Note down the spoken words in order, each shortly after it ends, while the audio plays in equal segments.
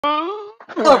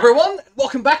Hello everyone,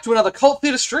 welcome back to another Cult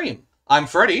Theatre stream. I'm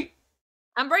Freddy.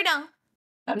 I'm Brina.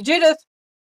 I'm Judith.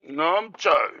 No, I'm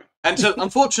Joe. And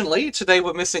unfortunately, today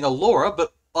we're missing a Laura,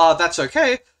 but that's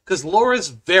okay, because Laura's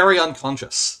very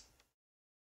unconscious.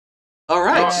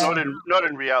 Alright. Not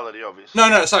in reality, obviously.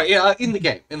 No, sorry, yeah, in the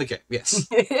game, yes.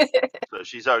 So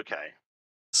she's okay.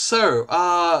 So,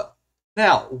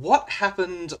 now, what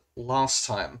happened last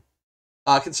time?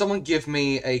 Can someone give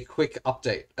me a quick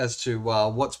update as to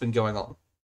what's been going on?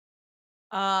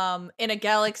 In a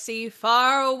galaxy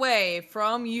far away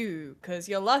from you, because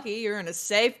you're lucky you're in a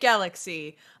safe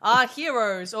galaxy. Our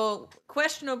heroes, or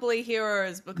questionably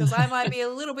heroes, because I might be a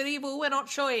little bit evil, we're not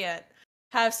sure yet,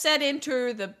 have set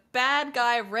into the bad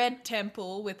guy Red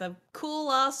Temple with a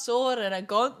cool-ass sword and a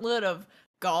gauntlet of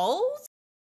gold.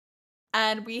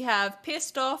 And we have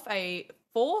pissed off a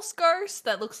Force ghost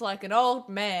that looks like an old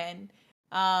man.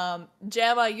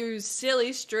 Gemma used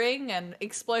silly string and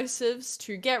explosives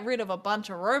to get rid of a bunch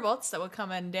of robots that were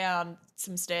coming down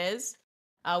some stairs.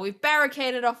 We've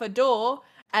barricaded off a door,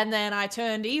 and then I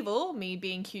turned evil, me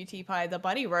being Cutie Pie the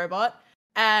bunny robot,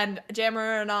 and Gemma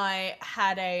and I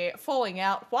had a falling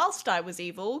out whilst I was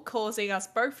evil, causing us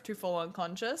both to fall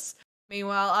unconscious.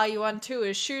 Meanwhile, RU12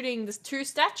 is shooting the two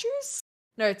statues?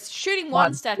 No, it's shooting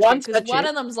one statue, because one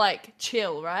of them's like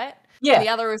chill, right? Yeah. The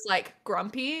other is like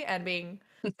grumpy and being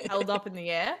held up in the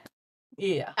air.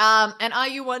 Yeah. And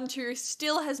RU12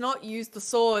 still has not used the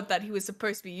sword that he was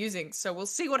supposed to be using, so we'll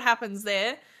see what happens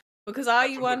there. Because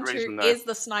RU12 is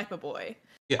the sniper boy.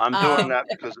 Yeah. I'm doing that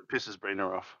because it pisses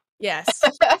Brina off. Yes.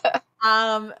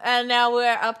 And now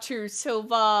we're up to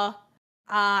Silva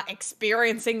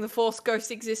experiencing the Force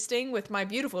Ghost existing with my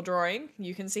beautiful drawing.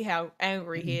 You can see how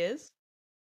angry he is.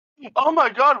 Oh my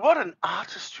god, what an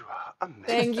artist you are.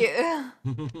 Amazing. Thank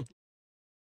you.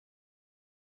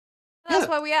 That's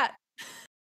where we at.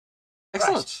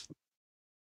 Excellent.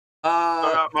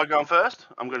 Am I going first?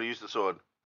 I'm going to use the sword.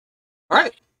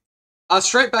 Alright.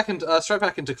 Straight back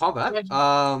into combat.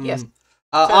 Yes.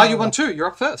 RU12, you're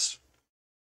up first.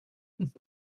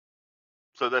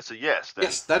 So that's a yes, then.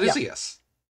 Yes, that is a yes.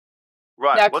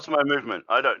 Right, Now, what's my movement?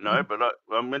 I don't know, but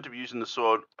I'm meant to be using the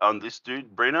sword on this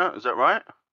dude, Brina, is that right?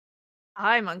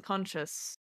 I'm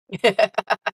unconscious.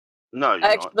 No, you're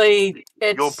Actually,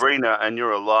 not. You're Brina and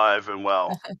you're alive and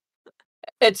well.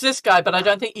 It's this guy, but I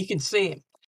don't think you can see him.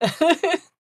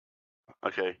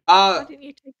 Okay. Why didn't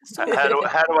you take the sword? How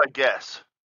do I guess?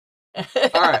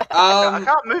 Alright, I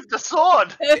can't move the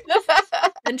sword!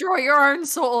 And draw your own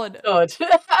sword. Good.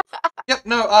 Yep,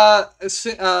 no,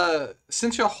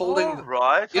 since you're holding...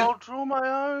 Alright, Yeah. I'll draw my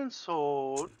own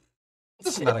sword.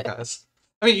 Doesn't matter, guys.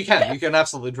 I mean, you can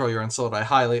absolutely draw your own sword. I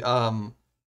highly, I'm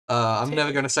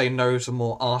never going to say no to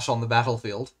more art on the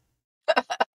battlefield.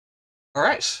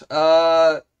 Alright,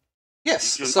 yes,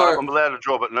 so... I'm allowed to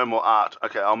draw, but no more art.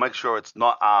 Okay, I'll make sure it's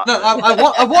not art. No, I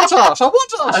want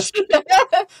art!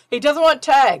 He doesn't want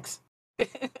tags.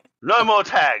 No more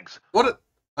tags!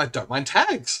 I don't mind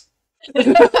tags! Was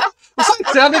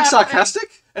that sounding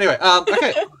sarcastic? Anyway,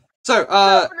 okay.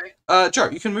 So, Joe,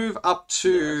 you can move up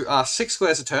to 6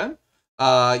 squares a turn.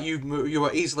 You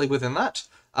are easily within that.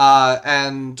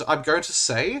 And I'm going to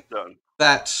say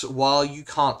that while you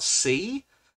can't see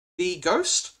the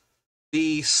ghost,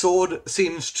 the sword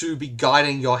seems to be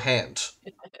guiding your hand.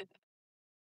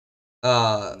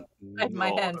 My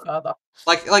hand, father.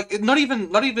 Like not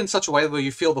even such a way where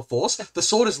you feel the force. The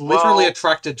sword is literally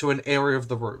attracted to an area of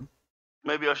the room.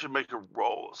 Maybe I should make a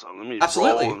roll or something. Let me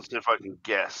Absolutely. roll and see if I can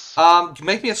guess.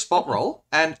 Make me a spot roll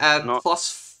and add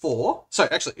 +4. So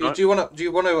actually, do you want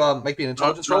to make me an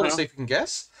intelligence roll to see if you can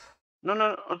guess? No,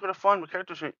 I've got to find my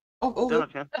character sheet. Oh, Then I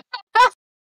can.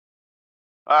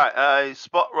 Alright, a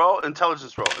spot roll,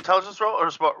 intelligence roll. Intelligence roll or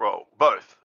a spot roll?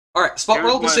 Both. Alright, spot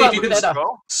roll to see if you can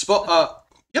spot.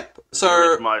 Yep. So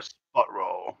here's my spot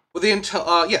roll. With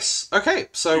the yes. Okay.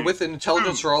 So with an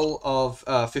intelligence roll of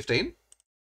 15.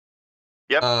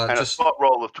 Yep. And a spot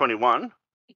roll of 21.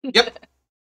 Yep.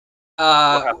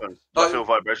 What happens? Do I feel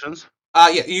vibrations?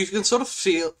 Yeah, you can sort of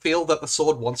feel that the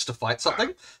sword wants to fight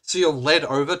something, so you're led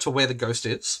over to where the ghost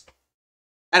is.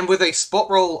 And with a spot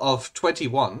roll of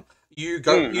 21, you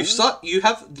go. You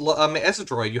have as a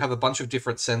droid, you have a bunch of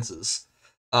different senses,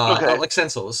 like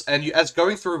sensors, and as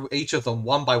going through each of them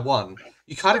one by one,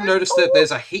 you kind of notice that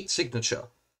there's a heat signature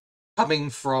coming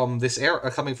from this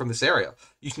area.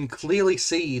 You can clearly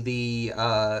see the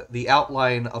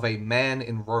outline of a man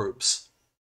in robes.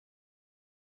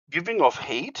 Giving off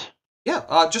heat? Yeah,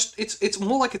 it's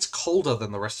more like it's colder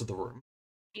than the rest of the room.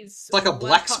 It's like a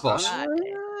black spot.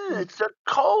 It's a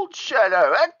cold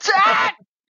shadow attack.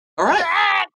 All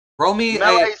right, roll me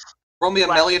a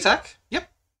melee attack.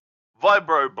 Yep.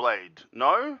 Vibroblade.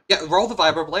 No? Yeah, roll the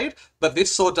vibroblade, but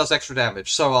this sword does extra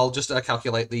damage, so I'll just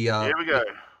calculate the. Here we go.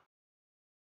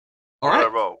 All What did I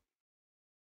right. roll?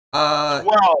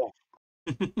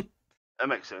 12. That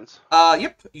makes sense.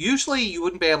 Yep. Usually you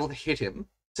wouldn't be able to hit him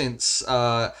since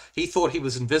he thought he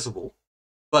was invisible,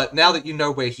 but now that you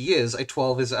know where he is, a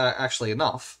 12 is actually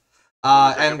enough.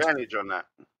 And advantage on that.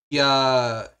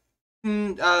 Yeah.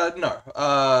 No.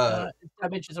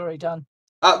 Damage is already done.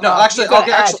 No. Actually,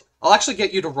 I'll actually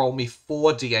get you to roll me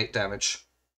 4d8 damage.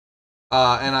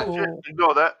 And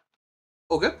Ignore that.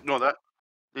 all good. Ignore that.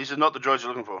 These are not the droids you're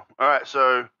looking for. All right,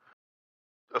 so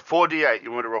a 4d8.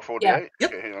 You want me to roll 4d8? Yeah.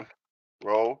 Yep. Okay, hang on.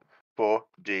 Roll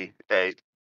 4d8.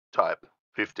 Type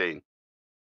 15.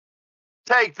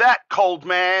 Take that, cold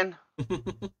man.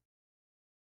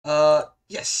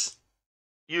 Yes.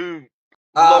 You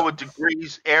lower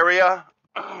degrees area.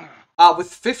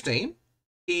 With 15,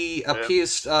 he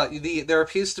appears. There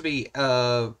appears to be.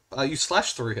 You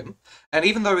slash through him, and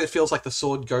even though it feels like the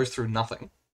sword goes through nothing,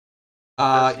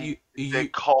 you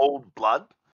cold blood.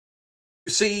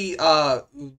 You see,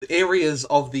 areas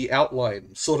of the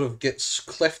outline sort of gets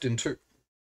cleft in two.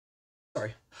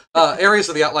 Sorry, areas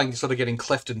of the outline sort of getting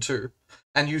cleft in two,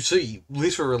 and you see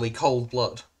literally cold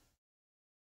blood.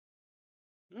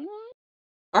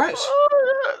 All right.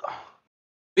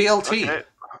 BLT. Okay.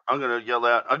 I'm gonna yell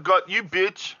out, "I got you,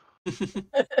 bitch!"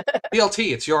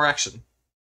 BLT, it's your action.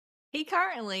 He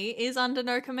currently is under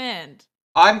no command.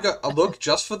 Look,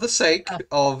 just for the sake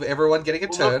of everyone getting a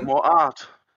turn. Look, more art.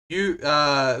 You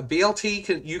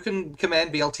BLT you can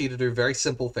command BLT to do very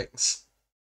simple things.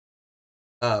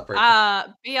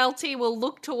 BLT will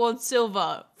look towards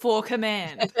Silver for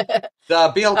command.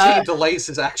 BLT delays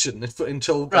his action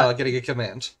until getting a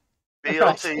command.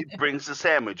 BLT brings the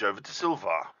sandwich over to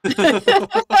Silver.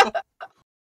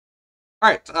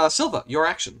 Alright, Silver, your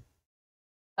action.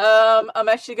 I'm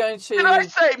actually going to... Did I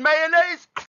say mayonnaise?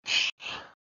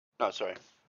 No, sorry.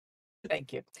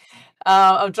 Thank you.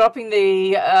 I'm dropping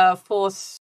the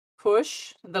force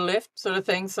push, the lift sort of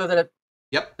thing, so that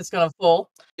it's going to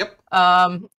fall. Yep.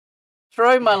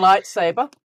 Throw my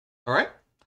lightsaber. Alright.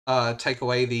 Take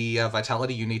away the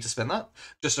vitality, you need to spend that.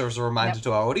 Just as a reminder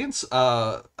to our audience,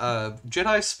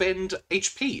 Jedi spend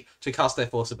HP to cast their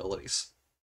force abilities.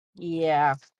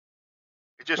 Yeah.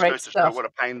 It just goes to show what a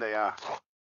pain they are.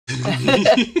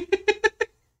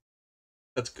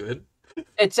 That's good.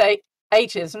 It's 8,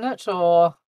 isn't it?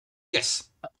 Or yes.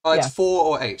 It's 4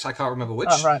 or 8. I can't remember which.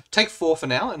 Oh, right. Take 4 for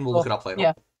now, and we'll look it up later.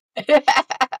 Yeah.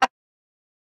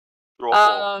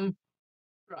 Right.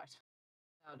 Now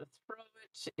to throw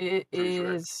it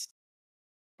is...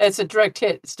 It's a direct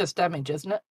hit. It's just damage,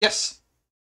 isn't it? Yes.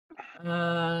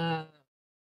 Oh,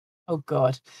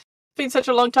 God. It's been such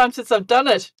a long time since I've done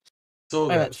it. Wait a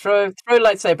minute. Throw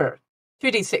lightsaber.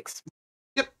 2d6.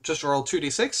 Yep, just roll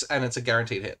 2d6, and it's a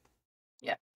guaranteed hit.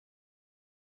 Yeah.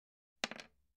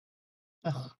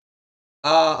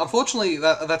 Unfortunately,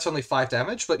 that's only 5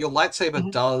 damage, but your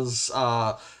lightsaber does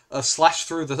slash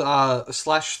through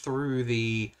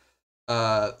the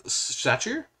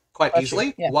statue quite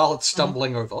easily while it's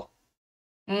stumbling over.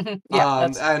 Yeah,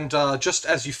 and just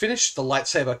as you finish, the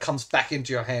lightsaber comes back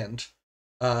into your hand,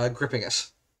 gripping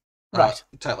it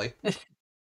tightly.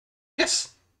 Yes.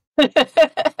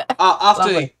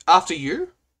 After you.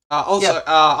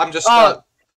 I'm just.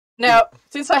 Now,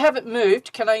 since I haven't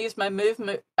moved, can I use my move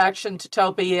action to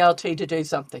tell BLT to do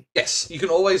something? Yes, you can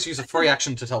always use a free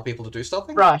action to tell people to do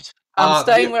something. Right. I'm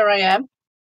staying where I am,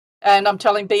 and I'm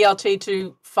telling BLT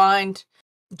to find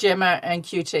Gemma and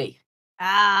QT.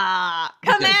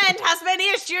 Command has been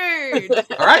issued!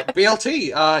 All right, BLT,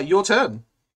 your turn.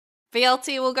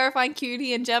 BLT will go find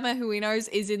QT and Gemma, who he knows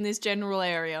is in this general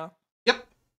area. Yep.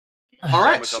 All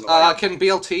right, can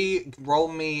BLT roll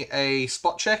me a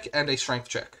spot check and a strength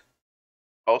check?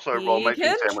 Also, roll making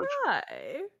sandwich. Try.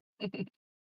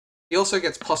 He also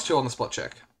gets +2 on the spot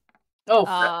check. Oh.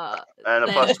 And a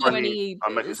 +20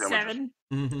 on making sandwiches.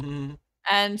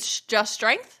 And just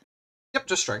strength? Yep,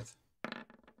 just strength.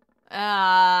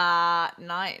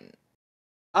 9.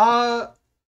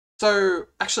 So,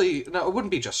 actually, no, it wouldn't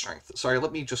be just strength. Sorry,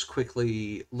 let me just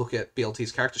quickly look at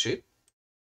BLT's character sheet.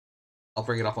 I'll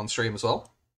bring it up on stream as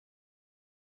well.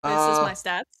 This is my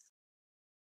stats.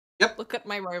 Yep. Look at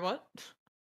my robot.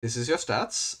 This is your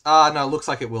stats. No, it looks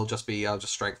like it will just be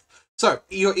just strength. So,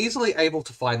 you're easily able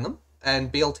to find them,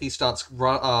 and BLT starts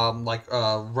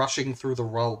rushing through the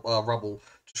rubble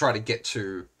to try to get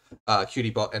to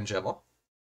Cutiebot and Gemma.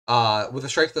 With a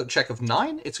strength check of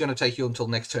 9, it's going to take you until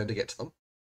next turn to get to them.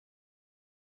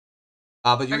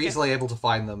 But you're easily able to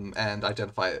find them and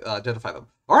identify them.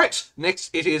 All right,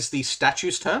 next it is the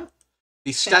statue's turn.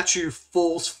 The statue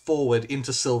falls forward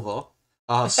into silver,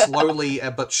 slowly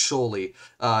but surely,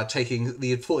 taking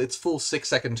its full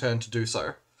 6-second turn to do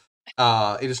so.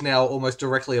 It is now almost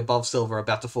directly above silver,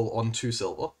 about to fall onto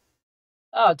silver.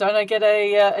 Oh, don't I get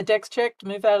a dex check to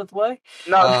move out of the way?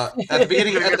 No. At the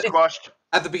beginning, It gets squashed.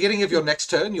 at the beginning of your next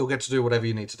turn, you'll get to do whatever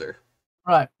you need to do.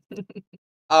 Right.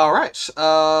 All right.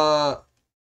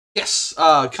 Yes.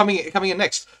 Coming in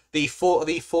next, the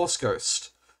Force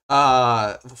Ghost.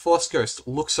 The Force Ghost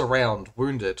looks around,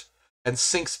 wounded, and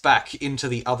sinks back into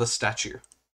the other statue.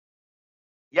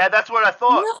 Yeah, that's what I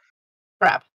thought. No,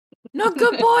 Crap. not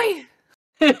good boy.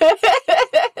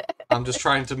 I'm just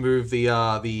trying to move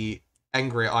the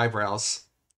angry eyebrows.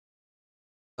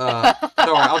 Don't worry,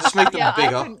 I'll just make them Yeah, I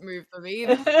bigger. couldn't move them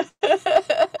either.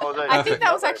 Oh, they- I think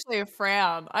that was Okay. actually a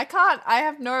frown. I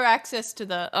have no access to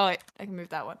the... Oh, wait, I can move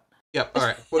that one. Yep. All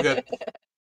right, we're good.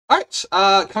 All right.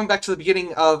 Coming back to the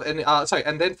beginning of and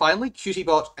then finally,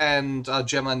 Cutiebot and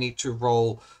Gemma need to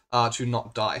roll to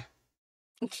not die.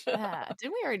 Didn't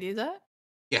we already do that?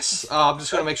 Yes. I'm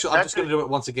just gonna make sure. I'm just gonna do it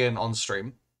once again on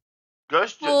stream.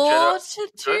 Ghost Jedi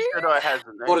Fortitude? has a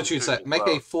name Fortitude too save. as Make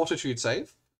well. a Fortitude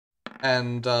save.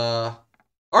 And all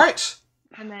right.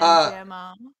 And then Cutiebot.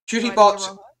 Gemma. Do I need to roll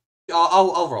her?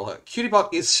 I'll roll her. Cutiebot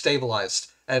is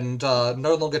stabilized and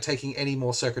no longer taking any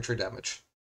more circuitry damage.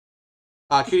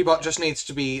 Cutiebot just needs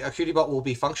to be... Cutiebot will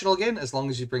be functional again as long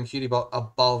as you bring Cutiebot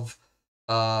above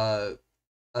a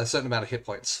certain amount of hit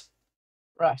points.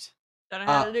 Right. Don't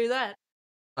know how to do that.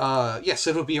 Yes,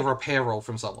 it'll be a repair roll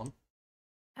from someone.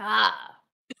 Ah.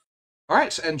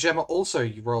 Alright, and Gemma also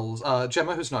rolls...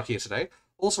 Gemma, who's not here today,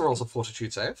 also rolls a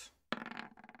Fortitude save.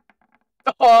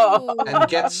 Oh. And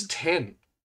gets 10.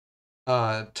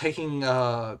 Taking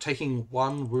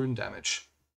 1 wound damage.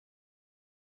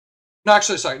 No,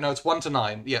 actually, sorry, no, it's 1 to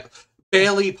 9. Yeah,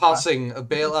 barely passing.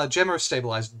 Gemma is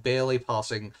stabilized, barely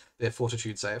passing their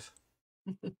Fortitude save.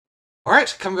 All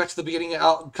right, coming back to the beginning.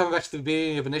 Coming back to the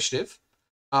beginning of initiative.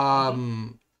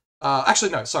 Actually,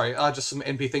 no, sorry. Just some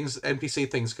NPC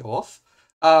things go off.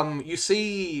 You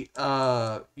see,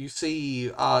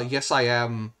 Yes I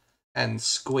Am and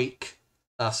Squeak,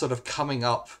 sort of coming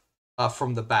up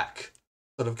from the back.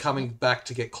 Sort of coming back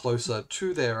to get closer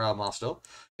to their master.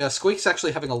 Yeah, Squeak's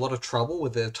actually having a lot of trouble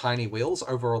with their tiny wheels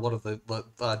over a lot of the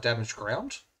damaged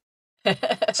ground.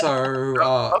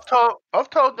 So I've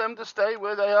told them to stay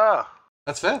where they are.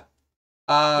 that's fair.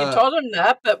 You told him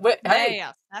that, but hey.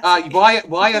 Yeah,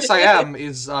 why Yes I Am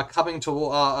is coming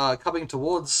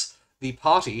towards the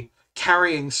party,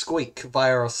 carrying Squeak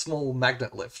via a small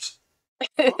magnet lift.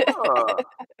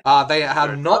 Oh. They are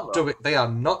Very not clever. doing. They are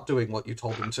not doing what you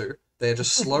told them to. They're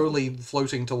just slowly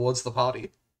floating towards the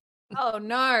party. Oh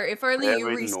no, if only you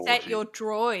Very reset naughty. your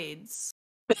droids.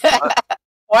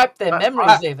 Wipe their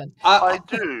memories even. I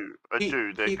do.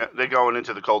 They're going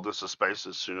into the coldest of space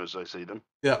as soon as I see them.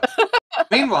 Yeah.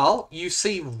 Meanwhile, you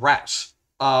see Rat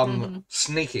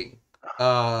sneaking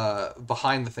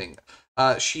behind the thing.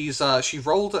 She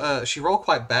rolled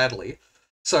quite badly,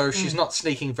 so she's not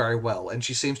sneaking very well, and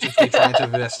she seems to be trying to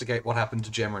investigate what happened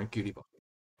to Gemma and Cutiebot.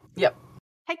 Yep.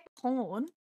 Take the horn.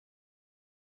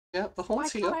 Yeah, the Why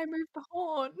horn's can't here. I move the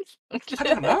horn? I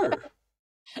don't know.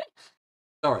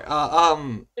 Sorry.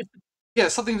 Yeah,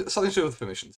 something to do with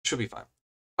permissions. Should be fine.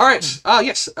 All right.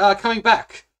 Yes. Coming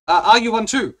back. RU1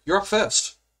 2. You're up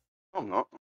first. I'm not.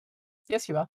 Yes,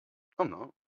 you are. I'm not.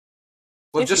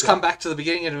 We've Yes, just you come are. back to the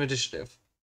beginning of initiative.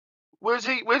 Where does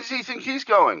he think he's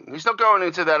going? He's not going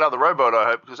into that other robot, I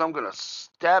hope, because I'm going to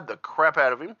stab the crap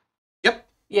out of him. Yep.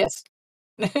 Yes.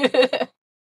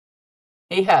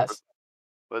 He has.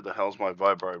 Where the hell's my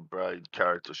Vibro Blade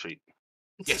character sheet?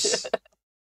 Yes.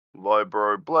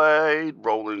 Vibro Blade,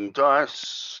 rolling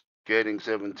dice, getting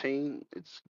 17.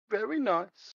 It's very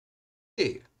nice.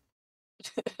 Yeah.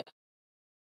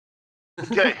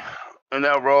 Okay, and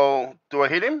now roll. Do I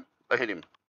hit him? I hit him.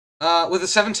 With a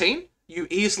 17, you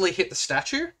easily hit the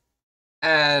statue,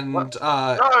 and What?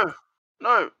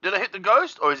 No. Did I hit the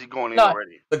ghost, or is he gone in No.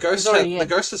 already? the ghost He's already the in.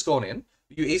 ghost has gone in.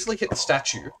 You easily hit the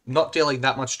statue, not dealing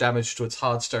that much damage to its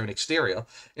hard stone exterior.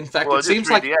 In fact, Well, it seems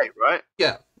like 3d8, right?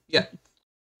 yeah. It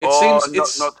Oh, seems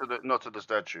it's. not to the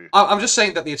statue. I'm just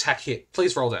saying that the attack hit.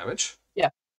 Please roll damage. Yeah.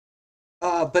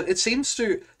 But it seems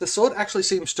to... The sword actually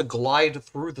seems to glide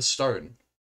through the stone.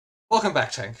 Welcome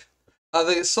back, Tank.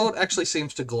 The sword actually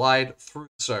seems to glide through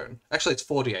the stone. Actually, it's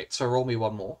 48, so roll me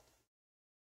one more.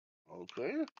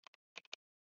 Okay.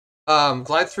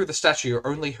 Glide through the statue,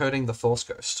 only hurting the Force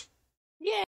Ghost.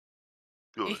 Yeah.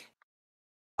 Good.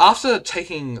 After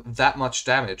taking that much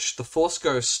damage, the Force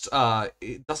Ghost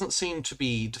it doesn't seem to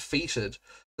be defeated,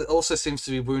 but also seems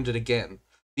to be wounded again.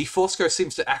 the Force Ghost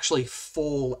seems to actually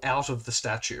fall out of the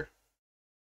statue.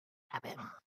 Stab him.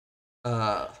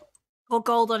 Or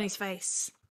gold on his face.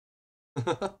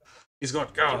 He's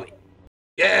got gold.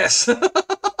 Yes! Hit him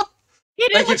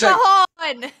Thank you, with the Tank.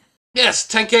 horn! Yes,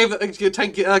 Tank gave us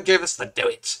the do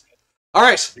it. All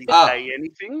right. Did he say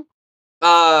anything?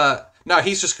 No,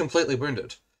 he's just completely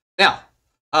wounded. Now,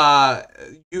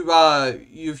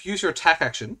 you've used your attack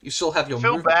action. You still have your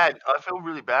movement. Bad. I feel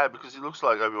really bad because he looks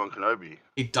like Obi-Wan Kenobi.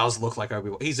 He does look like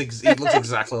Obi-Wan. He looks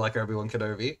exactly like Obi-Wan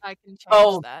Kenobi. I can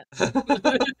change that.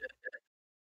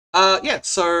 Yeah.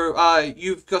 So,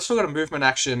 you've still got a movement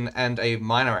action and a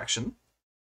minor action.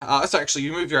 So actually,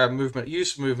 you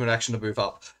use movement action to move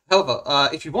up. However,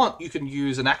 if you want, you can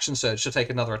use an action surge to take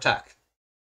another attack.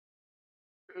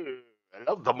 I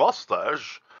love the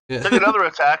mustache. Yeah. Take another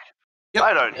attack. Yep.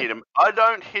 I don't hit him. I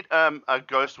don't hit a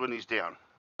ghost when he's down.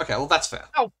 Okay, well that's fair.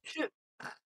 Oh shit!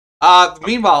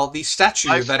 Meanwhile, the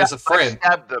statue that is a friend. I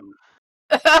stabbed them.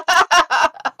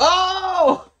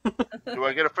 Oh! Do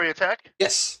I get a free attack?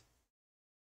 Yes.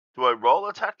 Do I roll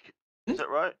attack? Is that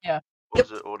right? Yeah. Or Yep.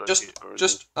 is it auto Just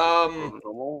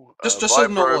normal? just a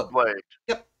vibro normal. blade.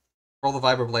 Yep. Roll the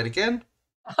vibroblade again.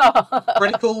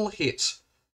 Critical hit.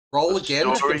 Roll again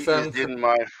to Story confirm. is in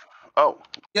my... Oh.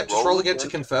 Yep, just roll again to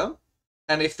confirm.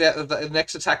 And if the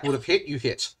next attack would have hit, you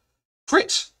hit.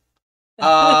 Crit!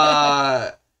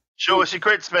 Show us your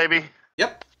crits, baby.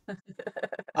 Yep.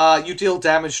 You deal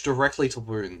damage directly to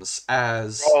wounds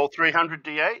as... Roll 300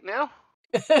 d8 now?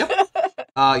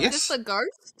 yes. Is this a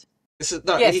ghost?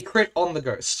 Yes. He crit on the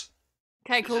ghost.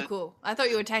 Okay, cool. I thought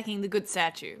you were attacking the good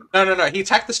statue. No. He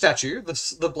attacked the statue.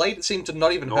 The blade seemed to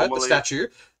not even hurt the statue.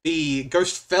 The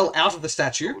ghost fell out of the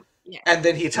statue, and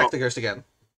then he attacked the ghost again.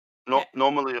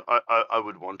 Normally, I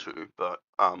would want to, but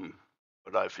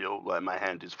I feel like my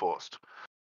hand is forced.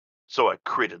 So I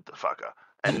critted the fucker,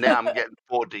 and now I'm getting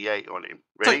 4d8 on him.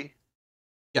 Ready?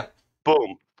 Yeah.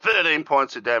 Boom. 13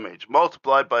 points of damage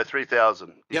multiplied by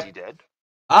 3,000. Is he dead?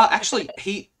 Actually,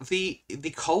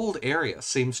 the cold area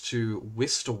seems to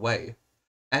whisk away,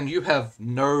 and you have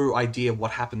no idea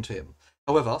what happened to him.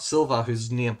 However, Silva,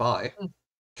 who's nearby,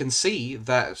 can see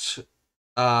that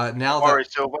now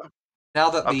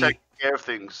that I'm taking care of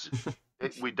things.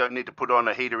 We don't need to put on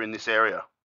a heater in this area.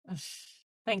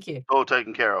 Thank you. All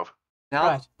taken care of.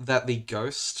 Now that the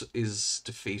ghost is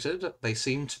defeated, they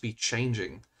seem to be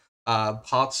changing. They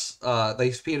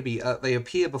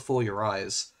appear before your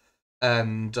eyes.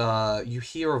 And you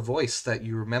hear a voice that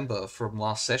you remember from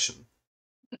last session.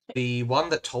 The one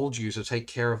that told you to take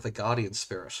care of the guardian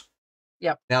spirit.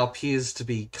 Yep. Now appears to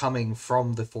be coming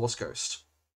from the Force Ghost.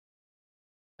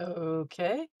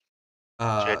 Okay.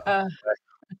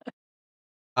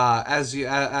 As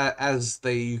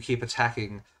you keep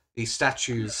attacking, the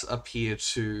statues appear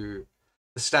to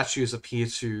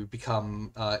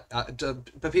become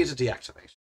appear to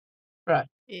deactivate. Right.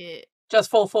 Yeah. Just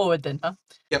fall forward then, huh?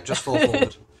 Yep, just fall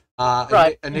forward.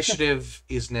 Right. Initiative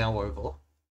is now over.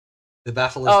 The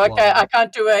battle is okay. won. I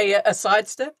can't do a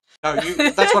sidestep? No,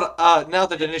 that's what. Now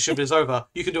that initiative is over,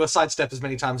 you can do a sidestep as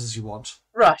many times as you want.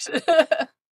 Right.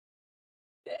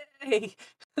 Yay.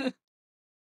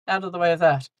 Out of the way of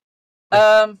that.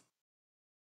 All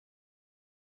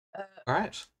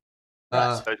right.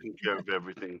 Taking care of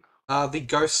everything. The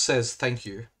ghost says thank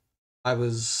you. I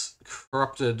was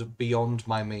corrupted beyond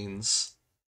my means,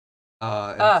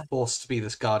 and forced to be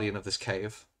this guardian of this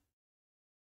cave.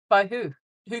 By who?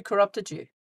 Who corrupted you?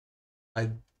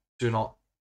 I do not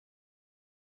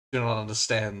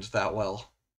understand that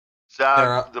well.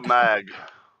 Zag the mag.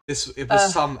 It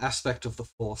was some aspect of the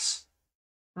Force.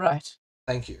 Right.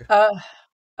 Thank you.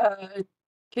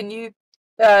 Can you,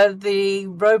 the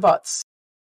robots,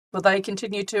 will they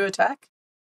continue to attack?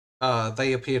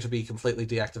 They appear to be completely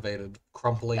deactivated,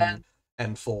 crumpling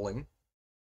and falling.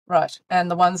 Right,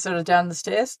 and the ones that are down the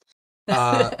stairs?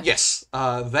 Yes.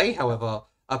 They, however,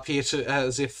 appear to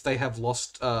as if they have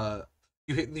lost.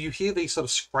 You hear these sort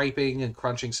of scraping and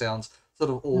crunching sounds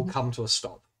sort of all come to a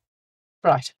stop.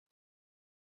 Right.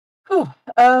 Whew.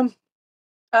 I'm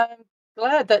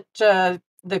glad that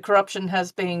the corruption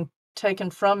has been taken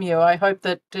from you. I hope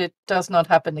that it does not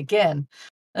happen again.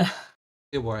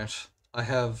 It won't. I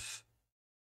have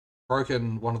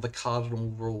broken one of the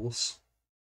cardinal rules,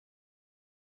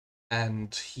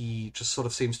 and he just sort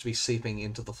of seems to be seeping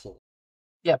into the floor.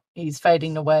 Yep, he's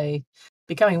fading away,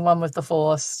 becoming one with the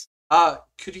Force.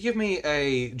 Could you give me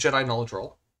a Jedi knowledge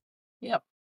roll? Yep.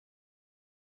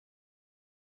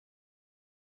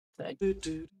 So,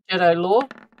 Jedi lore?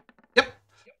 Yep.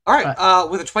 All right.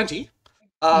 With a 20,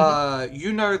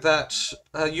 you know that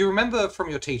you remember from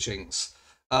your teachings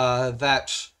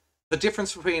that the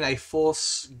difference between a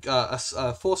Force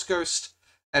Force ghost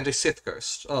and a Sith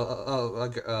ghost.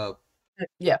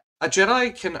 Yeah. A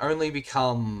Jedi can only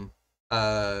become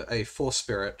a Force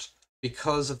spirit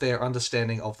because of their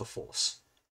understanding of the Force.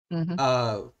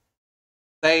 Mm-hmm.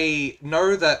 They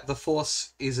know that the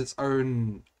Force is its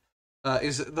own.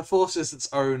 The Force is its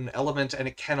own element, and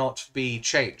it cannot be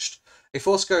changed. A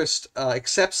Force ghost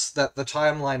accepts that the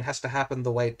timeline has to happen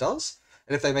the way it does,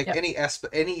 and if they make any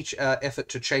effort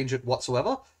to change it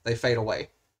whatsoever, they fade away.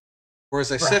 Whereas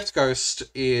a Sith ghost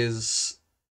is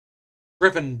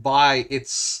driven by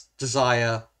its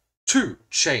desire to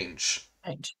change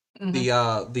the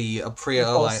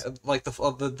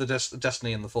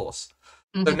destiny in the Force.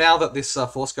 So now that this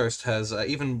Force ghost has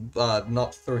even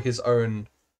not through his own,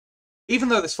 even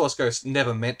though this Force ghost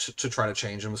never meant to try to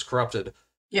change and was corrupted,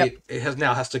 it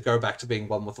has to go back to being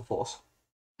one with the Force.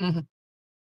 Mm-hmm.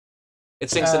 It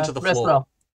sinks into the floor. Well.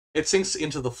 It sinks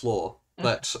into the floor,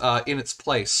 but in its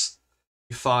place,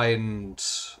 you find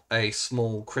a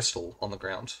small crystal on the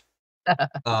ground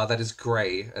that is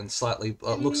grey and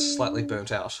looks slightly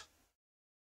burnt out.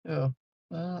 Oh.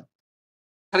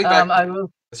 Heading back. I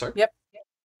will. Sorry. Yep.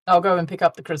 I'll go and pick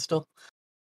up the crystal.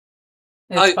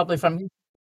 It's probably from here.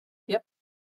 Yep.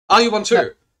 RU-12. No.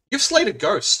 You've slayed a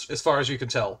ghost, as far as you can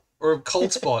tell, or a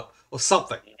cold spot, or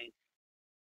something.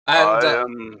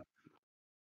 And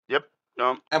yep.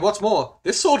 And what's more,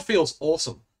 this sword feels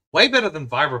awesome. Way better than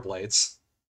vibroblades.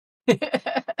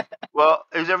 Well,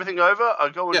 is everything over? I'll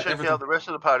go and check out the rest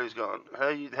of the party's gone. How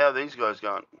are these guys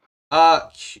going?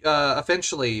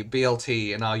 Eventually,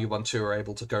 BLT and RU-12 are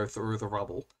able to go through the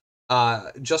rubble.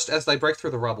 Just as they break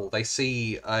through the rubble, they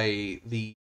see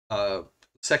the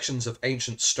sections of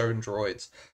ancient stone droids.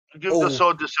 Give the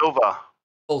sword to Silver.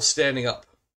 All standing up.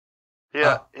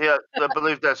 Here, I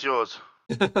believe that's yours.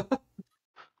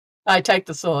 I take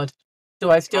the sword.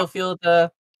 Do I still feel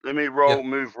the... Let me roll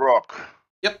move rock.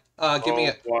 Yep. Give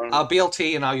me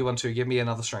BLT and RU-12, give me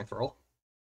another strength roll.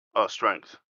 Oh,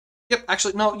 strength. Yep,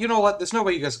 actually, no, you know what? There's no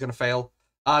way you guys are going to fail.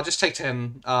 Just take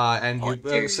 10, and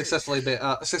you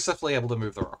successfully able to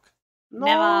move the rock. No,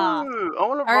 I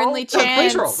want to roll. Only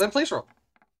chance. Then please roll.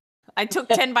 I took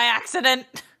 10 by accident.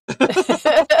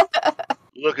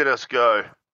 Look at us go.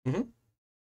 Mm-hmm.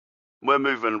 We're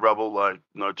moving rubble like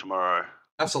no tomorrow.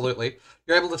 Absolutely.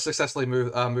 You're able to successfully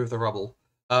move the rubble.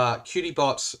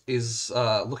 Cutiebot is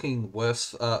looking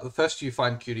worse. First you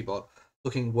find Cutiebot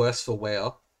looking worse for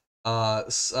wear.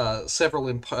 Several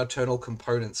internal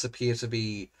components appear to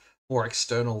be more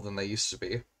external than they used to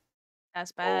be.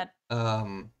 That's bad.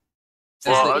 I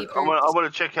want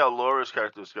to check how Laura's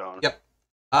character's going. Yep.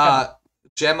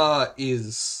 Gemma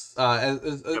is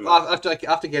after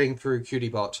getting through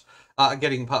Cutiebot,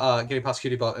 getting past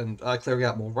Cutiebot and clearing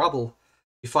out more rubble,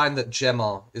 you find that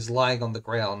Gemma is lying on the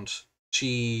ground.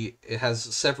 She has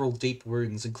several deep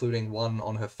wounds, including one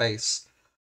on her face,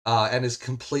 and is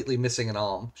completely missing an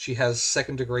arm. She has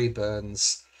 2nd-degree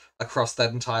burns across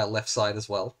that entire left side as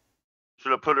well.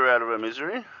 Should I put her out of her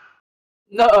misery?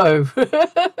 No.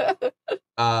 It's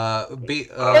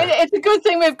a good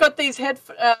thing we've got these we're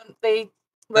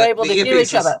able to hear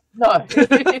each other. No.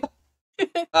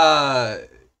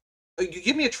 You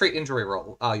give me a treat injury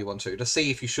roll, RU-12, to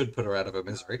see if you should put her out of her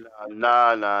misery. No,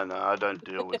 I don't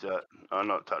deal with that. I'm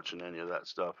not touching any of that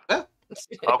stuff. Yeah.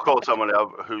 I'll call someone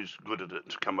else who's good at it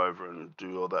to come over and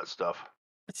do all that stuff.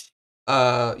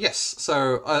 Yes,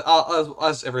 so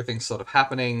as everything's sort of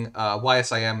happening,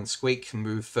 YSIM and Squeak can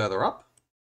move further up.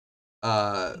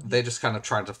 They're just kind of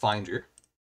trying to find you.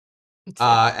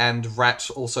 And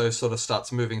Rat also sort of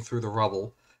starts moving through the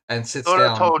rubble and sits down.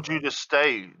 I told you to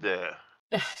stay there.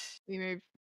 We move.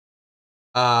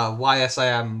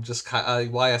 YSIM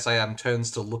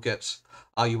turns to look at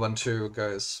RU-12 and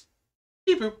goes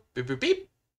beep boop beep boop beep.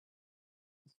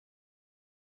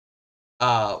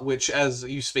 Which, as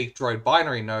you speak droid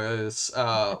binary, knows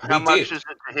how much is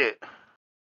it to hit?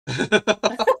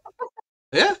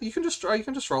 Yeah, you can just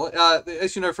roll it.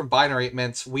 As you know from binary, it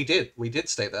meant we did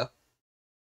stay there.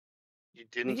 You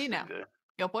didn't stay there.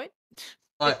 Your point?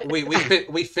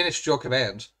 We finished your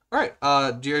command. All right.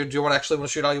 Do you want to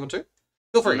shoot RU-12?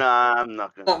 Feel free. Nah, I'm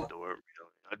not gonna do it. Really,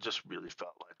 I just really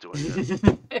felt like doing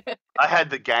it. I had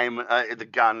the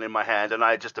gun in my hand, and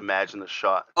I just imagined the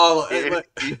shot. Oh,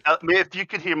 if you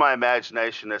could hear my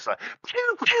imagination, it's like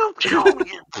pew pew pew, blood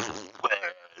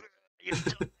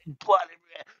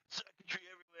everywhere, circuitry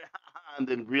everywhere, and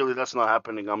then really that's not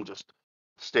happening. I'm just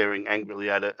staring angrily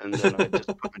at it, and then I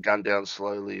just put the gun down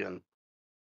slowly and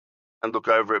look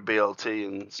over at BLT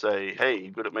and say, "Hey,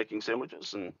 you good at making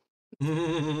sandwiches?" And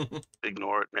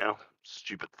ignore it now.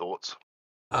 Stupid thoughts.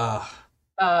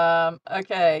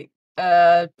 Okay.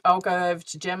 I'll go over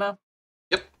to Gemma.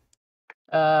 Yep.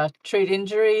 Treat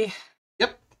injury.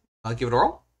 Yep. I'll give it a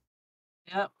roll.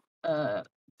 Yep.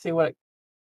 See what.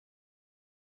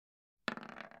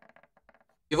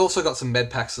 You've also got some med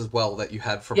packs as well that you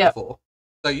had from before.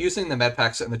 So using the med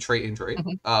packs and the treat injury,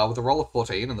 with a roll of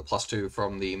 14 and the +2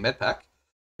 from the med pack,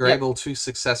 you're able to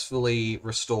successfully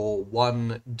restore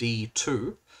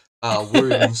 1d2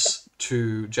 wounds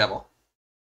to Gemma.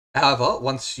 However,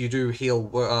 once you do heal,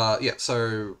 roll me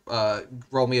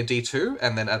a d2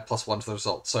 and then add +1 to the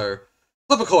result. So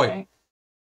flip a coin.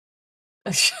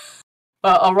 Okay.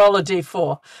 Well, I'll roll a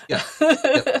d4. Yeah.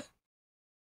 Yep.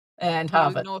 And You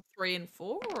halve it. ignore 3 and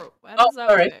 4? Or how does that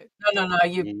sorry. work? No.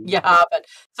 You halve it.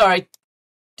 Sorry.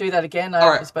 Do that again.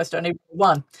 I was supposed to only roll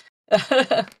 1.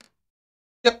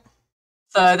 Yep.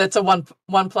 So that's a 1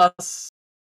 plus.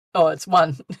 Oh, it's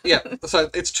 1. Yeah. So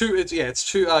it's 2.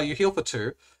 It's 2. You heal for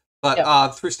 2,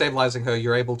 but through stabilizing her,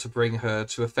 you're able to bring her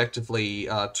to effectively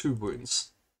 2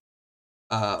 wounds.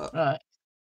 Right.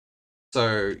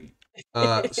 So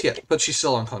yeah, but she's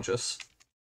still unconscious.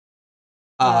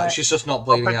 Right. She's just not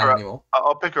bleeding out anymore.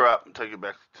 I'll pick her up and take her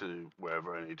back to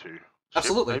wherever I need to.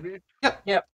 Absolutely. Ship, maybe?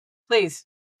 Yep. Please.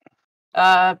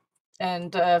 And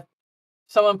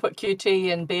someone put QT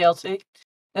in BLT.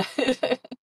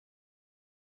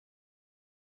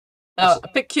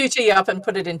 Pick QT up and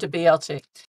put it into BLT.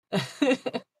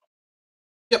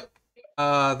 Yep.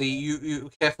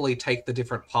 You carefully take the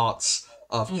different parts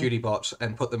of QTbot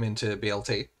and put them into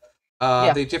BLT.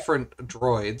 The different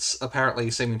droids,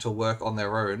 apparently seeming to work on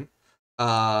their own,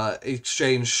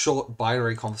 exchange short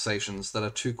binary conversations that are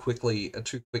too quick for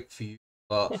you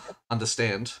to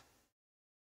understand.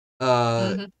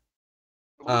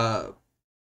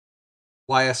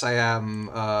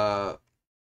 YSAM,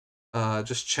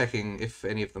 just checking if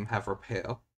any of them have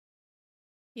repair.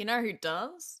 You know who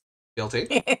does?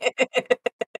 BLT?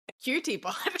 Cutie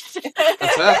bot.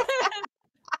 That's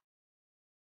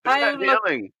fair.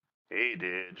 Healing. He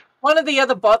did. One of the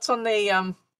other bots on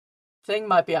the thing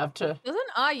might be able to. Doesn't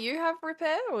RU have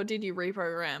repair, or did you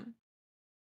reprogram?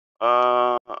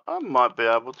 I might be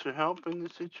able to help in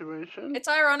this situation. It's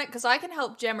ironic because I can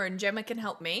help Gemma and Gemma can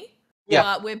help me.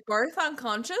 Yeah. We're both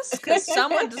unconscious because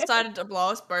someone decided to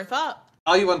blow us both up.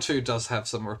 RU12 does have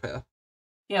some repair.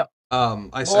 Yep. More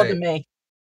than me.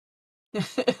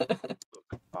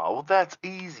 Oh, well, that's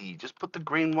easy. Just put the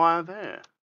green wire there.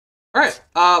 All right.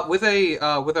 With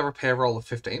a repair roll of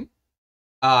 15,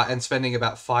 and spending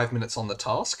about 5 minutes on the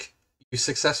task, you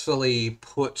successfully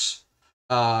put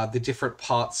the different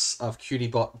parts of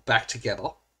QTbot back together.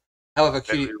 However,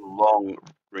 Very long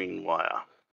green wire.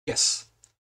 Yes.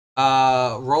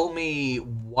 Roll me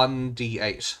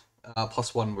 1d8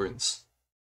 plus 1 wounds.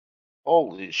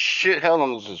 Holy shit! How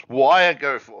long does this wire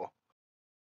go for?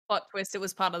 Plot twist, it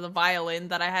was part of the violin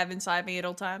that I have inside me at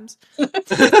all times.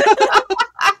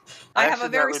 I have a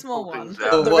very small one. It's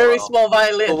a very small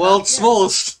violin. The world's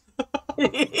smallest.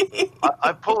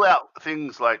 I pull out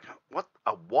things like, what?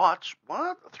 A watch?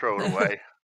 What? Throw it away.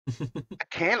 A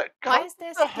can of Coke? Why is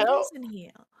there Skittles in here?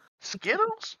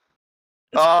 Skittles?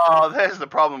 Oh, there's the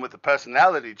problem with the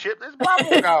personality chip. There's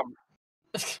bubble gum.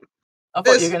 I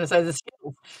thought you were going to say the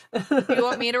Skittles. Do you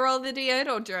want me to roll the D8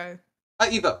 or Joe?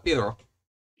 Either.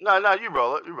 No, you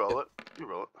roll it. You roll it.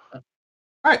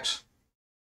 Right.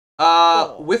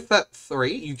 With that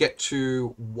 3, you get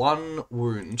to 1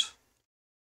 wound.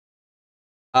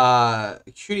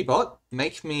 QTbot,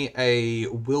 make me a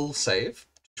will save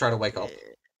to try to wake up.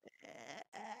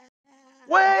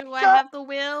 Do I have the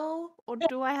will or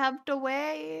do I have the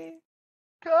way?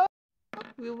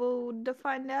 We will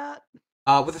find out.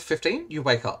 With a 15, you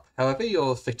wake up. However,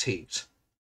 you're fatigued.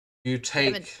 You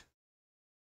take...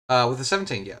 with a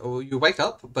 17, you wake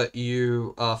up, but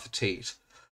you are fatigued.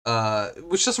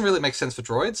 Which doesn't really make sense for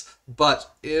droids,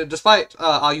 but despite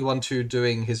RU12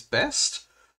 doing his best,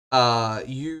 not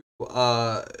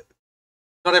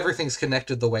everything's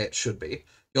connected the way it should be.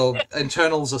 Your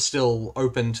internals are still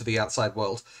open to the outside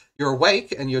world. You're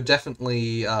awake, and you're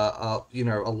definitely,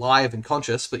 alive and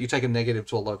conscious, but you take a negative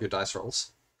to all of your dice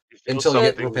rolls until you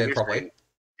get repaired properly.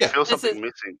 You feel something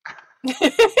missing.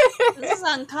 This is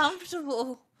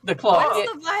uncomfortable. The clock. Where's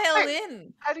the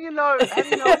violin? How do you know?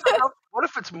 What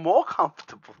if it's more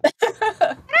comfortable? I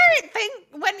don't think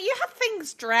when you have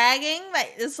things dragging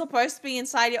that is supposed to be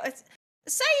inside your.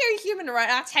 Say you're a human, right?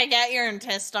 I'll take out your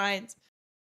intestines.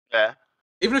 Yeah.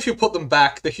 Even if you put them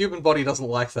back, the human body doesn't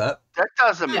like that. That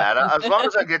doesn't matter. As long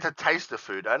as I get to taste the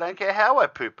food, I don't care how I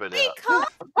poop it We out. can't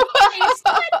taste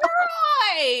the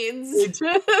droids!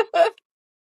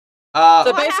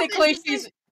 So basically, she's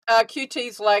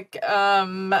QT's like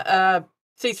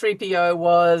C3PO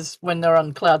was when they're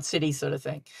on Cloud City, sort of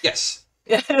thing. Yes.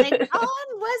 Like, on,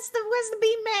 where's the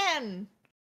beam man?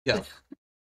 Yeah.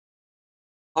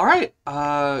 All right.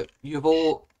 You've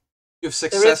There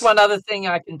success. is one other thing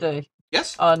I can do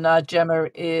Yes. on Gemma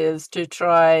is to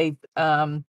try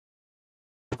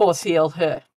force heal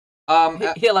her.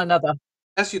 Heal another.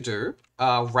 As you do,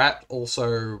 Rat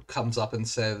also comes up and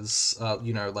says, sort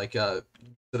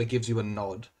of gives you a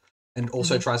nod, and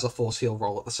also tries a force heal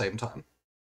roll at the same time.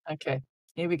 Okay,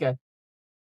 here we go.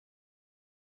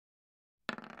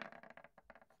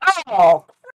 Oh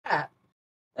crap!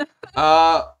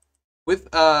 With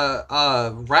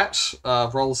Rat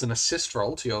rolls an assist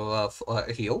roll to your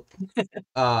heal.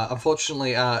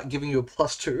 Unfortunately, giving you a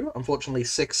 +2. Unfortunately,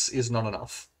 6 is not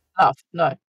enough. Oh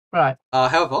no! Right.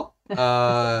 However,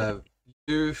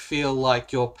 you feel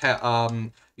like your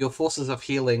forces of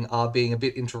healing are being a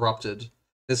bit interrupted.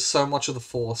 There's so much of the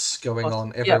force going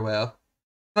on everywhere.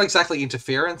 Not exactly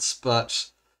interference, but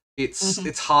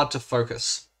it's hard to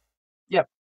focus. Yep.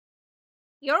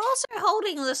 You're also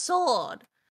holding the sword.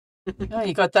 Oh,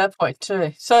 you got that point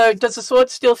too. So, does the sword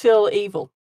still feel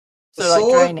evil? So,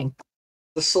 like draining.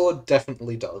 The sword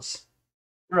definitely does.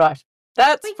 Right.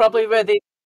 That's probably where the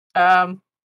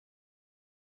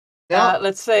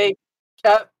let's see.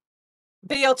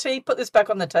 BLT, put this back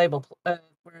on the table where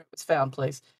it was found,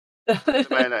 please. The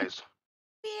mayonnaise.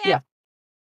 Yeah.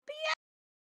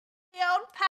 The old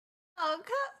punk.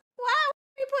 Why are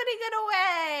we putting it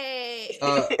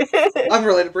away?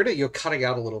 Unrelated, Britta, you're cutting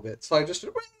out a little bit, so I just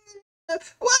put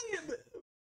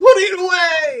it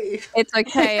away. It's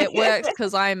okay. It works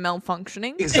because I'm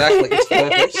malfunctioning. Exactly. It's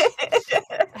perfect.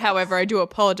 However, I do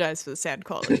apologize for the sound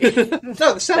quality.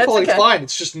 No, the sound quality's fine.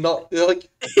 It's just not like.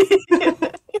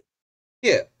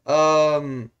 Yeah.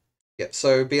 Yeah.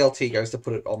 So BLT goes to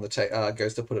put it on the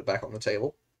goes to put it back on the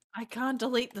table. I can't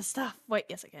delete the stuff. Wait,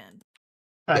 yes, I can.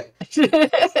 Right.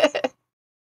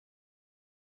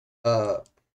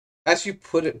 As you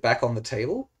put it back on the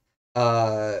table,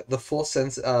 the force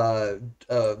sense,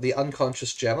 the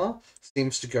unconscious Gemma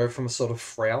seems to go from a sort of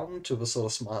frown to a sort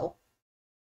of smile.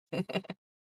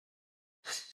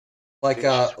 Like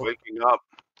waking up.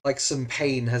 Like some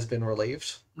pain has been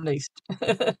relieved. At least.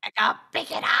 I gotta pick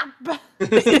it up.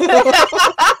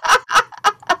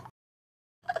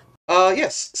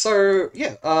 Yes. So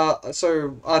yeah.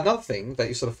 So another thing that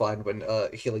you sort of find when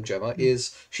healing Gemma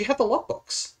is she had the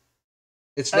lockbox.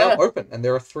 It's now open, and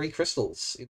there are 3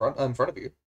 crystals in front of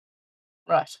you.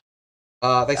 Right.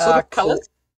 They sort of colours.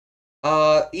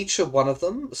 Each of one of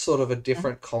them sort of a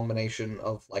different combination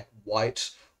of like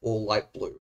white or light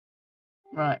blue.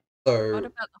 Right. So what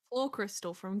about the floor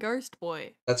crystal from Ghost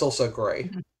Boy? That's also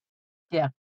grey. Yeah.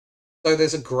 So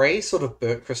there's a grey sort of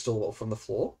burnt crystal from the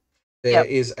floor. There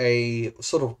is a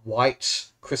sort of white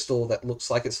crystal that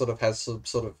looks like it sort of has some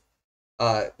sort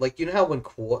of like, you know how when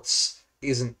quartz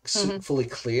isn't fully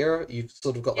clear, you've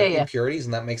sort of got like impurities,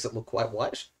 and that makes it look quite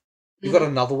white. You've got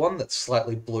another one that's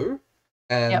slightly blue,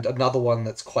 and another one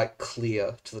that's quite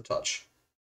clear to the touch.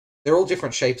 They're all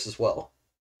different shapes as well.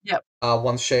 Yep.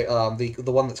 One shape,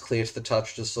 the one that's clear to the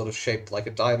touch is sort of shaped like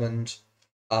a diamond.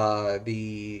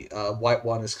 The white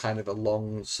one is kind of a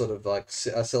long sort of like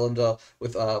a cylinder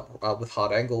with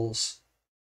hard angles.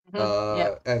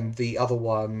 And the other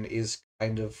one is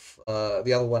kind of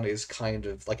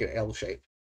like an L shape.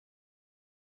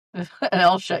 An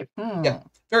L shape. Yeah,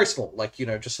 very small, like, you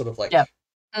know, just sort of like. Yeah.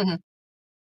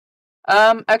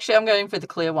 Actually, I'm going for the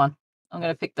clear one. I'm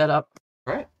going to pick that up.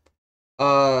 All right.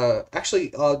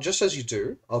 Actually, just as you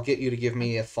do, I'll get you to give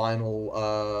me a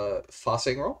final fast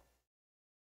saving roll.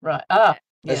 Right.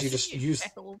 As you just use.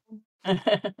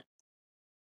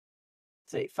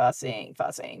 See, fasting.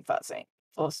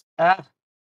 Force.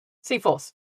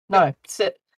 C-force. No,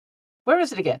 sit. Where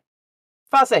is it again?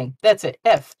 Fasting. That's it.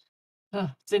 F.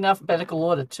 It's in alphabetical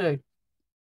order too.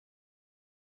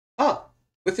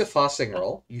 With your fasting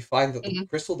roll, you find that the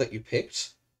crystal that you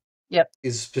picked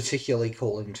is particularly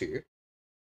calling to you.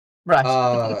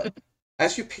 Right.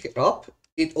 As you pick it up,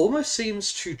 it almost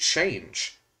seems to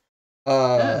change.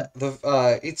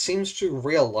 It seems to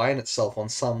realign itself on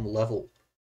some level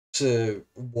to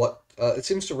what it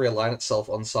seems to realign itself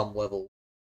on some level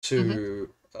to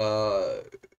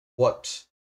what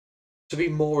to be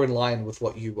more in line with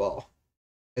what you are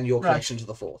and your connection to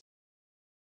the Force.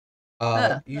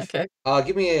 Okay.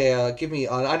 Give me.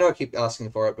 I know I keep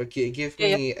asking for it, but give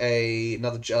me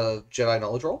another Jedi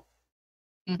knowledge roll.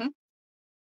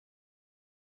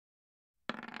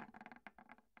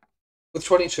 With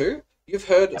 22, you've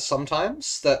heard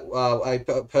sometimes that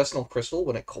a personal crystal,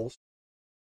 when it calls,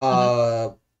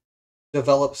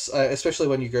 develops, especially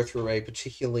when you go through a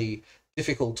particularly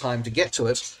difficult time to get to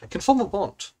it, can form a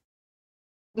bond.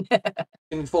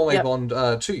 Can form a Yep.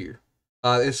 bond to you.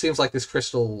 It seems like this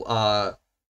crystal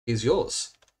is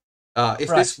yours.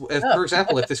 For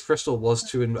example, if this crystal was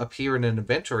to appear in an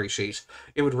inventory sheet,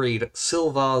 it would read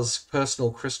Silvar's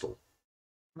personal crystal.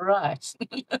 Right.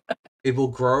 It will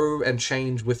grow and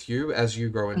change with you as you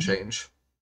grow and change.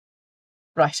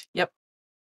 Right. Yep.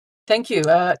 Thank you.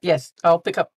 Yes, I'll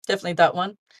pick up definitely that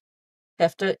one.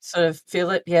 Have to sort of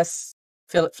feel it. Yes,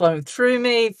 feel it flowing through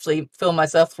me. Feel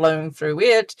myself flowing through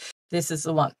it. This is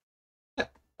the one.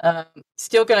 Yeah.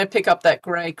 Still going to pick up that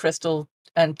grey crystal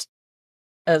and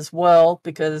as well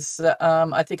because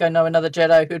I think I know another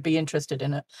Jedi who'd be interested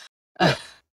in it. Yeah.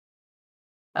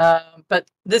 But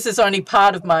this is only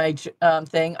part of my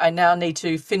thing. I now need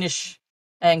to finish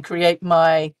and create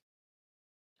my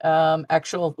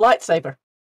actual lightsaber.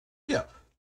 Yeah.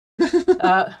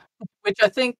 Which I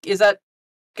think, is that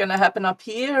going to happen up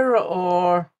here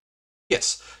or?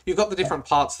 Yes, you've got the different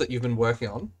parts that you've been working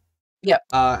on. Yep.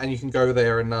 And you can go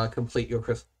there and complete your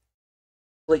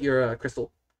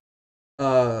crystal.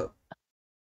 I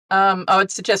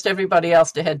would suggest everybody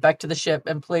else to head back to the ship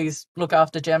and please look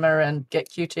after Gemma and get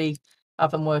QT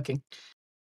up and working.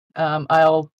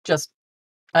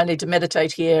 I need to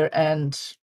meditate here and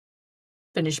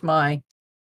finish my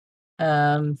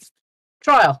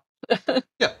trial.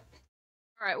 Yeah.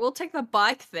 All right, we'll take the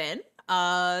bike then.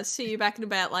 See you back in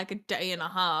about like a day and a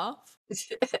half.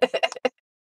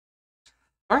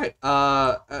 All right.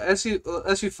 As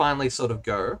you finally sort of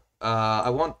go, I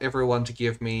want everyone to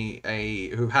give me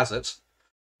who has it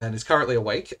and is currently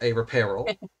awake a repair roll.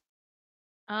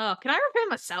 Oh, can I repair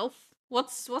myself?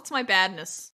 What's my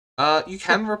badness? You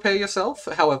can repair yourself.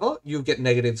 However, you get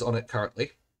negatives on it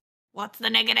currently. What's the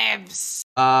negatives?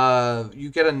 You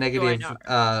get a negative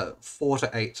know? 4 to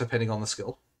 8 depending on the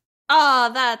skill.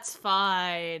 Oh, that's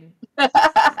fine.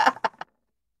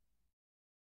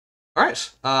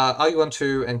 Alright,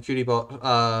 RU12 and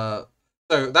QTbot.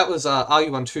 So that was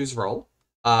RU12's role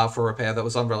for repair that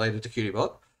was unrelated to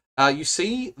QTbot. You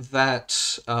see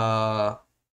that all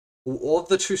of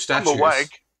the two statues... I'm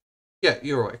awake. Yeah,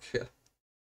 you're awake, yeah.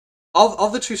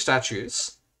 Of the two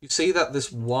statues, you see that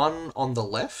this one on the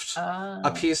left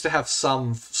appears to have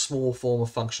some small form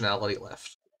of functionality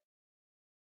left.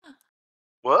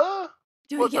 What?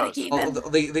 Do we get to keep him?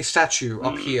 The statue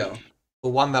up here, the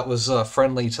one that was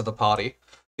friendly to the party.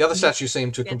 The other statue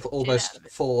seemed to almost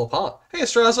fall apart. Hey,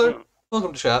 Estrazo,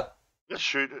 welcome to chat. Let's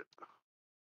shoot it.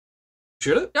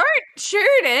 Shoot it? Don't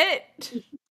shoot it!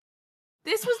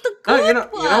 This was the good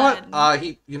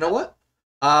one! You know what?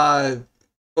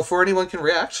 Before anyone can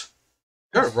react,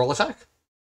 go, roll attack.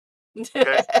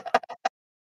 Okay.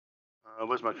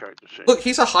 Where's my character sheet? Look,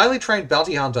 he's a highly trained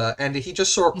bounty hunter, and he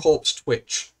just saw a corpse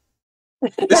twitch.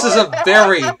 This is a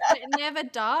very... It never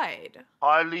died.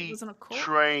 Highly Wasn't a corpse.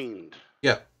 trained.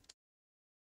 Yeah.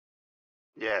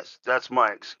 Yes, that's my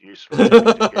excuse. For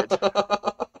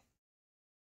dickhead.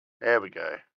 There we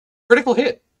go. Critical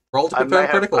hit. Roll to confirm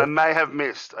critical. I may have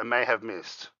missed.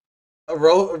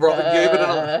 Roll. Give it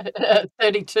another.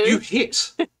 32. You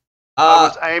hit. I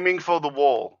was aiming for the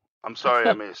wall. I'm sorry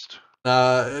I missed.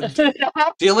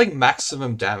 Dealing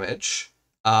maximum damage.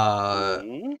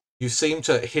 You seem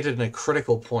to hit it in a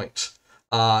critical point.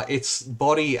 Its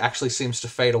body actually seems to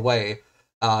fade away,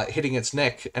 hitting its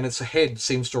neck, and its head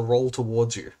seems to roll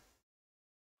towards you.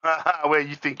 Where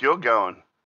you think you're going?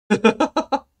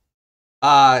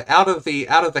 Out of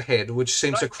the head, which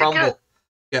seems to crumble.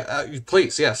 Yeah,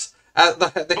 please, yes.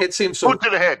 The head seems to. Put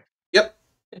to the head. Yep.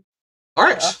 All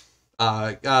right.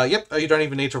 Yep. You don't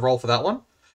even need to roll for that one.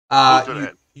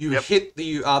 You hit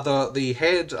the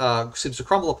head. Seems to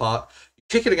crumble apart. You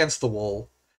kick it against the wall,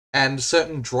 and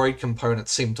certain droid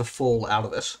components seem to fall out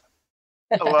of it.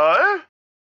 Hello.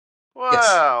 Wow.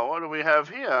 Yes. What do we have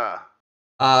here?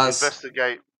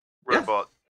 Investigate robot.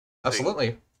 Yeah,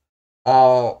 absolutely.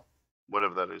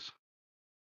 Whatever that is.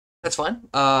 That's fine.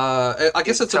 I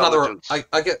guess it's another. I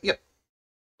get. Yep.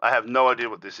 I have no idea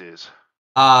what this is.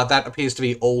 That appears to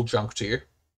be all junk to you.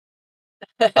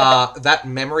 That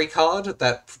memory card,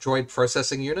 that droid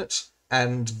processing unit,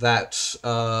 and that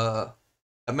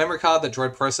memory card, that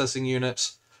droid processing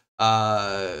unit,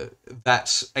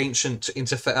 that ancient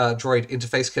droid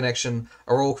interface connection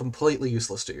are all completely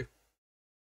useless to you.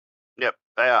 Yep,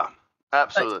 they are.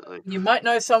 Absolutely. But you might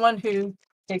know someone who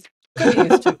could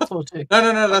use 242.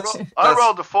 No. I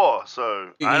rolled a 4,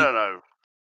 so I don't know.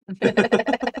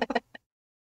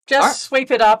 Just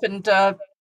sweep it up and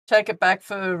take it back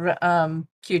for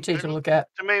QT to look at.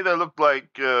 To me, they look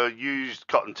like used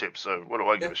cotton tips, so what do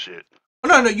I give a shit? Oh,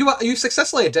 no, you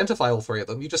successfully identify all three of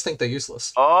them. You just think they're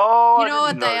useless. Oh, You I know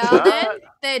what didn't they know are then? that.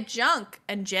 They're junk,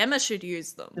 and Gemma should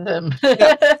use them.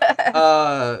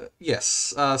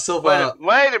 Yes. Silver.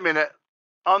 Wait a minute.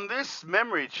 On this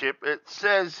memory chip, it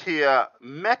says here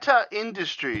Meta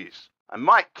Industries. I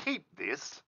might keep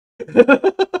this.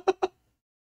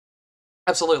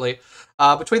 Absolutely.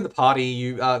 Between the party,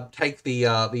 you take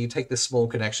you take the small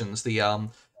connections, the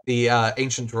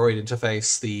ancient droid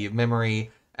interface, the memory,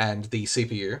 and the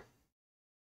CPU.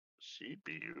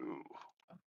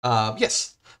 CPU.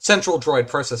 Yes, central droid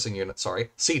processing unit.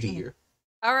 Sorry, CDU.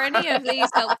 Are any of these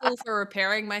helpful for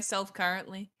repairing myself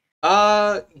currently?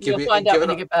 Give You'll find out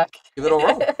when you get back. Give it a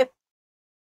roll.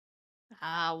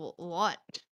 What?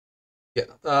 Yeah.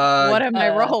 What am I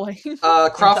rolling?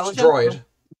 Craft Intelligence? droid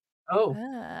Oh,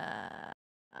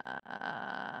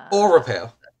 or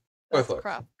repair. Both That's a work.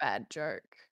 craft bad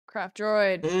joke. Craft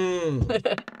droid.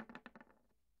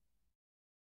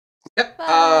 Yep.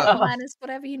 Minus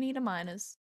whatever you need a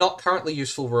minus. Not currently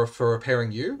useful for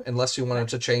repairing you, unless you wanted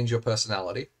to change your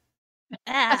personality.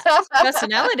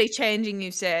 Personality changing,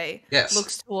 you say? Yes.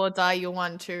 Looks towards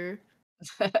IU1 too.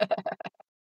 All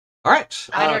right.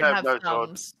 I don't have have no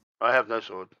thumbs. I have no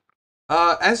sword.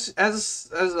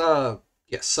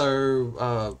 Yes.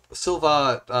 So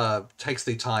Silva takes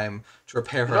the time to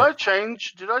repair Did her. I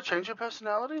change your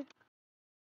personality?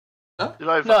 No? Did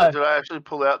I No. did I actually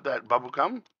pull out that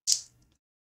bubblegum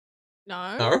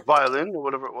No. violin or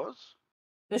whatever it was?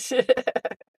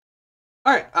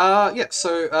 All right. Yeah.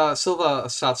 So Silva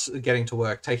starts getting to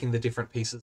work, taking the different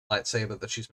pieces of the lightsaber that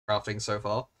she's been crafting so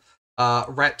far.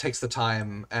 Rat takes the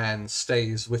time and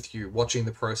stays with you, watching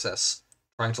the process,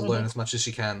 trying to learn as much as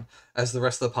she can, as the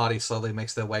rest of the party slowly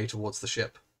makes their way towards the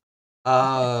ship.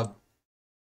 Could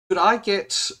I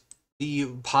get the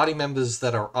party members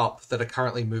that are up, that are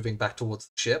currently moving back towards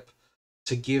the ship,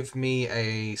 to give me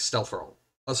a stealth roll?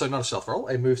 Oh, so not a stealth roll,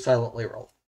 a move silently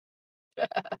roll.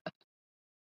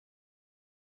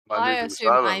 I moving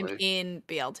assume I'm silently? in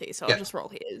BLT, so Yeah. I'll just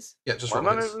roll his. Yeah, just Why roll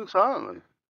am I his. moving silently?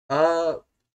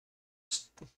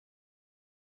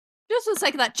 Just for the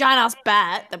sake of that giant ass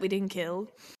bat that we didn't kill.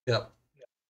 Yep.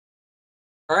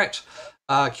 All right,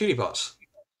 Cutie Bot.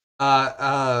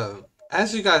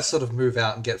 As you guys sort of move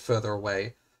out and get further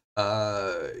away,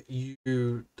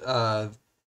 BLT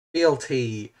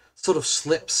sort of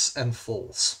slips and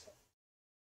falls.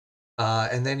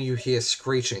 And then you hear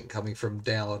screeching coming from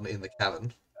down in the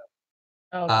cavern.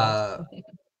 Oh,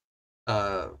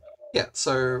 God. Yeah,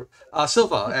 so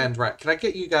Silva and Rat, can I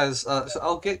get you guys? So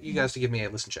I'll get you guys to give me a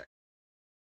listen check.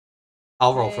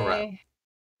 I'll roll for Rat.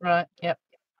 Right, yep.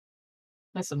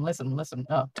 Listen.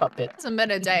 Oh, top bit. Hasn't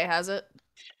been a day, has it?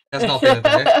 Has not been a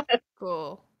day.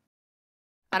 Cool.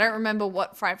 I don't remember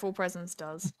what Frightful Presence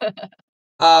does.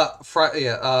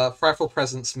 Frightful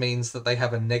Presence means that they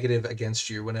have a negative against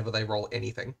you whenever they roll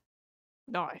anything.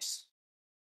 Nice.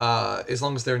 As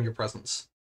long as they're in your presence.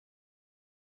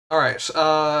 Alright,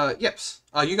 yep.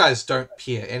 You guys don't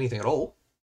hear anything at all.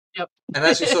 Yep. And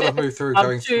as you sort of move through,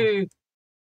 I'm too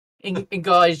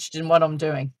engaged in what I'm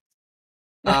doing.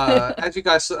 as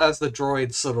the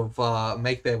droids sort of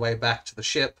make their way back to the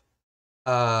ship,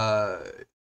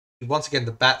 once again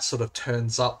the bat sort of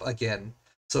turns up again,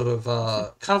 sort of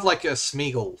kind of like a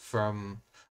Smeagol from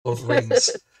Lord of the Rings,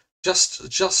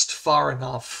 just far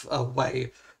enough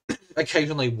away,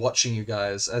 occasionally watching you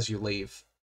guys as you leave,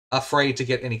 afraid to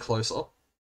get any closer.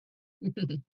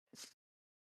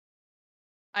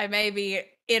 I may be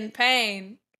in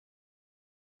pain,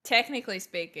 technically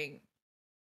speaking.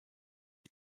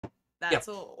 That's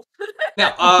all.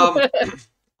 Now, I'll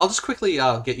just quickly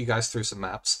get you guys through some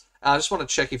maps. I just want to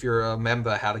check if you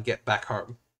remember how to get back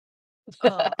home.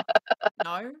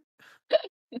 No.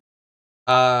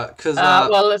 Because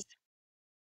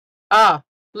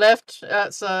left.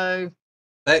 So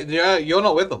you're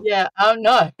not with them. yeah. Oh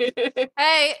no.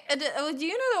 Hey, do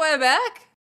you know the way back?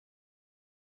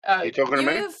 Are you talking to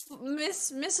me?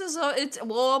 Mrs. It's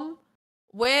warm.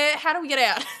 Where? How do we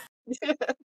get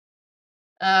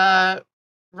out?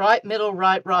 Right, middle,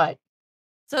 right.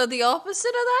 So the opposite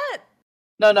of that?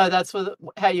 No, that's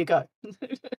how you go.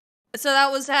 So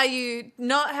that was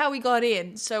not how we got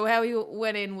in. So how we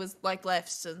went in was like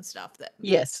lefts and stuff then.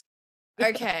 Yes.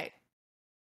 Okay.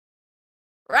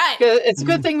 Right. It's a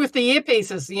good thing with the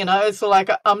earpieces, it's like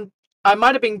I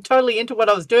might have been totally into what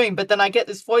I was doing, but then I get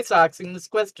this voice asking this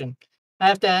question. I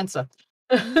have to answer.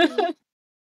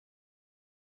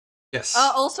 Yes.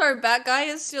 Also, Bat Guy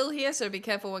is still here, so be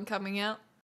careful when coming out.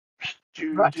 Do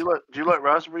you like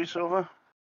raspberry, Silver?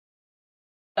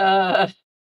 I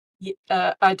don't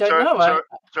know.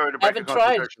 Sorry to break the haven't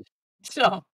tried. concentration.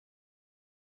 So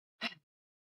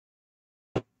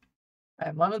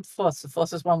I'm one with the Force. The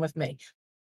Force is one with me.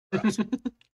 Right.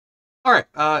 All right.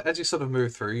 As you sort of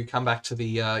move through, you come back to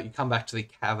the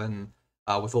cavern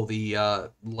with all the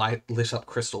lit up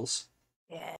crystals.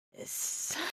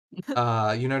 Yes.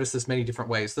 You notice there's many different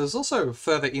ways. There's also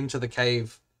further into the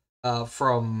cave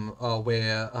from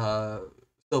where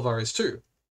Silver is too.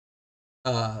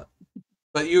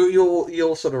 But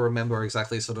you'll sort of remember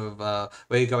exactly sort of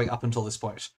where you're going up until this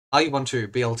point. RU12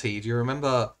 BLT. Do you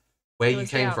remember where It you was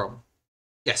came down. from?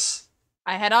 Yes.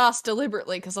 I had asked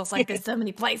deliberately because I was like, there's so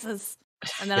many places.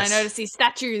 And then Yes. I noticed these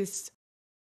statues.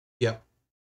 Yep.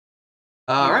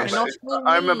 You All are right. not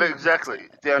I remember believed. exactly.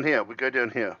 Down here. We go down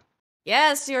here.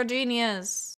 Yes, you're a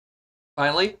genius.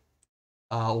 Finally,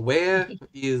 where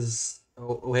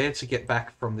to get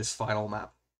back from this final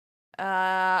map?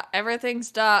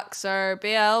 Everything's dark, so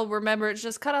BL, remember, it's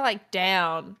just kind of like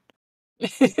down.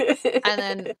 And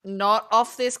then not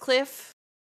off this cliff.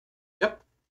 Yep.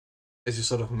 As you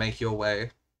sort of make your way,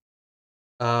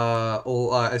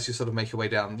 as you sort of make your way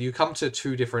down, you come to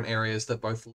two different areas that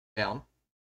both lead down.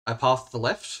 A path to the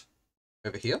left,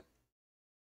 over here,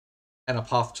 and a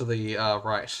path to the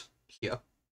right, here.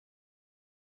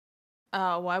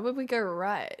 Why would we go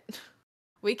right?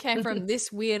 We came from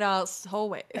this weird ass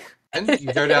hallway. And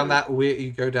you go down that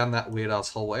weird ass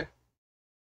hallway.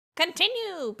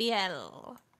 Continue,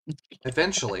 BL.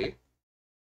 Eventually,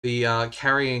 the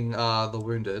carrying the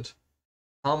wounded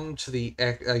come to the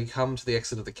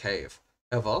exit of the cave.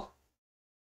 However,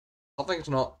 something's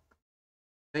not.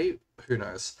 Who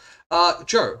knows?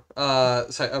 Joe.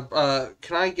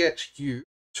 Can I get you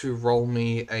to roll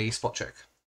me a spot check?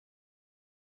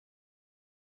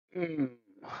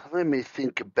 Let me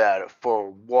think about it for a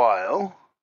while.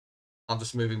 I'm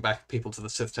just moving back people to the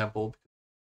Sith temple.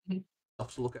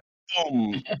 Stuff to look at.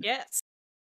 Boom. Yes.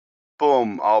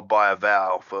 Boom. I'll buy a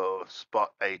vow for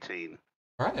spot 18.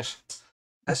 Right.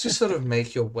 As you sort of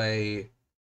make your way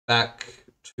back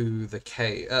to the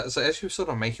cave, as you sort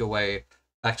of make your way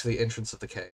back to the entrance of the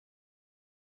cave,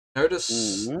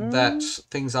 notice that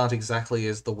things aren't exactly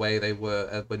as the way they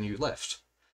were when you left.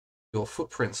 Your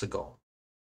footprints are gone.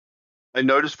 I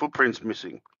noticed footprints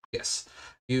missing. Yes.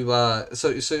 You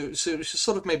so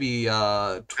sort of maybe 20,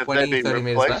 Have they been 30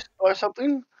 meters back. replaced by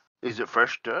something? Is it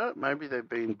fresh dirt? Maybe they've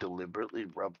been deliberately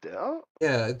rubbed out?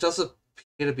 Yeah, it does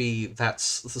appear to be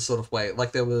that's the sort of way.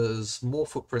 Like there was more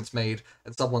footprints made,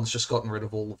 and someone's just gotten rid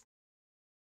of all of them.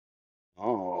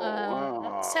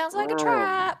 Oh, Sounds like a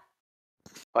trap.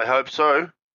 I hope so.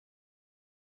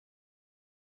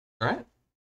 Right?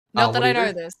 Not that what do I you know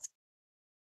do? this.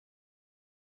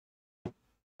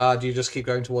 Do you just keep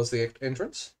going towards the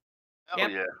entrance? Oh,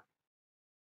 Yep.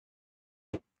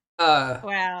 yeah.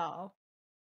 Wow.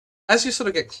 As you sort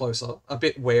of get closer, a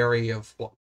bit wary of what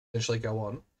will potentially go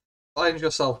on, find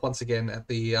yourself once again at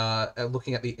the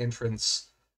looking at the entrance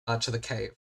to the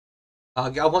cave. I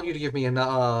want you to give me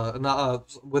another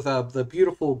with the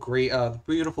beautiful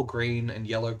green and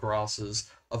yellow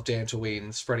grasses of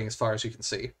Dantooine spreading as far as you can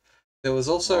see. There was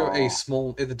also a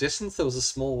small in the distance. There was a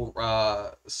small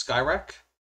skyrack.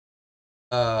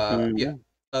 There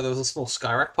was a small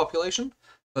skyrack population,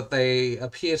 but they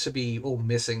appear to be all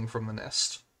missing from the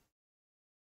nest.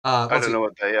 I don't know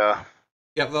what they are.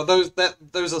 Yeah, well, those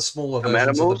are smaller Some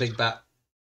versions animals? of the big bat.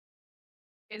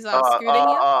 Is Scooter here?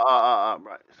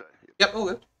 Right. So, Yep, all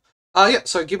good. Yeah.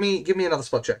 So give me another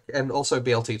spot check, and also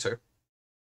BLT too.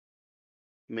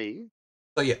 me?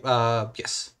 So yeah,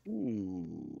 yes.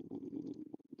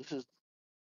 This is.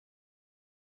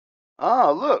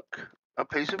 Ah, look, a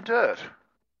piece of dirt.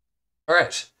 All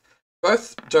right.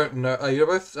 Both don't know. You're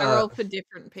both. I roll for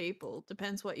different people.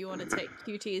 Depends what you want to take.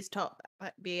 QT is top,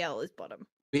 but BL is bottom.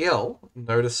 BL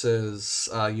notices,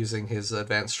 using his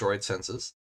advanced droid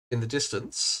sensors, in the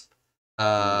distance,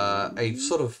 a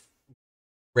sort of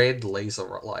red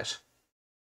laser light.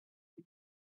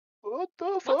 What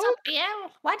the fuck? What's up, BL?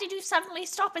 Why did you suddenly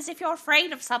stop as if you're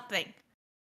afraid of something?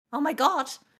 Oh my god.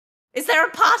 Is there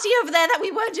a party over there that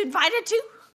we weren't invited to?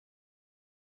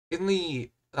 In the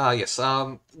yes.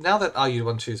 Now that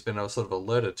RU12's been sort of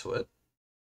alerted to it,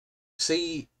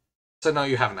 see. So no,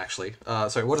 you haven't actually.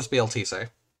 Sorry. What does BLT say?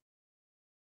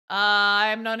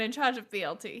 I'm not in charge of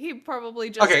BLT. He probably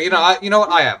just. Okay, you know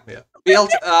what? I am. Yeah.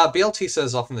 BLT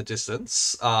says off in the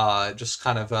distance. Just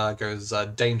kind of goes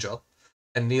danger,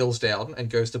 and kneels down and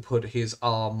goes to put his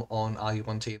arm on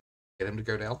RU12, get him to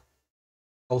go down.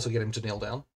 Also, get him to kneel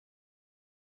down.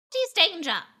 What is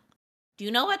danger? Do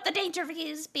you know what the danger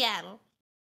is, BL?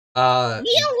 Kneel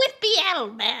with BL,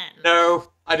 man.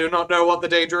 No, I do not know what the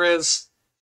danger is.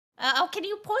 Can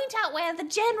you point out where the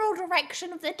general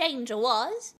direction of the danger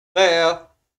was? There.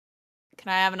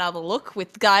 Can I have another look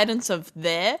with guidance of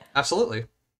there? Absolutely.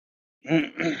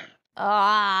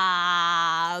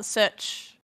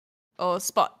 Search or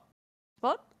spot.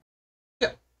 Spot?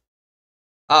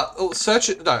 Search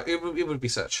it. No, it would be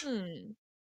search.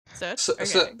 Search.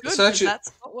 Okay, Good. search it.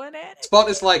 That's what we're adding. Spot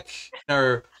is like,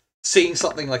 seeing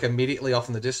something like immediately off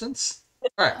in the distance.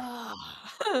 Alright. I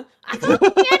can't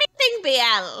see anything,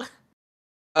 BL.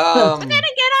 But then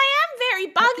again, I am very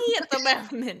buggy at the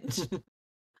moment.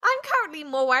 I'm currently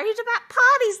more worried about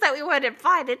parties that we weren't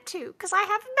invited to, because I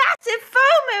have massive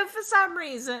FOMO for some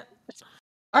reason.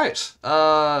 Alright.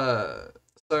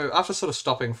 So after sort of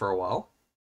stopping for a while,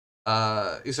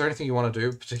 is there anything you want to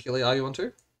do particularly? Are you want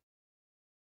to?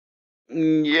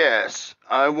 Yes,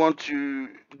 I want to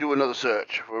do another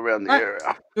search around the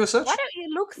area. Do a search. Why don't you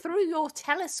look through your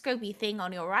telescopy thing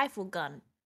on your rifle gun?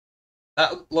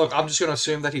 Look, I'm just going to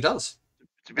assume that he does.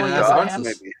 It's a bit Well, dark, yes,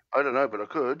 maybe. I don't know, but I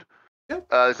could. Yep.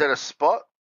 Is that a spot?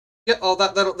 Yeah. Oh,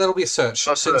 that'll be a search.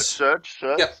 Oh, search.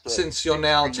 Yep. Since you're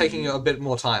now taking a bit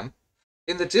more time,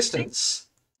 in the distance,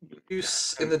 you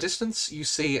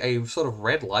see a sort of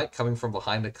red light coming from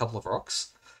behind a couple of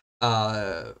rocks.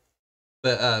 But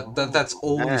that's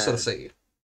all you sort of see,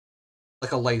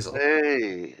 like a laser.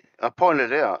 Hey, I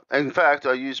pointed out. In fact,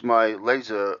 I used my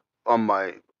laser on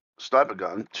my sniper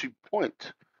gun to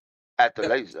point at the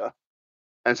laser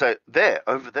and say, "There,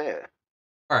 over there."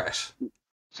 All right.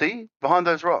 See, behind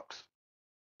those rocks.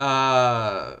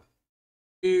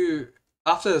 You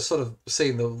after sort of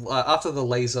seeing the after the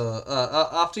laser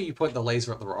after you point the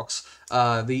laser at the rocks,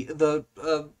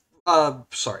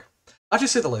 sorry, after you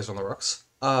see the laser on the rocks,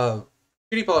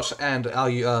 Cutie and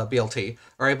our BLT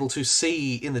are able to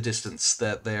see in the distance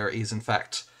that there is in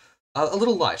fact a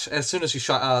little light. As soon as you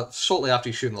shortly after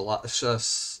you shoot the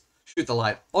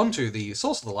light onto the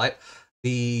source of the light,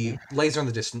 the laser in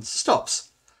the distance stops.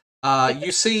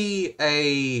 You see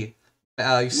in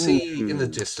the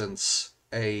distance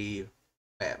a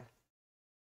man.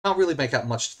 Can't really make out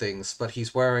much things, but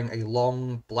he's wearing a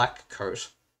long black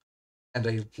coat and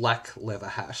a black leather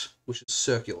hat, which is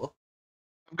circular.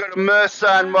 I've got a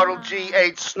Mersan Model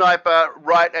G8 sniper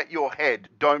right at your head.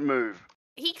 Don't move.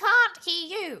 He can't hear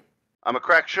you. I'm a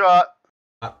crack shot.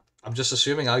 I'm just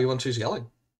assuming RU12's yelling.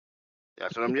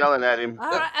 That's what I'm yelling at him.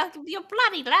 Alright, you're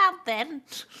bloody loud then.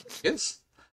 Yes.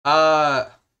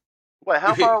 Wait,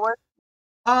 how far away?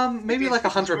 Maybe like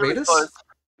 100 really meters. Close.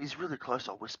 He's really close,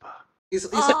 I'll whisper. He's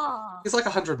like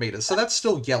 100 meters, so that's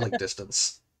still yelling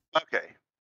distance. Okay.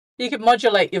 You can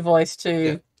modulate your voice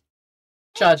to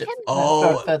charge it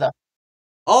further.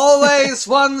 Always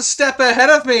one step ahead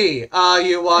of me,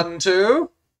 RU12.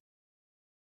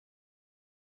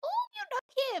 Oh, you're not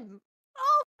him.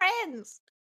 Oh, friends.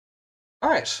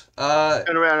 Alright,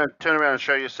 Turn around and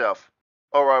show yourself.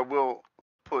 Or I will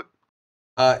put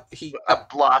a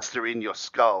blaster in your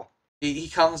skull. he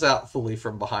comes out fully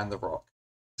from behind the rock.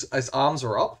 His arms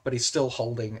are up, but he's still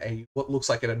holding what looks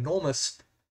like an enormous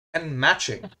and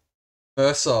matching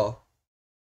Mercer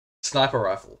sniper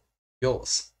rifle.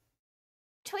 Yours.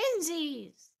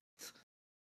 Twinsies.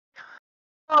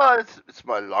 Oh, it's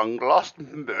my long-lost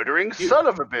murdering son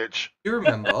of a bitch. You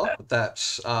remember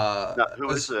that... No, who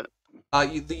is it?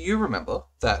 You remember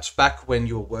that back when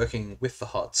you were working with the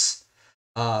Huts,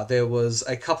 there was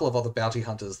a couple of other bounty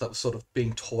hunters that were sort of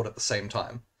being taught at the same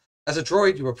time. As a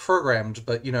droid, you were programmed,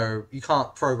 but, you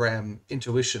can't program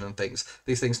intuition and things.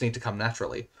 These things need to come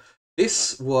naturally.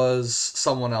 This was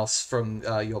someone else from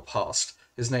your past.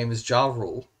 His name is Ja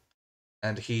Rule,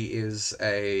 and he is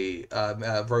a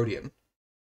Rhodian.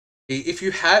 If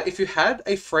you had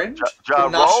a friend... Ja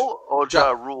Rule or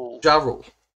Ja Rule? Ja Rule.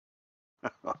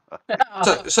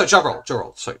 So Ja Rule.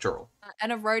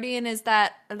 And a Rhodian is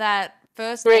that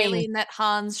first Green. alien that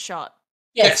Hans shot.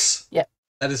 Yes. Yep.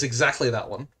 That is exactly that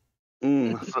one.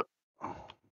 Rito.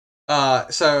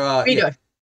 So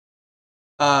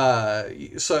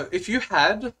if you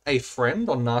had a friend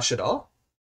on Nar Shaddaa,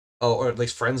 or at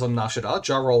least friends on Nar Shaddaa,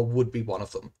 Ja Rule would be one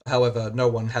of them. However, no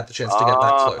one had the chance to get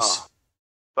that close.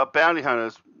 But bounty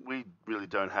hunters, we really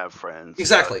don't have friends.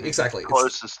 Exactly.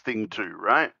 Closest thing to,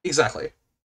 right? Exactly.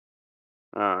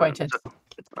 Acquaintance.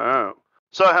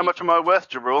 So how much am I worth,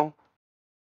 Jabrul?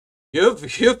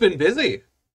 You've been busy.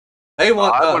 They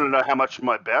want. I want to know how much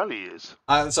my bounty is.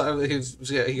 So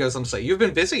he goes on to say, "You've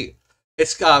been busy.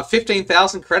 It's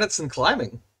 15,000 credits in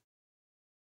climbing."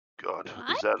 God,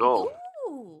 is that all?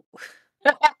 Ooh.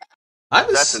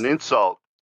 That's an insult.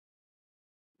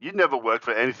 You'd never work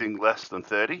for anything less than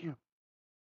 30.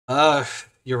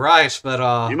 You're right,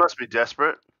 but you must be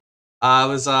desperate. I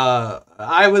was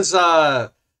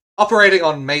operating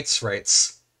on mates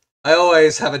rates. I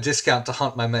always have a discount to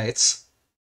hunt my mates.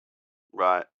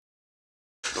 Right.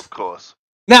 Of course.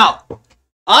 Now,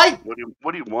 What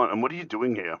do you want, and what are you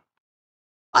doing here?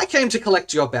 I came to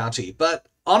collect your bounty, but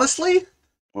honestly,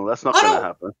 Well, that's not I going to don't.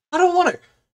 happen. I don't want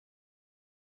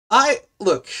to.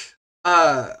 Look.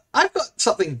 I've got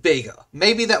something bigger.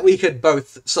 Maybe that we could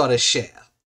both sort of share.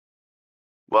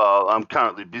 Well, I'm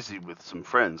currently busy with some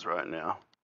friends right now.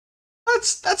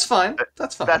 That's fine.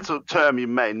 That's fine. That's a term you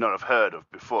may not have heard of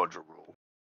before, Jarul.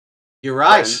 You're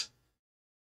right. Friends.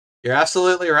 You're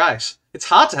absolutely right. It's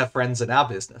hard to have friends in our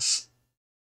business.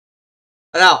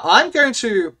 Now, I'm going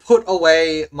to put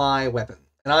away my weapon,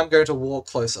 and I'm going to walk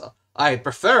closer. I'd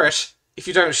prefer it if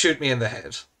you don't shoot me in the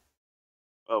head.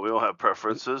 Oh, we all have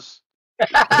preferences.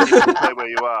 Stay where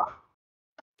you are.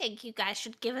 I think you guys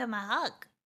should give him a hug.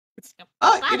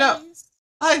 You know,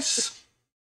 Buddies.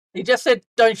 He just said,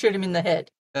 "Don't shoot him in the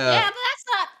head." Yeah, but that's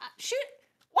not shoot.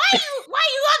 Why are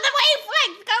you on the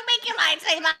wavelength? Go make your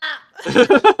lightsaber.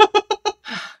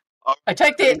 I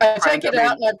take it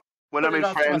out. And When I put it mean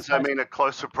off to my friends, I side. mean a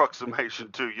close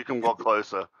approximation too. You can walk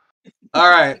closer. All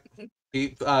right.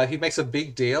 He makes a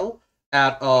big deal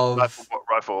out of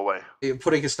Rifle away.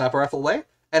 putting his sniper rifle away,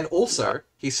 and also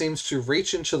he seems to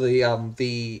reach into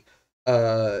the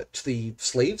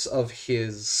sleeves of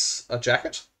his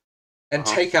jacket and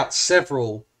take out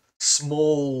several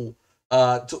small,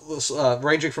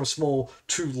 ranging from small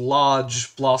to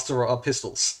large blaster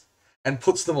pistols, and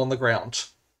puts them on the ground.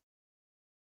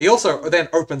 He also then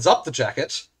opens up the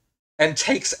jacket and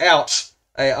takes out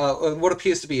what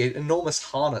appears to be an enormous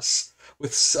harness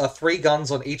with 3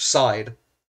 guns on each side,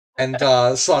 and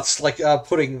starts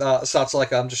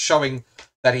just showing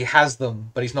that he has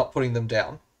them, but he's not putting them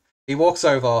down. He walks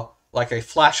over like a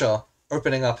flasher,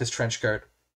 opening up his trench coat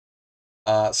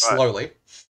slowly. Right.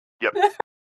 Yep.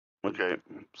 Okay,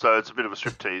 so it's a bit of a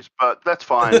striptease, but that's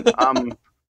fine.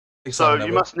 So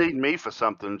you must need me for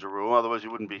something, Jarul. Otherwise,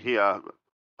 you wouldn't be here.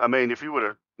 I mean, if you would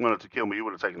have wanted to kill me, you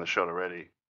would have taken the shot already.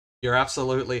 You're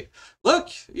absolutely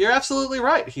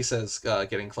right, he says,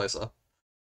 getting closer.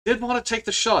 Did want to take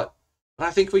the shot, but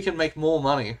I think we can make more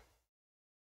money.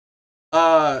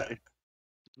 What's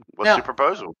your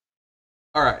proposal?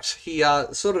 Alright, he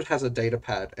sort of has a data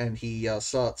pad, and he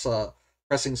starts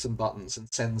pressing some buttons and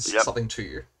sends something to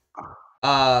you.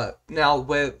 Now,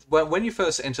 when you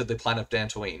first entered the planet of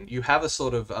Dantooine, you have a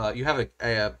sort of you have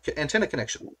a antenna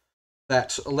connection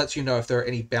that lets you know if there are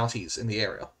any bounties in the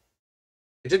area.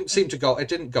 It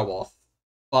didn't go off,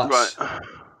 but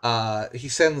he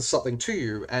sends something to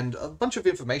you, and a bunch of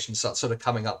information starts sort of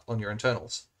coming up on your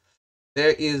internals.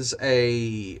 There is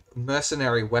a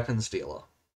mercenary weapons dealer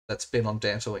that's been on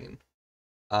Dantooine,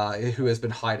 who has been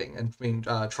hiding and been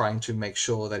trying to make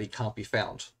sure that he can't be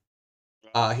found.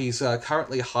 He's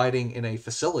currently hiding in a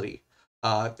facility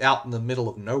out in the middle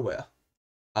of nowhere.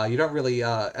 You don't really...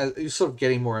 you're sort of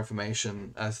getting more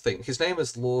information as thing. His name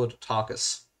is Lord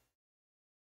Tarkus.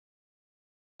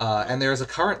 And there is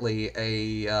currently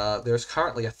a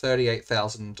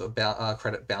 38,000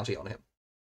 credit bounty on him.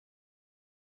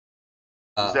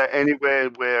 Is there anywhere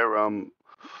where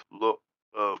what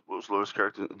was Laura's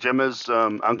character? Gemma's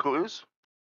uncle is?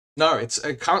 No, it's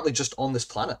currently just on this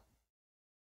planet.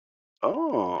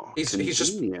 Oh,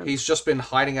 he's just been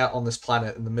hiding out on this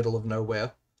planet in the middle of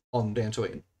nowhere on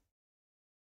Dantooine.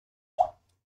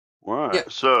 Right. Yeah.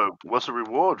 So, what's the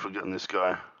reward for getting this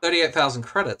guy? 38,000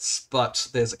 credits, but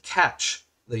there's a catch.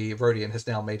 The Rhodian has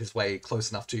now made his way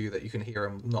close enough to you that you can hear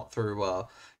him, not through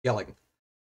yelling.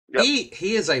 Yep.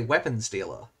 He is a weapons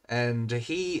dealer, and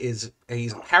he's a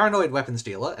paranoid weapons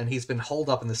dealer, and he's been holed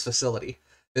up in this facility.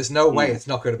 There's no way it's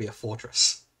not going to be a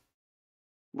fortress.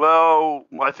 Well,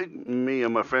 I think me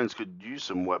and my friends could use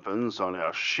some weapons on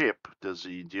our ship. Does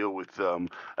he deal with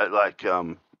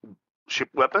ship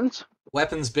weapons?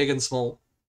 Weapons big and small.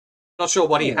 Not sure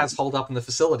what he has holed up in the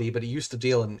facility, but he used to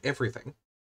deal in everything.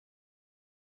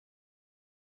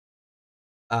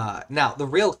 Now, the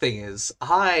real thing is,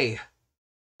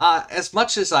 as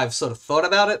much as I've sort of thought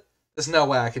about it, there's no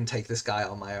way I can take this guy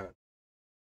on my own.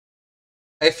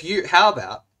 How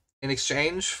about, in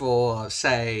exchange for,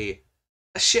 say,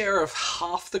 a share of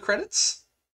half the credits,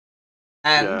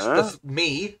 and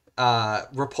me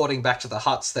reporting back to the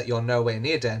huts that you're nowhere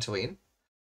near Dantooine,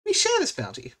 we share this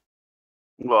bounty.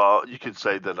 Well, you could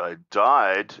say that I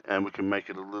died, and we can make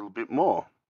it a little bit more.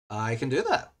 I can do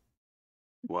that.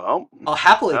 Well, I'll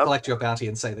happily collect your bounty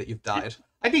and say that you've died.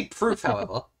 I need proof,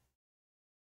 however.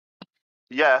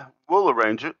 Yeah, we'll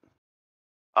arrange it.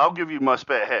 I'll give you my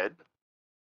spare head.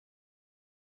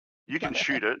 You can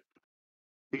shoot it.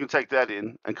 You can take that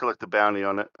in and collect the bounty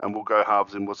on it, and we'll go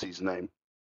halves in what's his name?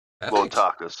 Perfect. Lord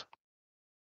Tarkus.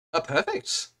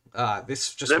 Perfect.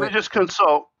 this just Let me went just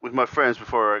consult with my friends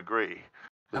before I agree.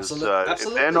 Because if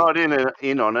absolutely. they're not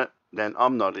in on it, then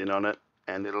I'm not in on it,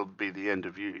 and it'll be the end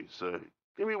of you. So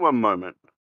give me one moment.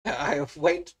 I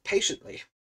wait patiently.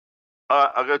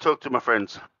 I'll go talk to my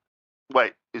friends.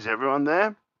 Wait, is everyone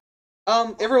there?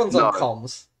 Everyone's on No.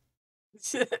 comms.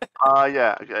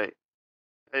 Yeah, okay.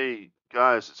 Hey,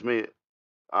 guys, it's me.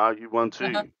 You one too?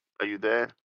 Uh-huh. Are you there?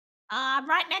 I'm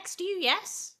right next to you,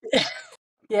 yes?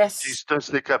 Yes. Jeez, don't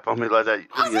sneak up on me like that.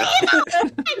 Oh, You know. see,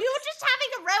 you were just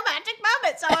having a romantic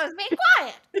moment, so I was being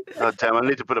quiet. Oh, damn, I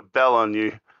need to put a bell on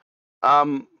you.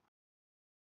 I'm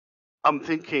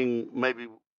thinking maybe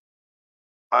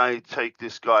I take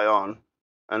this guy on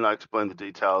and I explain the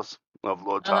details of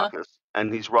Lord Uh-huh. Tarkus,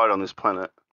 and he's right on this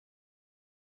planet.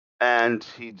 And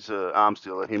he's an arms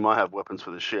dealer. He might have weapons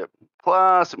for the ship.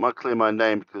 Plus, it might clear my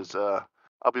name because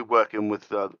I'll be working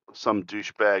with some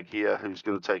douchebag here who's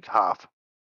going to take half.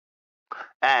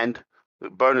 And the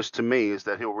bonus to me is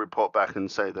that he'll report back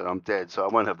and say that I'm dead, so I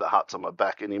won't have the huts on my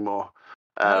back anymore.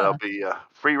 And I'll be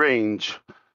free range.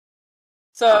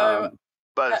 So,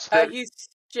 But it's are you it's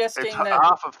suggesting that?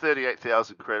 half of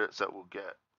 38,000 credits that we'll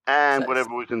get, and So-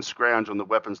 whatever we can scrounge on the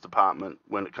weapons department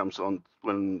when it comes on,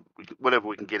 whatever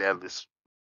we can get out of this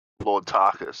Lord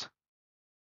Tarkus.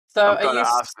 So, I'm are kind you of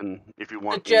asking if you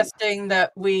want me. suggesting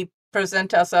that we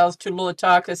present ourselves to Lord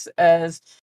Tarkus as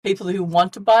people who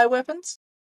want to buy weapons,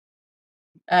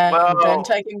 and then Well,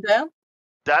 take him down?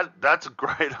 that's a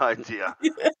great idea.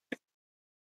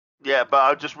 Yeah, but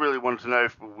I just really wanted to know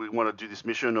if we want to do this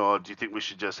mission, or do you think we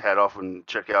should just head off and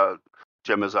check out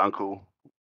Gemma's uncle,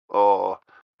 or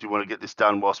do you want to get this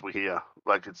done whilst we're here?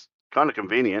 Like, it's kind of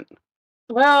convenient.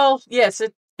 Well, yes,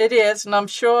 it is, and I'm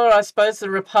sure. I suppose the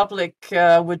Republic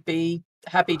would be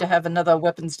happy to have another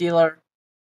weapons dealer,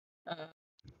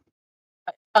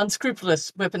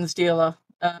 unscrupulous weapons dealer,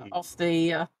 off the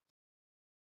Yeah,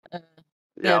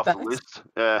 their off the backs. list.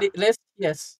 Yeah, List.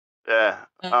 Yes. yeah.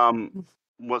 Uh,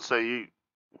 What say you?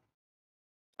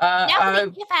 Now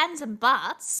think your fans and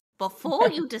buts before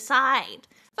you decide.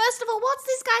 First of all, what's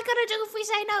this guy gonna do if we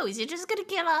say no? Is he just gonna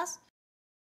kill us?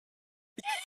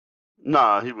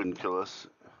 No, he wouldn't kill us.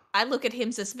 I look at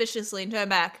him suspiciously and turn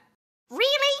back.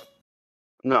 Really?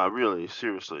 No, really,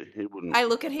 seriously, he wouldn't. I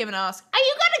look at him and ask, Are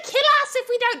you gonna kill us if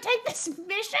we don't take this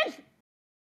mission?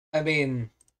 I mean,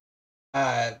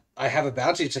 I have a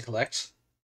bounty to collect.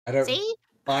 I don't See?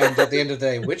 mind at the end of the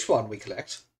day which one we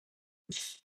collect.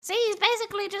 See, he's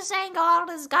basically just saying, "Oh,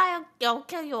 this guy will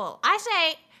kill you all." I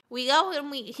say we go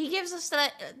and he gives us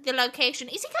the location.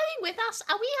 Is he coming with us?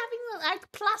 Are we having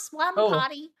like +1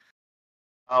 party?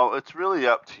 Oh, it's really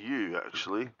up to you,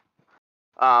 actually.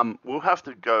 We'll have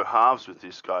to go halves with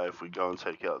this guy if we go and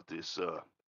take out this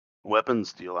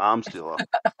weapons dealer, arms dealer.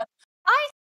 I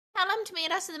tell him to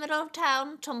meet us in the middle of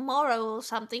town tomorrow or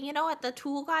something. You know, at the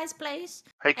tool guy's place.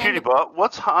 Hey, Cutiebot,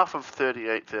 what's half of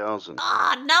 38,000?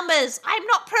 Ah, numbers! I'm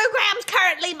not programmed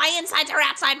currently. My insides are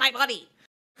outside my body.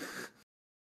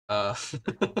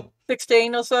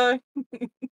 16 or so.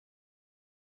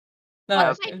 No,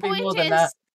 My it'd be point more than is,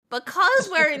 that. because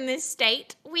we're in this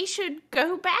state, we should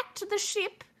go back to the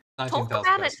ship, talk 19,000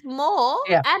 about it goes. more,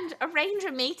 Yeah. and arrange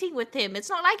a meeting with him. It's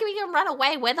not like we can run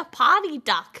away. We're the party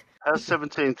duck. How's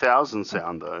 17,000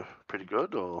 sound, though? Pretty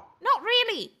good, or? Not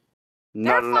really. There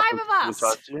Not are enough 5 of us. to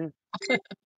entice you?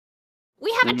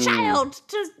 We have a child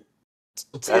to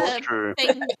That's true.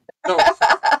 thing.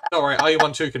 Don't worry,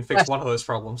 IU-12 can fix one of those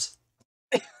problems.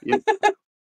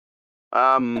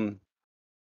 I'm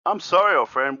sorry, old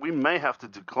friend. We may have to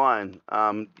decline.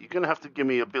 You're gonna have to give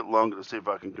me a bit longer to see if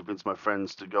I can convince my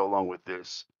friends to go along with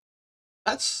this.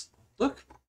 Look,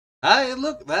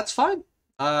 that's fine.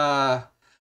 How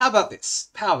about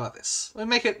this? We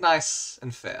make it nice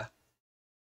and fair.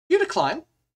 You decline.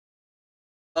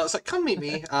 So come meet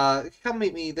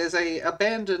me. There's a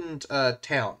abandoned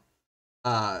town.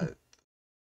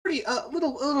 Pretty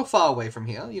little far away from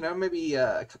here. You know, maybe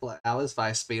a couple of hours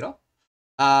via speeder.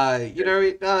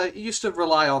 It used to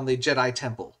rely on the Jedi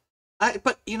Temple.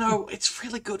 But it's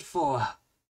really good for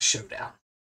showdown.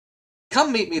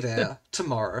 Come meet me there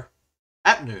tomorrow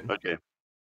at noon. Okay.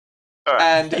 All right.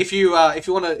 And if you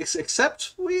want to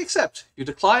accept, we accept. If you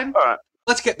decline, All right.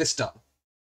 let's get this done.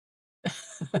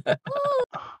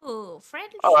 Ooh,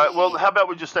 friendship. All right. Well, how about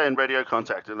we just stay in radio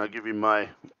contact, and I give you my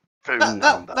phone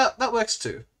number That works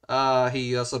too.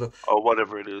 He sort of or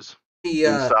whatever it is he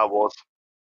in Star Wars.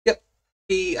 Yep.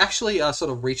 He actually sort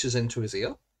of reaches into his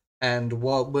ear, and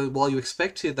while you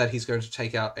expect that he's going to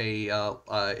take out a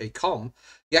comm,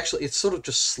 it sort of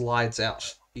just slides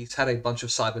out. He's had a bunch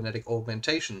of cybernetic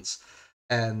augmentations,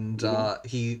 and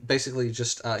he basically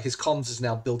just his comms is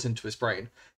now built into his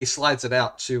brain. He slides it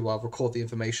out to record the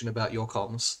information about your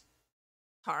comms.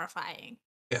 Horrifying.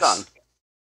 Yes. Done.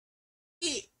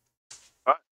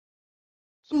 Right.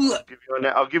 So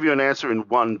I'll give you an answer in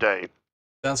 1 day.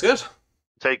 Sounds good.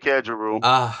 Take care,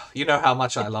 Jarul. You know how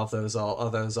much I love those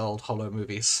old Hollow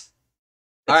movies.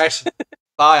 All right.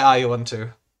 Bye,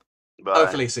 RU12. Bye.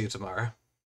 Hopefully see you tomorrow.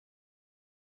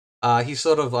 He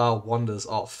sort of wanders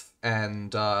off,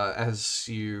 and as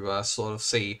you sort of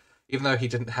see, even though he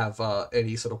didn't have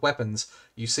any sort of weapons,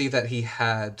 you see that he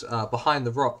had, behind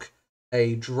the rock,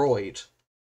 a droid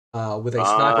with a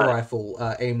sniper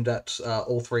rifle aimed at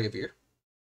all three of you.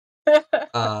 So,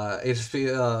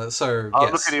 I'll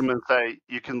yes. look at him and say,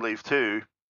 "You can leave too."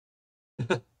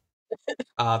 The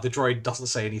droid doesn't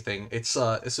say anything. It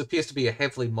appears to be a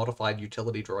heavily modified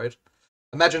utility droid.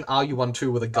 Imagine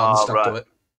RU12 with a gun stuck to it.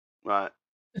 Right.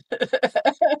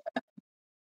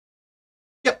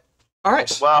 Yep. All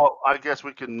right. Well, I guess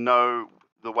we can know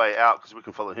the way out because we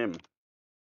can follow him.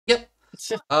 Yep.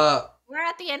 We're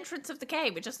at the entrance of the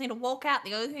cave. We just need to walk out.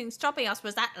 The only thing stopping us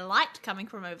was that light coming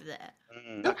from over there.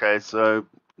 Okay, so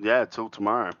yeah, till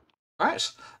tomorrow. All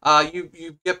right.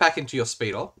 You get back into your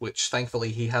speeder, which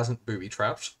thankfully he hasn't booby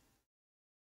trapped.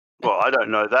 Well, I don't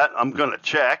know that. I'm gonna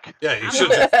check. Yeah, you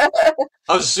should. I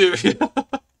was assuming.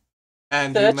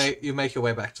 And you make your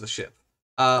way back to the ship.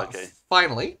 Okay.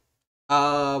 Finally,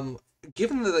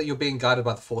 given that you're being guided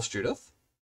by the Force, Judith,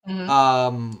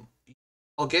 Mhm.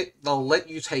 they'll let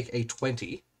you take a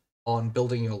 20 on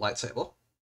building your lightsaber.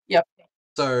 Yep.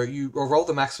 So you roll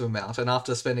the maximum amount, and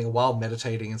after spending a while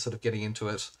meditating and sort of getting into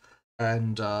it,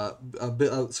 and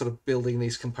sort of building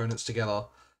these components together,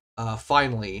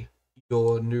 finally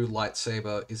your new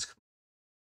lightsaber is.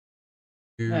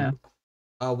 Yeah.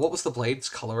 What was the blade's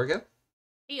color again?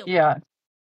 Teal. Yeah.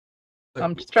 So-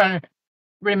 I'm just trying to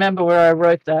remember where I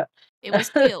wrote that. It was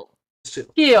teal.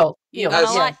 Teal. You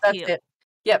gotta Yeah, like that's teal. it.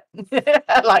 Yep.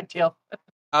 I like teal.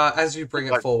 As you bring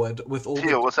it Like forward with all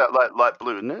Teal, what's that like? Light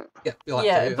blue, isn't it? yeah, you like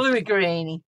Yeah, to, bluey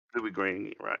greeny. Bluey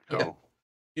green, right? Yeah. Cool.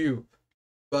 you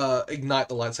ignite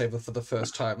the lightsaber for the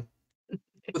first time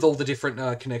with all the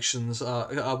different connections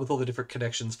with all the different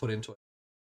connections put into it.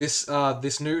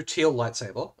 This new teal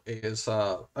lightsaber is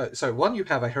so one, you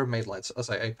have a homemade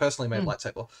lightsaber, a personally made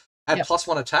lightsaber. Add Yep.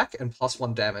 +1 attack and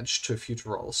 +1 damage to future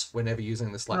rolls whenever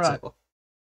using this Right.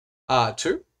 lightsaber.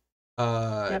 Two,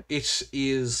 Yep. it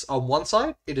is on one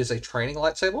side it is a training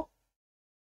lightsaber,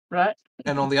 Right.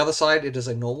 and on the other side it is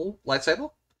a normal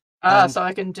lightsaber. So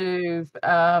I can do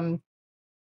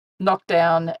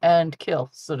knockdown and kill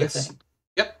sort of Yes. thing.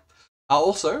 Yep.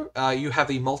 Also, you have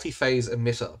the multi-phase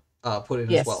emitter put in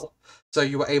Yes. as well, so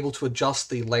you were able to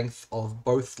adjust the length of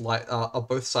both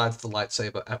sides of the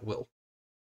lightsaber at will.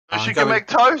 So she going- can make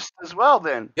toast as well,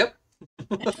 then. Yep.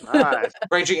 Nice.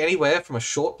 Ranging anywhere from a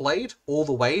short blade all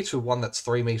the way to one that's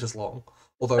 3 meters long.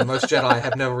 Although most Jedi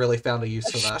have never really found a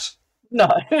use for that. No.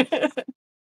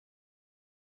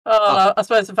 I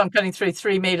suppose if I'm cutting through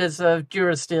 3 meters of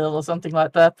Durasteel or something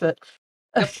like that, but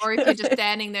Or if you're just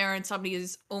standing there and somebody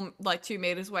is like 2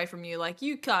 meters away from you, like,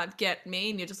 you can't get me,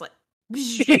 and you're just like,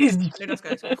 it just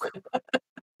goes.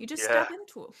 You just Yeah. stab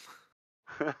into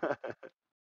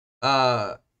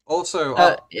him. Also,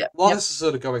 yeah. while Yep. this is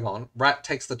sort of going on, Rat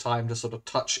takes the time to sort of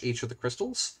touch each of the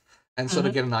crystals and sort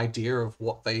of get an idea of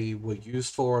what they were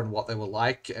used for and what they were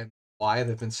like and why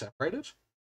they've been separated.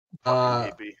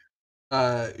 Maybe.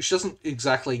 She doesn't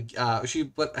exactly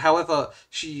but however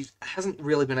she hasn't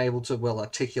really been able to well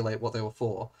articulate what they were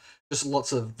for. Just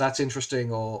lots of that's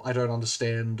interesting or I don't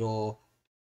understand or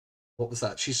what was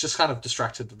that? She's just kind of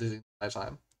distracted the entire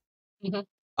time. Mhm.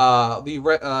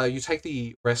 You take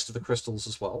the rest of the crystals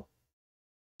as well,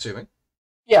 assuming.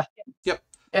 Yeah. Yep.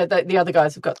 Yeah, the other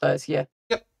guys have got those, yeah.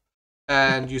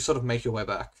 And you sort of make your way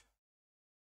back.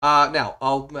 Now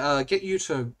I'll get you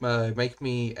to make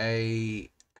me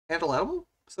a handle animal.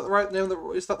 Is that the right name?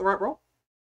 Is that the right role?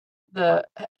 Wait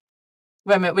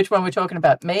a minute, which one are we talking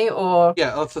about? Me or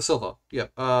Yeah, for silver. Yeah.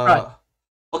 Right.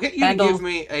 I'll get you Handle- to give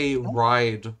me a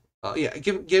ride.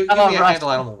 Give me a right.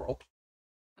 handle animal roll.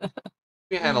 Give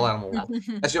me a handle animal roll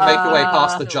as you make your way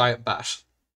past the giant bat.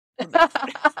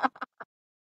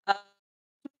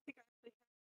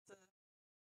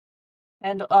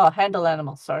 handle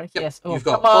animal, sorry. Yep, Yes. Oh, you've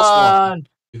got come on.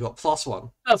 You've got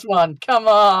 +1. +1. Come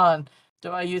on. Do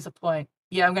I use a point?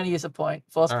 Yeah, I'm going to use a point.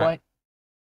 Force All right.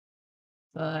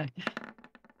 point.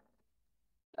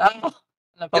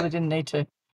 I probably didn't need to.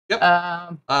 Yep.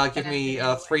 Give me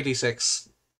 3d6.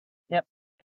 Yep.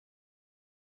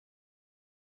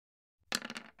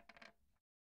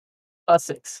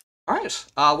 +6. Alright,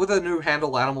 with a new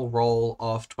handle animal roll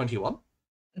of 21,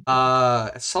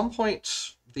 at some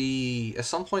point the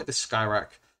Skyrack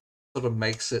sort of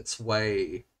makes its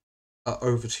way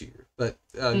over to you, but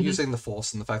using the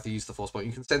Force and the fact that you use the Force point,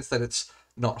 you can sense that it's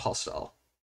not hostile.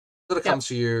 Sort of comes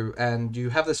to you, and you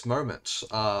have this moment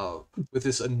with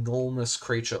this enormous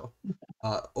creature,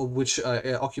 which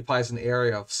occupies an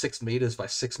area of 6 meters by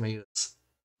 6 meters.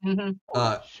 Holy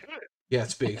shit. Yeah,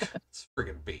 it's big. It's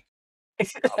friggin' big.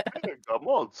 A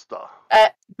monster.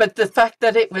 But the fact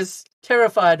that it was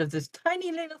terrified of this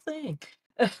tiny little thing.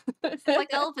 It's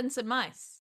like elephants and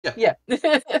mice. Yeah.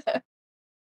 So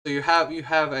you have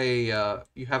a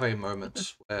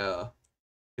moment where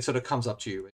it sort of comes up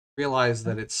to you and you realize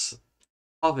that it's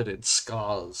covered in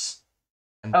scars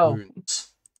and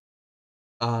wounds.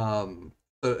 So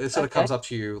it sort of comes up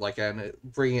to you and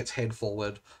bringing its head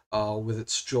forward, with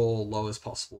its jaw low as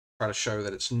possible, to try to show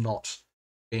that it's not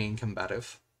being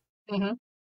combative. Friendship.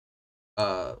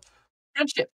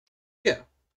 Yeah.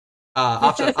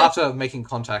 After making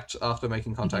contact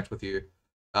with you,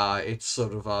 it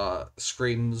sort of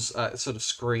screams. It sort of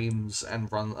screams and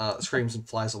screams and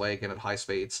flies away again at high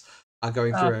speeds,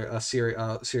 going through a series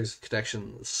of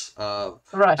connections out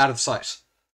of sight.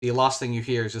 The last thing you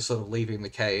hear is just sort of leaving the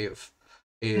cave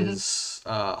is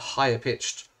higher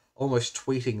pitched, almost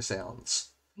tweeting sounds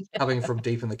coming from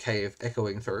deep in the cave,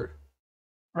 echoing through.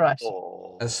 Right.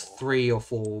 As 3 or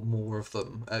 4 more of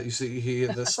them, you hear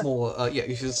the smaller, you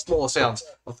hear the smaller sounds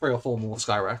of 3 or 4 more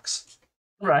Skyracks.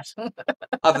 Right.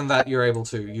 Other than that, you're able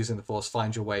to, using the Force,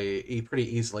 find your way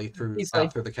pretty easily through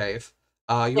the cave.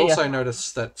 You also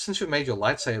notice that since you've made your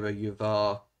lightsaber, you've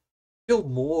feel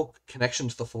more connection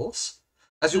to the Force.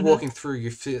 As you're walking through,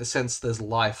 you sense there's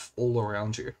life all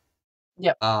around you.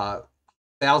 Yep.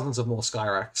 Thousands of more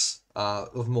Skyracks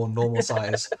of more normal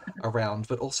size around,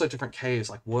 but also different caves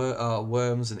like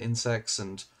worms and insects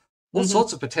and all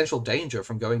sorts of potential danger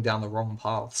from going down the wrong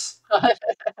paths.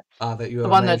 That you the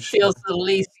one that feels the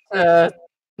least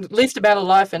amount of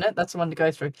life in it. That's the one to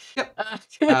go through. Yep.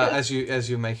 As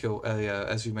you make your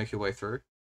way through,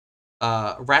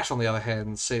 Rat on the other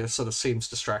hand sort of seems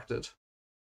distracted.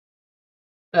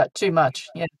 Too much.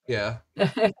 Yeah.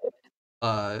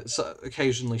 So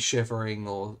occasionally shivering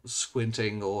or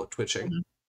squinting or twitching.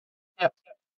 Yep.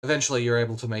 Eventually, you're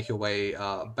able to make your way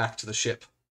back to the ship.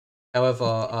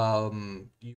 However,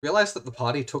 you realize that the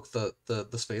party took the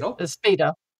speeder. The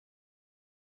speeder.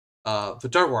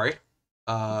 But don't worry.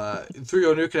 Through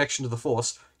your new connection to the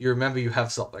Force, you remember you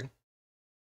have something.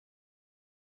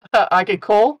 I could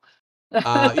call.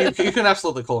 You can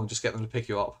absolutely call and just get them to pick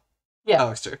you up. Yeah.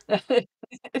 Alex too.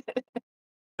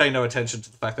 Pay no attention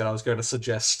to the fact that I was going to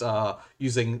suggest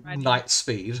using night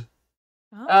speed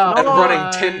and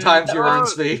running 10 times your own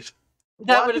speed.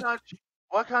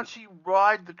 Why can't she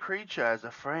ride the creature as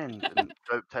a friend and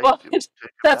go take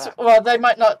they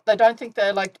might not. They don't think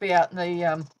they like to be out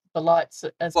in the lights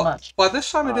as much. By this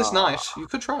time it is night. You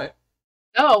could try it.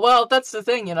 Oh well, that's the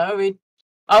thing. I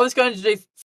was going to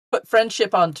put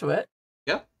friendship onto it.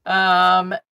 Yeah.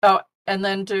 And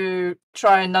then to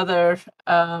try another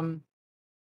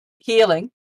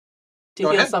healing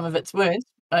to heal some of its wounds.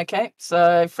 Okay,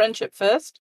 so friendship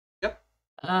first. Yep.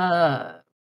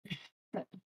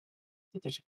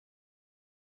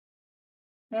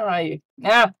 Where are you?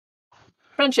 Now,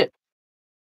 friendship.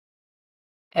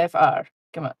 FR.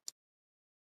 Come on.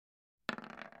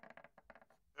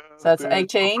 So that's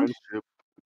 18.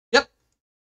 Yep.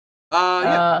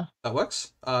 Yeah, that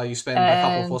works. You spend a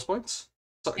couple of Force points.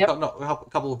 Sorry, not a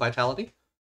couple of vitality.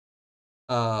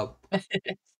 Yeah,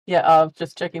 I'm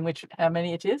just checking how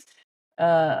many it is.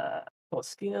 For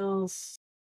skills,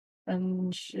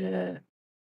 friendship.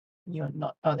 You're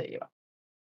not. Oh, there you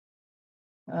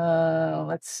are.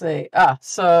 Let's see.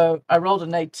 So I rolled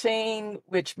an 18,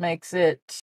 which makes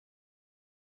it.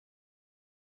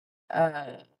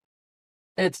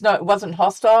 It wasn't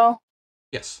hostile.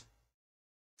 Yes.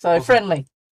 So friendly.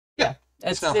 Yeah.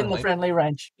 It's in the friendly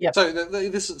range. Yeah. So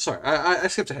this is sorry, I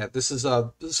skipped ahead. This is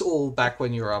all back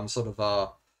when you're sort of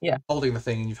holding the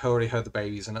thing and you've already heard the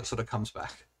babies and it sort of comes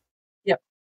back. Yep.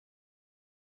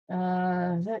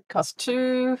 That costs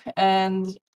 2,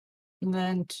 and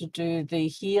then to do the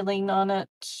healing on it.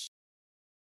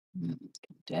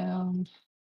 Down.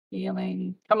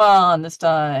 Healing. Come on, this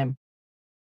time.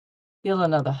 Heal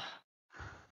another.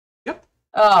 Yep.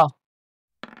 Oh.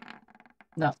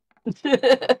 No.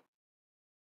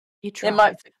 You try. It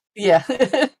might. Yeah.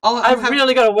 I've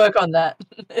really got to work on that.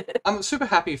 I'm super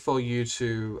happy for you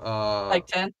to take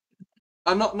 10.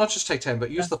 Not just take 10, but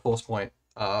use the Force point.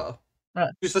 Right.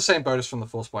 Use the same bonus from the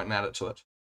Force point and add it to it.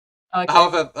 Okay.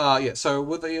 However, yeah. So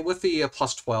with the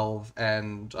plus 12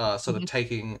 and sort of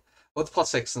taking with plus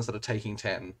 6 instead of taking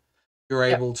 10, you're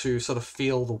Yep. able to sort of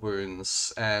feel the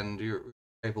wounds and you're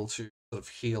able to sort of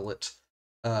heal it.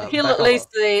 Heal back at up. least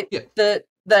Yeah.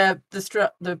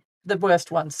 the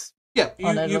worst ones. Yeah,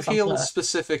 on it or you've something healed like that.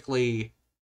 specifically.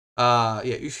 Yeah,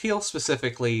 you've healed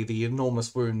specifically the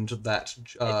enormous wound that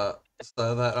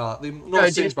so that the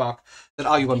enormous dude. singe mark that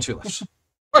RU-12 left.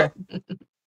 Yeah.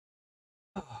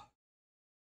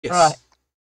 Yes.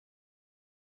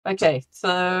 Right. Okay,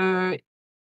 so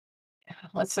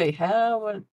let's see.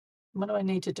 What do I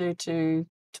need to do to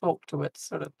talk to it,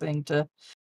 sort of thing, to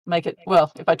make it?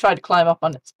 Well, if I try to climb up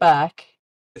on its back,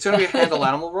 It's going to be a handle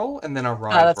animal roll and then a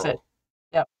ride that's roll. it.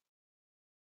 Yep.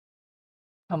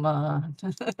 Come on.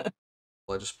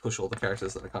 I'll just push all the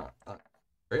characters that I can't.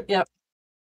 Great. Yep.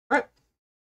 Right.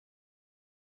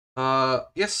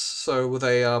 Yes. So with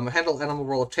a handle animal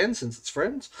roll of 10, since it's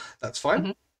friends, that's fine.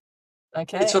 Mm-hmm.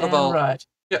 Okay. It's sort of and right.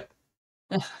 Yeah.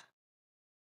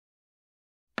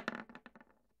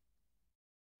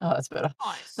 Oh, that's better.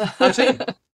 Nice. 13.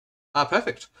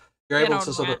 Perfect. You're Get able on,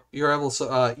 to sort of. Rat. You're able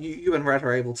to. You and Rat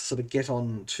are able to sort of get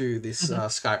on to this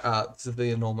sky. To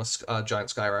the enormous giant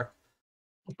skyrack.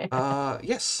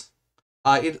 Yes.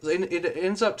 It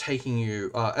ends up taking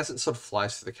you as it sort of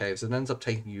flies through the caves. It ends up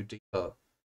taking you deeper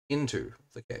into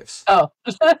the caves. Oh.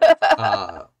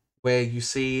 Where you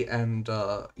see an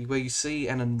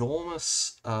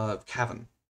enormous cavern.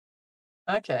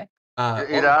 Okay.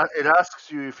 It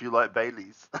asks you if you like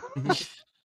Baileys. You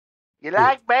Yeah.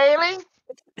 like Baileys?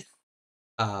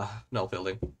 No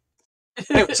building.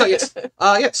 Anyway, so yes,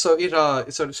 yeah. So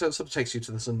it sort of takes you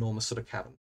to this enormous sort of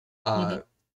cavern.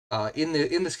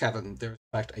 In this cavern, there is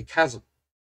in fact a chasm,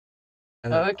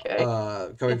 and Okay.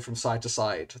 going from side to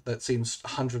side that seems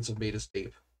hundreds of meters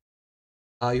deep.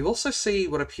 You also see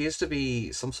what appears to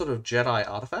be some sort of Jedi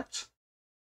artifact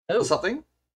or something.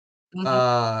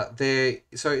 So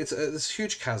it's this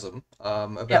huge chasm,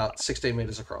 about 16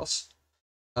 meters across.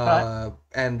 Right.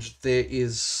 And there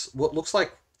is what looks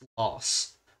like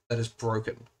glass that is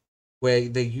broken, where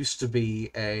there used to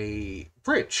be a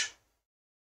bridge.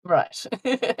 Right.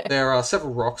 There are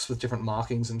several rocks with different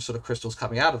markings and sort of crystals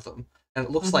coming out of them, and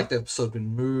it looks like they've sort of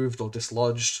been moved or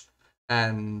dislodged,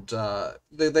 and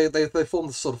they form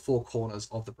the sort of four corners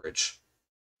of the bridge.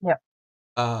 Yeah.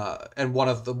 And one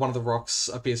of the rocks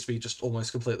appears to be just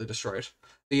almost completely destroyed.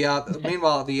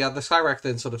 Meanwhile, the skyrack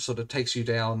then sort of takes you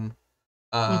down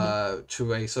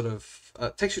to a sort of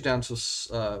takes you down to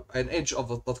an edge of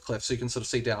the cliff, so you can sort of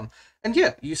see down. And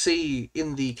yeah, you see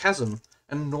in the chasm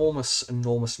an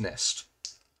enormous nest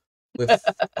with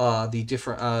the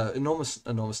different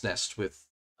enormous nest with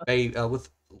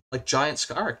like giant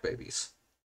skyrack babies.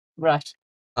 Right.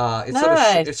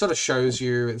 It sort of shows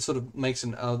you. It sort of makes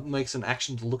an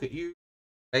action to look at you,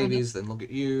 babies, then look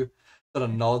at you, sort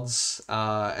of nods,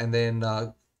 and then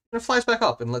it flies back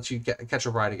up and lets you catch a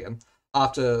ride again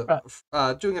after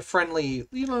doing a friendly,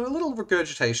 a little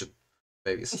regurgitation,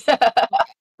 babies.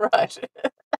 Right.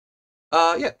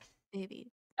 Yeah.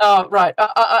 Baby. Oh, right.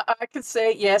 I could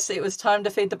say yes. It was time to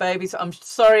feed the babies. I'm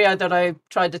sorry that I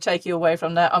tried to take you away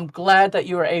from that. I'm glad that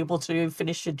you were able to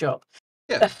finish your job.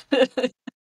 Yeah.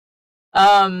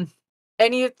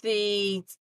 Any of the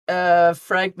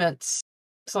fragments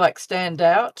like stand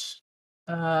out?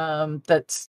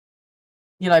 That's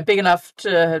big enough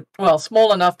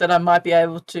small enough that I might be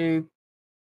able to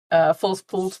force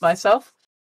pull to myself.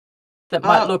 That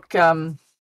might look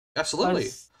absolutely.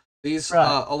 These a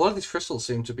lot of these crystals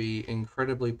seem to be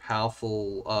incredibly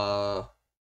powerful. A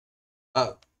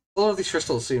lot of these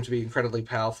crystals seem to be incredibly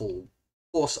powerful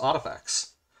force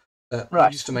artifacts that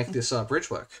used to make this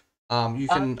bridge work. You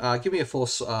can give me a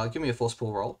force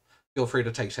pull roll. Feel free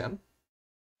to take 10.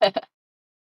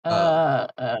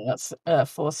 That's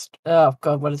force. Oh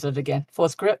God, what is it again?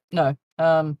 Force grip? No.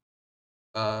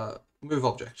 Move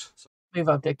object. Move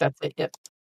object. That's it. Yep.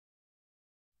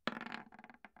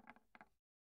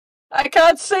 I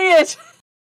can't see it.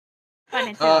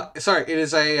 Sorry, it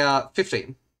is a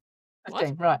 15.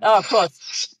 15, right. Oh, of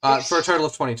course. For a total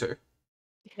of 22.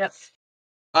 Yep.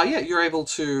 Yeah, you're able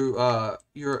to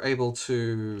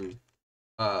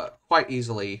quite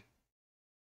easily.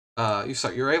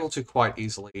 You're able to quite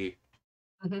easily.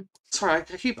 Sorry, I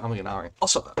keep umming and ahhing. I'll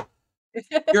stop that.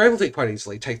 You're able to quite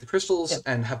easily take the crystals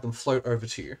and have them float over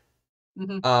to you.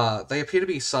 They appear to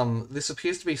be this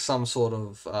appears to be some sort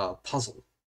of puzzle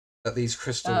that these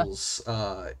crystals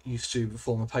used to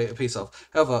form a piece of.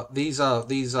 However, these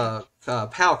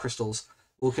power crystals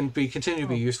continue to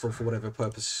be useful for whatever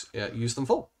purpose you use them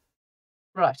for.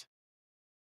 Right.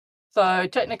 So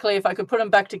technically, if I could put them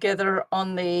back together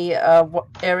on the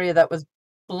area that was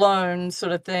blown,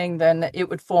 sort of thing, then it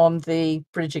would form the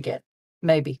bridge again.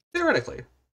 Maybe. Theoretically.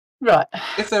 Right.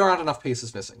 If there aren't enough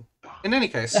pieces missing. In any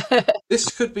case,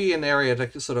 this could be an area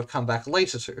to sort of come back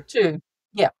later to. Two.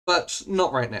 Yeah. But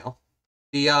not right now.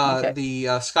 The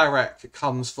Skyrack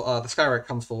comes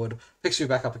forward, picks you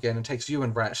back up again, and takes you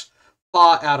and Rat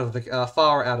far out of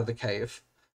the cave.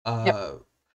 And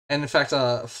in fact,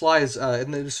 flies.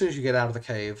 And then as soon as you get out of the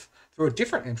cave, through a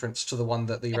different entrance to the one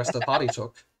that the rest of the party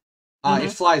took, it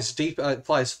flies deep. It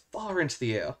flies far into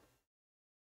the air.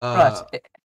 Right.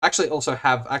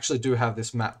 Actually do have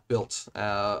this map built.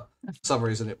 For some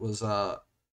reason, it was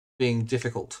being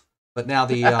difficult, but now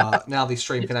the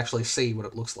stream can actually see what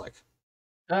it looks like.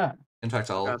 Ah. In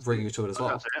fact, I'll bring you to it as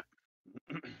well.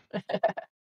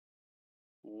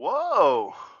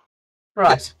 Whoa!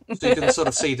 Right. Yeah, so you can sort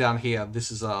of see down here.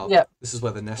 This is this is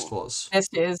where the nest was.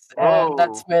 Nest is, and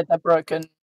that's where the broken.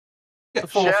 Yeah. The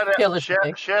fourth pillar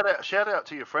Shout out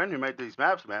to your friend who made these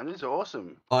maps, man. These are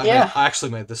awesome. I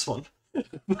actually made this one.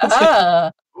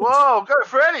 Ah. Whoa, go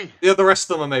Freddy! Yeah, the rest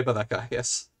of them are made by that guy.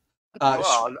 Yes.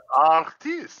 An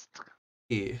artist.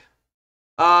 Yeah.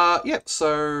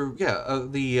 So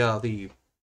the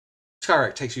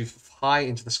Skyrack takes you high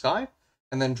into the sky,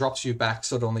 and then drops you back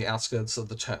sort of on the outskirts of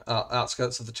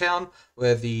the town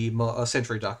where the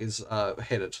sentry duck is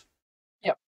headed.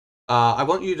 Yep. I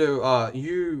want you to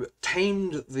you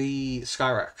tamed the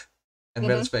Skyrack and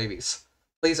met its babies.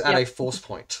 Please add a force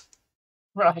point.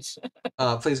 Right.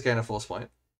 Please gain a force point.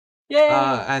 Yay!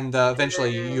 And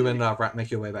eventually you and Rat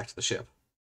make your way back to the ship.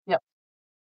 Yep.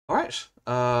 All right.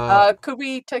 Could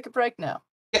we take a break now?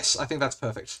 Yes, I think that's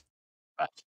perfect. Right.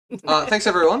 Thanks,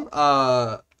 everyone.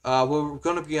 We're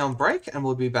going to be on break, and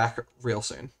we'll be back real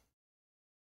soon.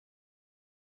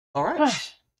 All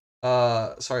right.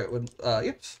 Sorry, it would.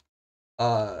 Yep.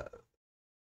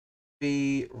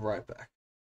 Be right back.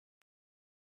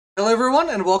 Hello, everyone,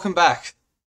 and welcome back.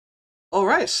 All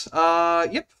right.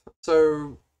 Yep.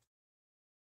 So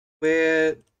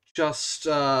we're just.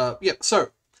 Yep.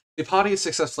 So the party has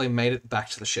successfully made it back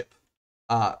to the ship.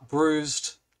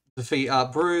 Bruised,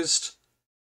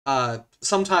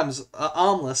 sometimes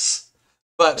armless,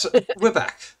 but we're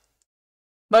back.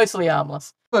 Mostly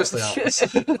armless. Mostly armless.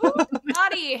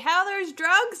 Buddy, how those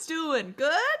drugs doing?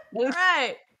 Good?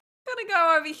 Right. Gotta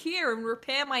go over here and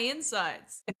repair my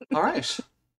insides. All right.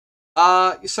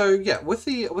 So yeah, with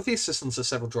the assistance of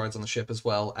several droids on the ship as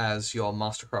well as your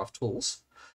mastercraft tools,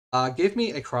 give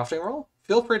me a crafting roll.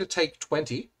 Feel free to take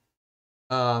 20.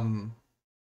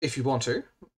 If you want to.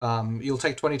 You'll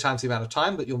take 20 times the amount of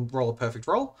time, but you'll roll a perfect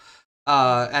roll.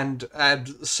 And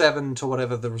add 7 to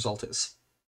whatever the result is.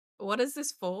 What is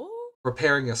this for?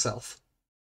 Repairing yourself.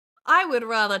 I would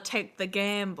rather take the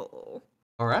gamble.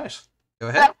 All right. Go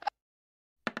ahead.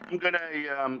 I'm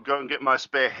gonna go and get my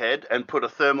spare head and put a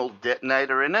thermal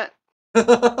detonator in it.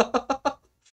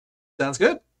 Sounds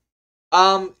good.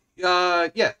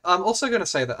 Yeah. I'm also going to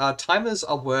say that timers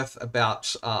are worth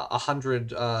about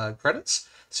 100 credits.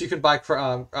 So you can buy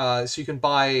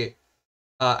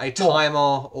a timer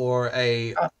or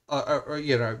a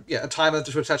timer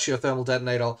to attach to your thermal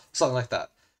detonator, something like that.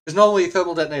 Because normally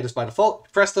thermal detonators by default,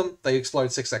 you press them, they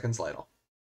explode 6 seconds later.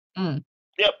 Yep,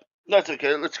 that's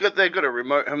okay. They've got a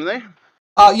remote, haven't they?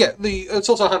 Yeah. It's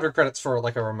also 100 credits for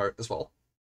like a remote as well.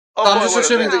 I'll just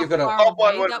assuming that you've got a. I'll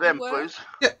buy one of them, please.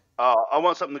 Yeah. I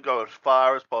want something to go as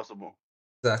far as possible.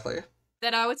 Exactly.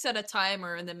 Then I would set a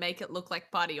timer and then make it look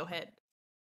like part of your head.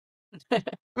 I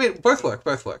mean, both work.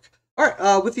 All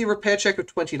right. With the repair check of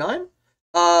 29,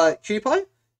 Cutie,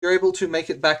 you're able to make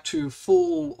it back to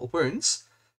full wounds,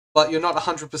 but you're not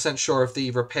 100% sure if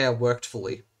the repair worked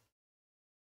fully.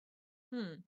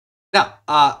 Now,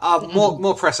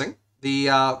 more pressing.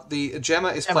 The gemma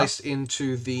is placed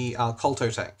into the Colt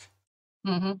tank.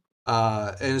 And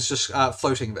it's just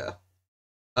floating there.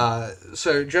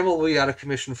 So Gemma will be out of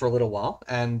commission for a little while,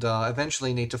 and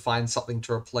eventually need to find something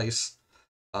to replace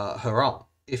her arm,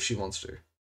 if she wants to.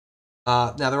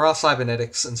 Now, there are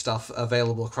cybernetics and stuff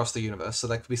available across the universe, so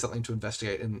that could be something to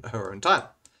investigate in her own time.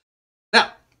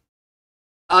 Now,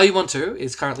 RU-12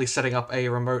 is currently setting up a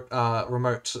remote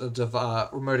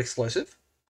explosive.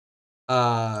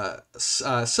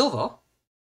 Silver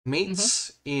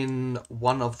meets in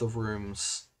one of the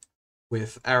rooms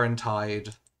with Aaron Tide,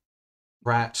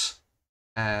 Rat,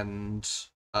 and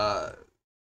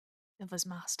Silver's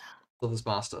master.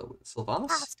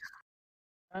 Sylvanas?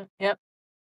 Yep.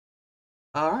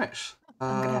 Alright.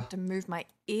 I'm gonna have to move my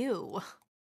ew.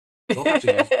 You'll have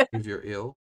to move your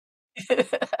eel.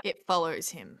 It follows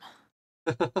him.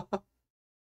 I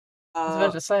was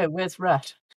about to say, where's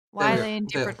Rat? Why are There we they in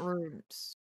go. There. different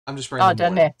rooms? I'm just bringing Oh, them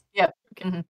down all there.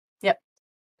 in. Yep. Yep.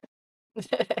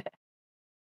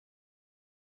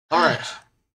 All right.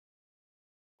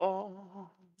 Oh.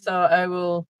 So I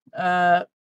will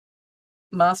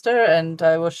master, and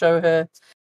I will show her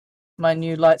my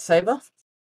new lightsaber.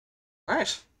 All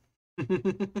right. You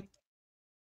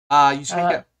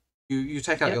take it. You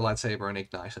take out Yep. your lightsaber and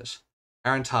ignite it.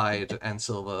 Arantide and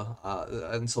Silver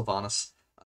and Sylvanas,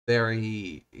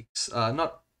 very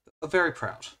not very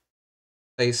proud.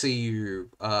 They see you.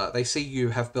 They see you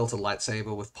have built a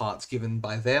lightsaber with parts given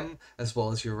by them, as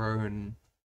well as your own.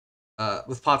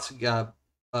 With parts given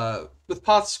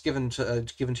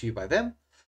to you by them,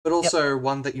 but also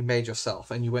one that you made yourself,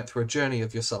 and you went through a journey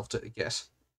of yourself to get.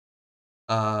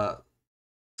 Silver.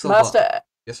 Master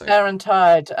Yes, sorry.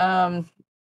 Arantide,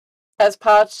 as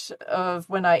part of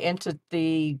when I entered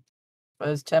the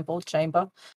temple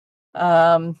chamber,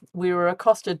 we were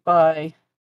accosted by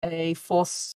a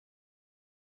force,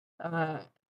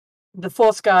 the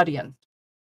Force Guardian,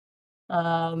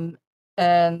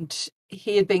 and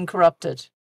he had been corrupted.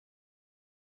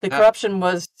 The corruption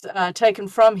was taken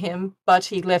from him, but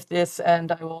he left this,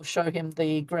 and I will show him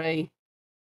the grey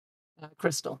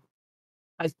crystal.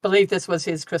 I believe this was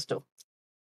his crystal.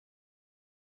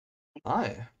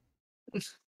 Aye.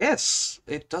 Yes,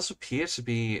 it does appear to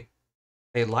be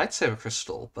a lightsaber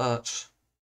crystal, but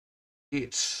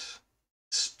it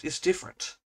is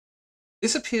different.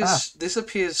 This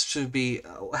appears to be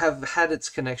have had its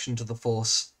connection to the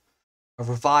Force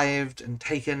revived and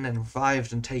taken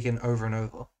over and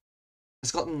over.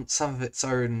 It's gotten some of its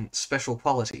own special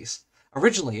qualities.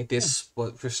 Originally, this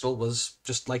crystal was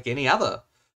just like any other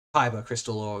kyber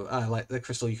crystal or like the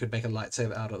crystal you could make a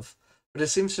lightsaber out of, but it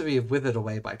seems to be withered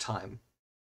away by time.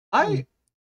 I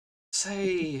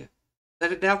say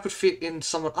that it now could fit in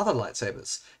some other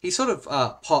lightsabers. He sort of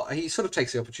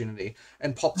takes the opportunity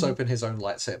and pops open his own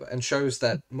lightsaber and shows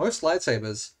that most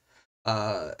lightsabers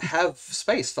have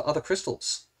space for other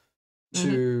crystals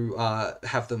to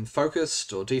have them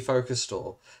focused or defocused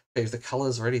or change the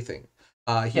colors or anything.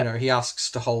 You know, he asks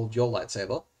to hold your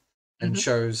lightsaber and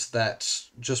shows that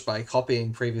just by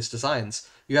copying previous designs,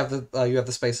 you have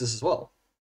the spaces as well.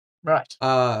 Right.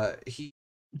 He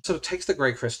sort of takes the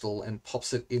grey crystal and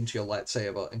pops it into your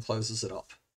lightsaber and closes it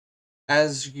up.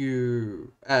 As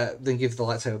you then give the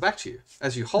lightsaber back to you,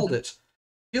 as you hold it,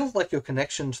 feels like your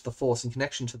connection to the Force and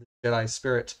connection to the Jedi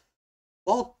spirit,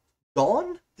 while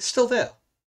gone, is still there.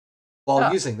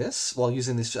 While using this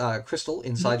crystal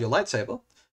inside your lightsaber,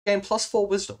 gain +4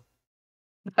 wisdom.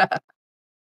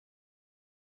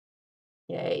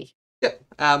 Yay. Yep.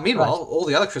 Meanwhile, all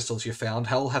the other crystals you found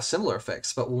will have similar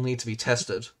effects, but will need to be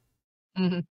tested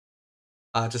to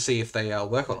see if they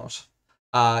work or not.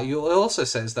 It also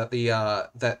says that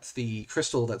the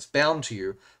crystal that's bound to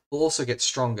you will also get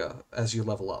stronger as you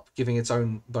level up, giving its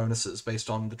own bonuses based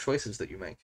on the choices that you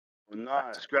make.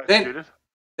 Nice, great, Judith.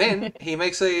 Then he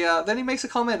makes a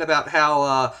comment about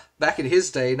how back in his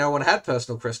day no one had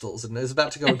personal crystals, and is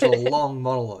about to go into a long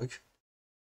monologue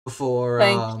before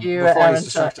he's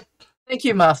distracted. Thank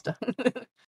you, Master.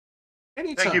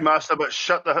 Anytime. Thank you, Master, but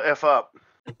shut the F up.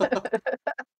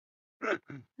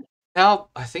 Now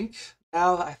I think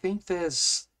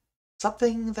there's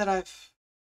something that I've.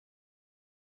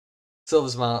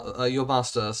 Silver's your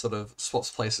master sort of swaps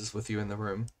places with you in the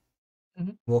room.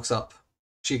 Walks up.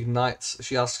 She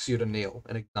asks you to kneel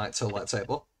and ignites her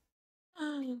lightsaber.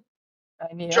 I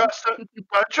kneel. Trust it.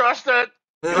 Don't trust it.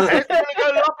 Your head's gonna go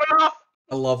up and off.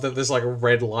 I love that there's like a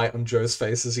red light on Joe's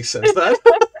face as he says that.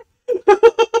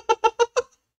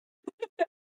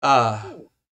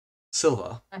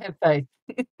 Silver. I have faith.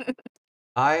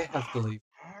 I have believed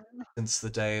since the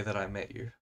day that I met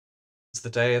you. Since the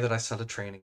day that I started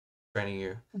training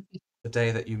you. The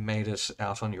day that you made it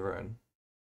out on your own.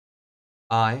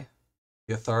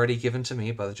 The authority given to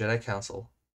me by the Jedi Council,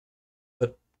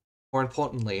 but more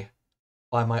importantly,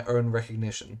 by my own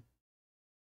recognition,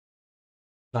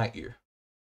 knight you.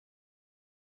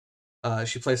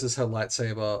 She places her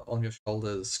lightsaber on your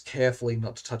shoulders, carefully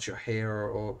not to touch your hair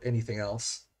or anything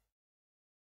else.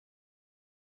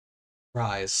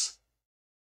 Rise.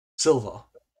 Silver.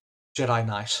 Jedi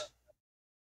Knight.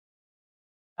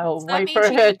 I'll Does that wait mean for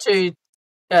she- her to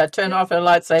turn off her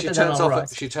lightsaber, then I'll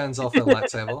rise. She turns off her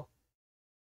lightsaber.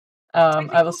 I will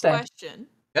Technical stand. question.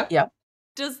 Yeah.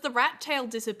 Does the rat tail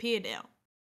disappear now?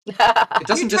 It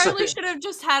doesn't You totally disappear. should have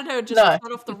just had her just No.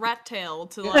 cut off the rat tail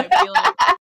to like be like,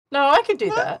 No, I could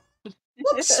do that.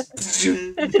 it's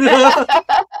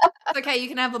okay, you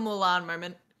can have a Mulan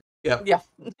moment. Yep. Yeah.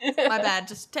 My bad,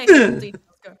 just take it.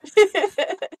 Go.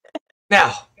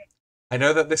 Now, I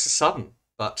know that this is sudden,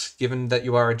 but given that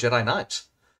you are a Jedi Knight,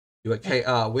 you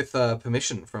are with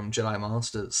permission from Jedi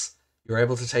Masters, you're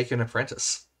able to take an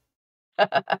apprentice.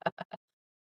 Right.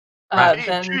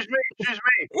 Then... Choose me.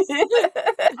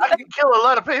 I can kill a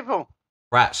lot of people.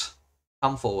 Rat,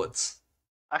 come forwards.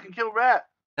 I can kill Rat.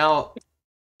 Now,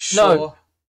 sure. No.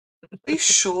 Are you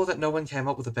sure that no one came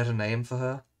up with a better name for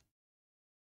her?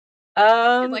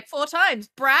 Like 4 times.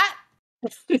 Brat.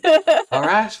 All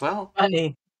right, well.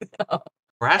 Funny.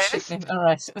 Rat, All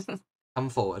right. come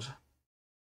forward.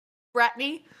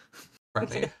 Bratney.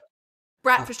 Bratney.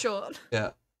 Brat for short.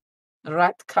 Yeah.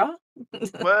 Ratka?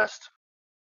 Worst.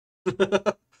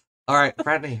 All right,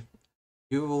 Bratney.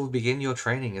 You will begin your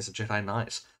training as a Jedi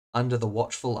Knight under the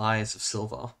watchful eyes of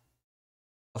Silver.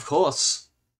 Of course,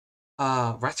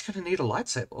 Rat's gonna need a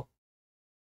lightsaber.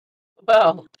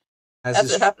 Well,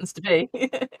 As it happens to be.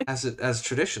 as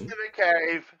tradition. To the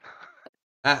cave.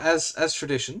 As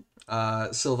tradition,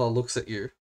 Silver looks at you,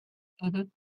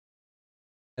 Mhm.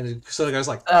 and it sort of goes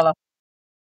like,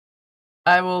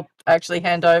 I will actually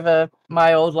hand over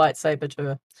my old lightsaber to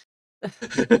her.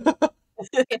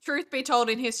 Yeah, truth be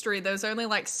told, in history, there was only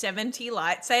like 70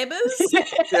 lightsabers.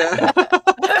 yeah.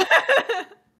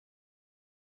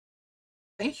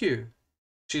 Thank you.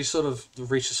 She sort of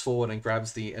reaches forward and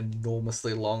grabs the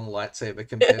enormously long lightsaber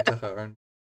compared to her own.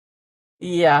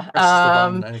 Yeah. Presses the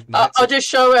button and ignites I'll it. just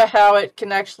show her how it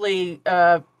can actually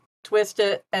twist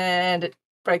it, and it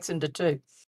breaks into 2.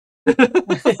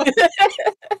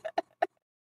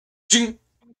 Jing.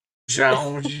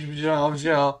 Zhao, zhao,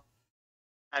 zhao.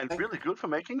 And really good for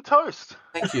making toast.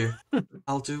 Thank you.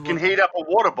 I'll do Can heat up a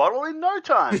water bottle in no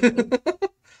time.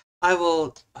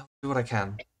 I'll do what I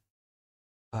can.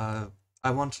 I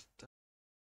want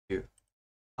you.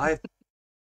 I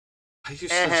used to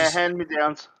just, Hand me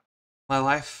downs. my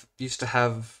life used to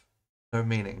have no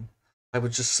meaning. I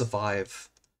would just survive,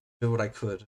 do what I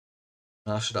could.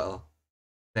 Now,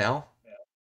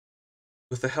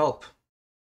 with the help,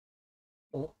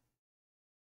 I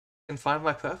can find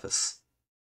my purpose.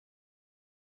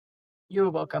 You're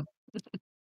welcome.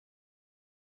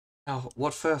 Now,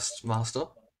 what first, Master?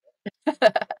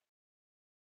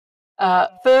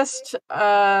 First,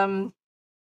 Kill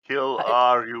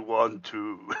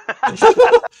RU-12.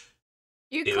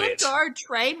 You Do could it. go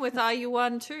train with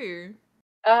RU-1 too.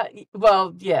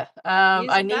 well, yeah. Use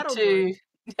I a need battle to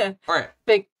All right.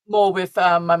 speak more with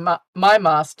my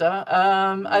master.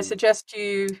 I suggest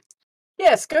you,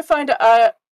 yes, go find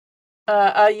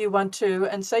RU-12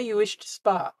 and say you wish to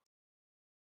spar.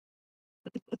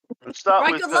 And start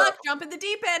Right, with good luck. Jump in the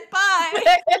deep end.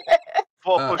 Bye.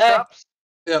 4 push-ups.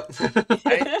 Yep.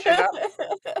 8 chin-ups.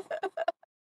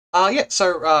 Yeah,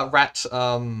 so Rat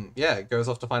goes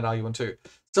off to find RU-1 too.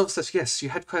 Silver says, yes, you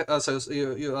had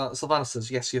Sylvanas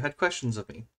says, yes, you had questions of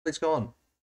me. Please go on.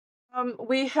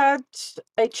 We had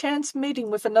a chance meeting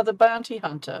with another bounty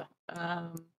hunter.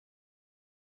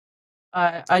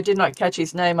 I did not catch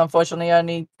his name, unfortunately. I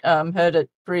only heard it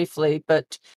briefly,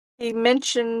 but he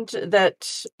mentioned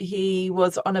that he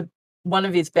was on one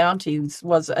of his bounties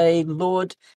was a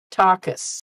Lord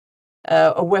Tarkus,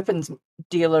 a weapons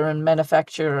dealer and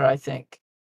manufacturer, I think.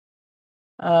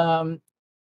 I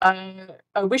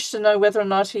wish to know whether or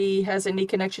not he has any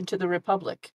connection to the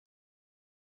Republic.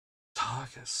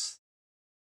 Tarkus.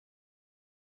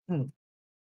 Hmm.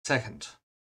 Second.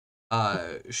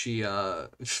 She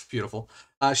beautiful.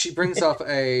 She brings up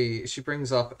a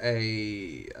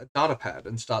data pad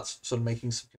and starts sort of making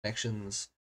some connections,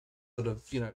 sort of,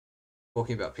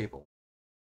 talking about people.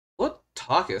 Lord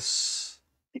Tarkus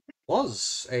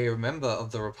was a member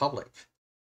of the Republic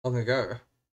long ago,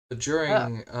 but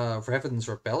during Revan's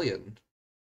rebellion,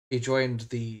 he joined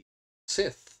the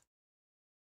Sith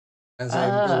as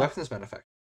a weapons manufacturer.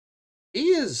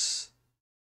 He is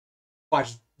quite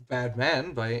a bad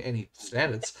man by any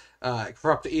standards,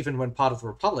 corrupt even when part of the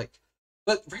Republic,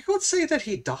 but records say that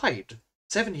he died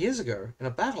 7 years ago in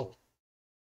a battle.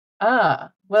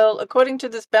 Well, according to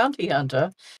this bounty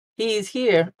hunter, he is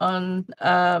here on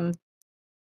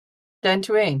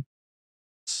Dantooine.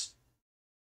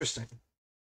 Interesting.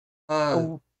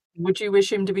 Would you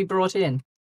wish him to be brought in?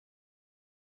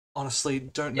 Honestly,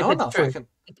 don't If know it's enough. true.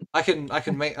 I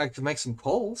can make some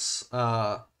calls.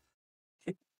 I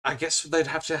guess they'd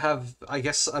have to have. I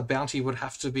guess a bounty would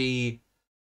have to be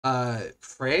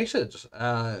created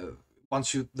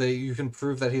once you can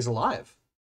prove that he's alive.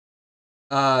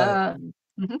 Mhm.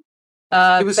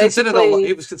 He was considered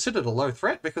basically, a low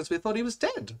threat because we thought he was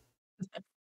dead.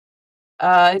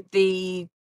 the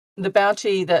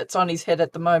bounty that's on his head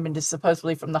at the moment is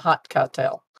supposedly from the Hutt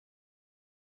cartel.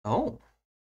 Oh, well,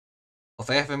 if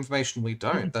they have information we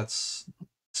don't, that's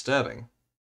disturbing.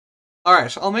 All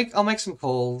right, I'll make some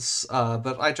calls,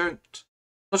 but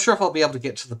not sure if I'll be able to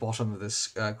get to the bottom of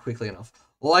this quickly enough.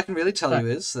 All I can really tell you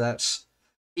is that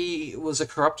he was a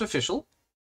corrupt official.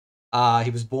 He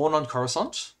was born on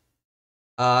Coruscant,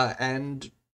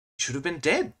 and should have been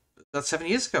dead about 7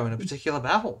 years ago in a particular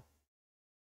battle.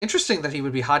 Interesting that he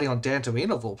would be hiding on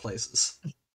Dantooine of all places.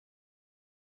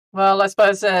 Well, I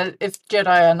suppose if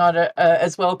Jedi are not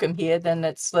as welcome here, then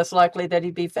it's less likely that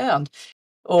he'd be found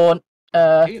or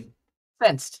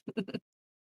fenced.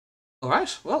 All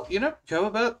right. Well, go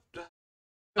about.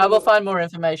 I will find more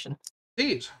information.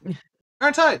 Indeed.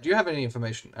 Aaron Tide, do you have any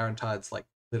information? Aaron Tide's like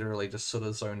literally just sort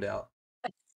of zoned out,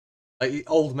 like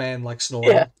old man like snoring.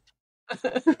 Yeah.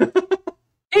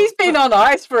 He's been on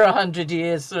ice for 100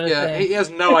 years, sort of thing. He has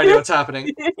no idea what's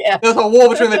happening. Yeah. There's a war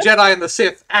between the Jedi and the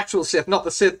Sith, actual Sith, not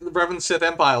the Sith, the Reverend Sith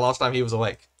Empire. Last time he was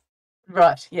awake.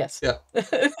 Right. Yes. Yeah.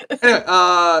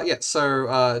 Anyway,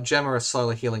 So Gemma is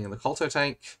slowly healing in the Colt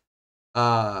tank.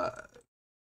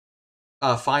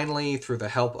 Finally, through the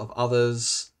help of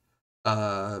others,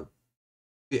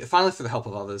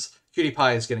 Cutie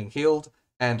Pie is getting healed,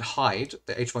 and Hyde,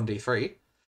 the H1D3,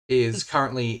 is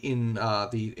currently in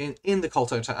the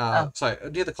Colt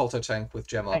near the Colt tank with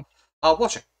Gemma,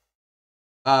 watching.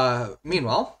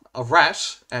 Meanwhile, a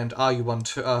rat and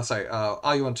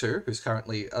RU12, who's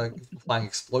currently applying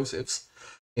explosives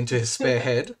into his spare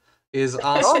head, is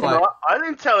asked by. I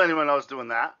didn't tell anyone I was doing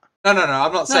that. No.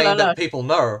 I'm not saying that people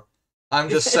know. I'm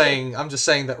just saying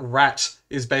that Rat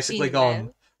is basically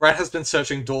gone. Rat has been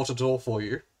searching door to door for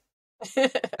you,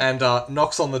 and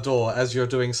knocks on the door as you're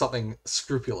doing something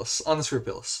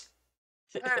unscrupulous.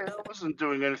 Hey, I wasn't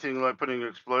doing anything like putting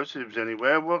explosives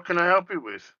anywhere. What can I help you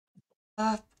with?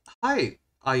 Hi,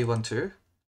 RU12.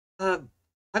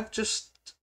 I've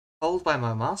just told by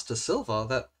my master Silver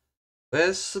that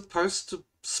we're supposed to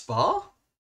spar.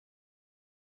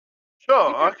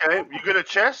 Sure. Okay. You good at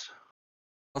chess?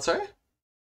 What's sorry?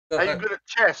 Are you good at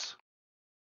chess?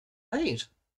 Right.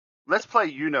 Let's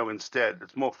play Uno instead.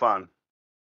 It's more fun.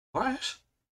 Alright.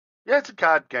 Yeah, it's a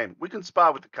card game. We can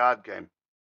spar with the card game.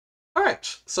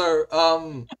 Alright.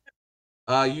 So,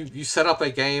 you set up a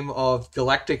game of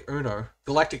Galactic Uno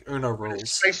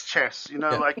rules. Space chess,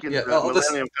 like in the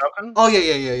Millennium Falcon. Oh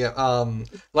yeah.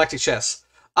 Galactic chess.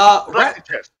 Galactic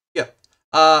chess. Yeah.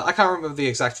 I can't remember the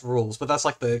exact rules, but that's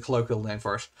like the colloquial name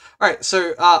for it. Alright,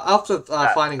 so after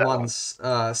finding one's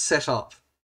set up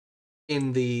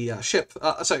in the ship,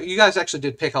 so you guys actually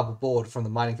did pick up a board from the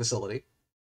mining facility,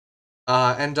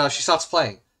 and she starts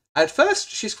playing. At first,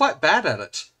 she's quite bad at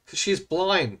it, because she's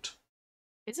blind.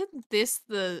 Isn't this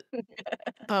the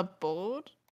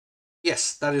board?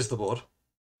 Yes, that is the board.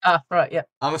 Ah, right, yeah.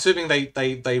 I'm assuming they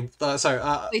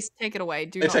Please take it away.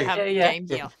 Do not have a game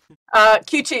here.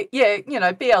 QT,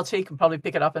 BLT can probably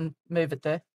pick it up and move it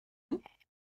there.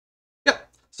 Yeah.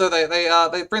 So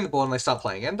they bring the board and they start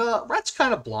playing, and Rat's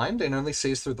kind of blind and only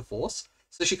sees through the Force,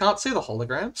 so she can't see the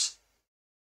holograms.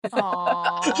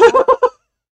 Aww.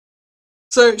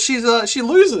 So she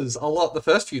loses a lot the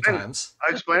first few times.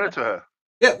 I explained it to her.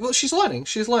 Yeah, well, she's learning,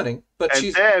 but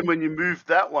then when you move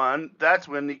that one, that's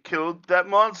when he killed that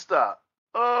monster.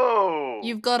 Oh!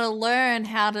 You've got to learn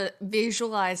how to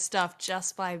visualize stuff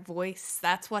just by voice.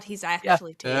 That's what he's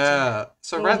actually teaching. Yeah.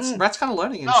 So Rat's kind of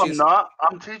learning. And I'm not.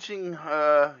 I'm teaching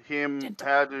him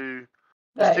how to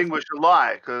distinguish a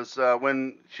lie, because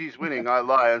when she's winning, I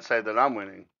lie and say that I'm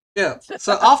winning. Yeah.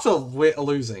 So after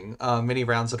losing many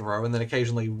rounds in a row, and then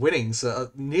occasionally winning,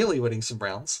 nearly winning some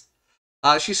rounds,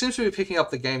 she seems to be picking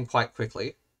up the game quite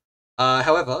quickly.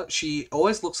 However, she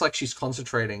always looks like she's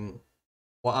concentrating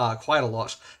quite a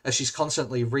lot, as she's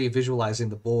constantly re-visualizing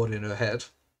the board in her head.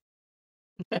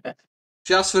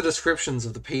 She asks for descriptions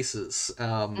of the pieces,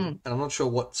 and I'm not sure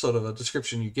what sort of a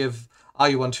description you give.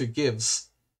 RU12 gives.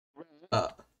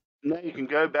 Now you can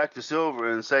go back to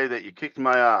Silver and say that you kicked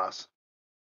my ass.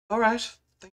 All right.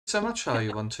 Thank you so much,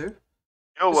 RU12.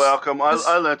 You're welcome. I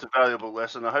learnt a valuable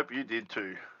lesson. I hope you did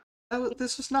too.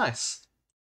 This was nice.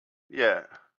 Yeah.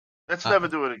 Let's never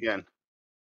do it again.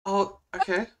 Oh,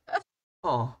 okay.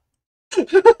 Oh.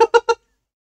 Alright,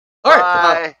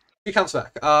 Bye. she comes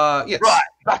back. Yes. Right,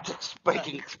 back to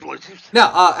speaking explosives.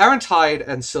 Now, Aaron Tide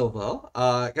and Silver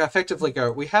effectively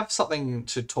go, we have something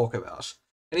to talk about.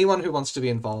 Anyone who wants to be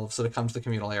involved sort of come to the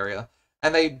communal area.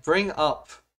 And they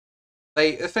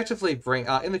effectively bring,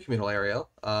 in the communal area,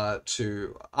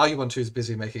 to RU12 is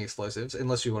busy making explosives,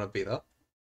 unless you want to be there.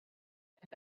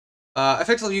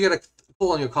 Effectively, you get a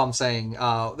call on your comm saying,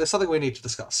 there's something we need to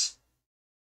discuss.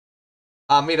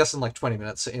 Meet us in like 20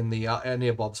 minutes in the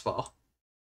near Bob's bar.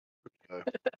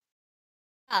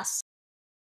 Us.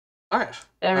 Alright.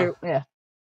 Yeah.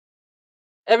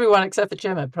 Everyone except for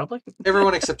Gemma, probably.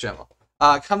 everyone except Gemma,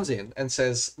 comes in and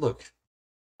says, "Look,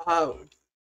 I'm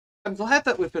glad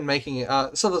that we've been making it."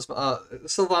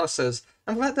 Sylvana says,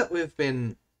 "I'm glad that we've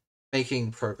been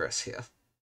making progress here,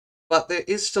 but there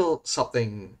is still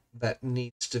something that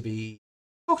needs to be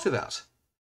talked about.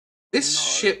 This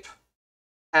ship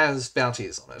has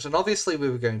bounties on it, and obviously we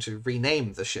were going to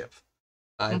rename the ship.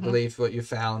 I believe what you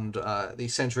found, the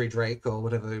Century Drake, or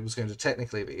whatever it was going to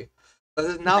technically be. But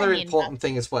there's another important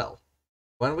thing as well.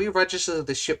 When we register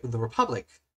this ship with the Republic,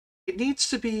 it needs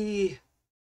to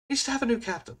have a new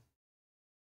captain.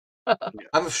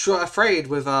 I'm afraid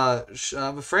we've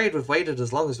waited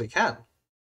as long as we can.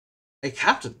 A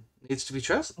captain needs to be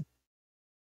chosen."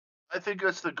 I think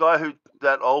it's the guy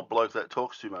that old bloke that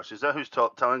talks too much. Is that who's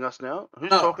telling us now?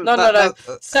 Who's No, talking? No.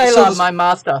 Sailor, Silver's- my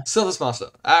master. Silver's master.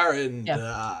 Aaron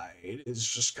is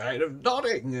just kind of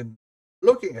nodding and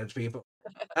looking at people.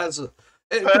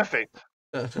 Perfect.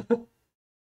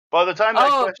 By the time they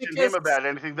question him because- about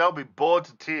anything, they'll be bored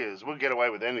to tears. We'll get away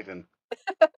with anything.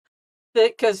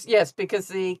 Because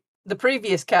the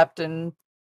previous captain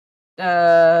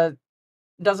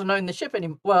doesn't own the ship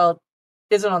anymore. Well,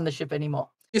 isn't on the ship anymore.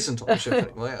 Isn't on the ship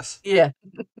anymore, yes. Yeah.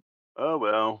 Oh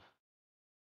well.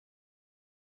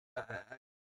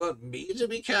 Want me to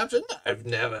be captain? I've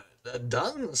never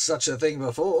done such a thing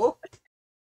before.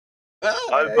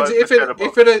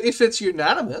 If it's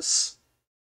unanimous.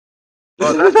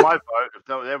 Well, that's my vote. If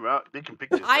no, they can pick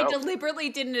this I out. deliberately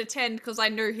didn't attend because I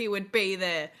knew he would be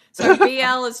there. So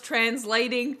BL is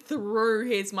translating through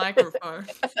his microphone.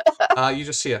 You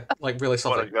just hear, like, really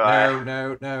softly, What a guy.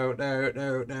 no, oh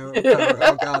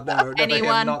god, no,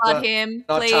 Anyone not but him,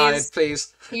 not please. tied,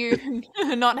 please. You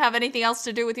not have anything else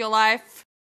to do with your life?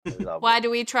 Why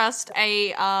do we trust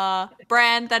a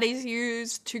brand that is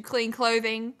used to clean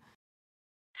clothing?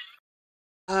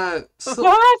 What?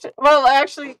 Well,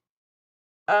 actually,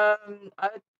 I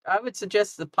would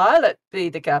suggest the pilot be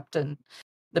the captain,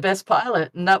 the best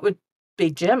pilot, and that would be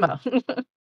Gemma.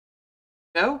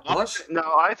 No, what?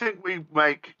 No, I think we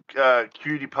make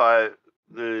Cutie Pie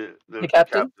the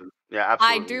captain? Yeah,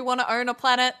 absolutely. I do want to own a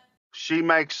planet. She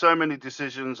makes so many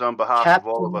decisions on behalf of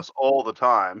all of Captain. us all the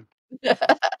time.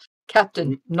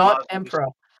 Captain, not emperor.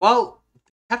 Well,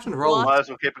 captain role. Might as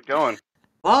well keep it going.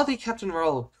 While the captain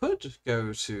role could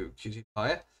go to Cutie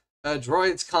Pie,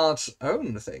 droids can't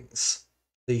own things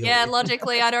legally. Yeah,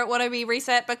 logically, I don't want to be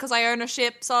reset because I own a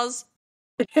ship, soz.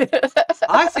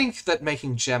 I think that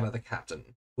making Gemma the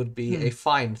captain would be a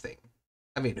fine thing.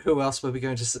 I mean, who else were we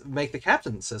going to make the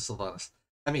captain, says Sylvanas?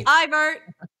 I mean, I vote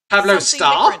Pablo something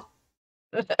Star? different.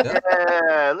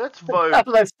 Yeah, let's vote.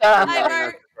 Pablo Star.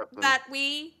 I vote that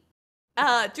we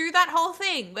do that whole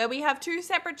thing where we have two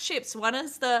separate ships. One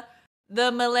is the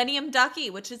Millennium Ducky,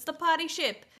 which is the party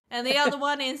ship, and the other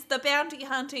one is the bounty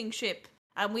hunting ship.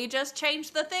 And we just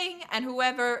change the thing, and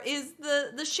whoever is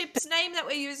the ship's name that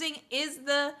we're using is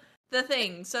the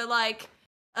thing. So, like,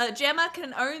 Gemma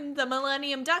can own the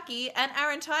Millennium Ducky, and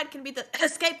Aaron Tide can be the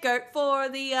scapegoat for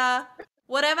the,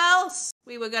 whatever else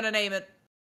we were gonna name it.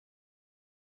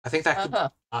 I think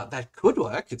that could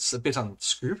work. It's a bit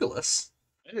unscrupulous.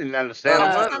 I didn't understand What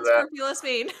none does of that. unscrupulous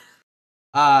mean?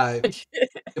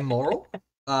 Immoral?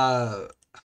 But,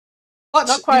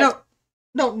 Not quite.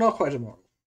 Not quite immoral.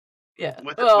 Yeah.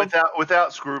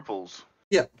 Without scruples.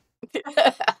 Yeah.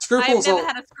 I've Scruples never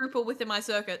had a scruple within my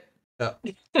circuit. Yeah.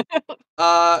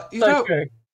 So true. I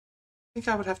think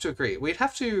I would have to agree. We'd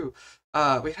have to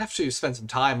spend some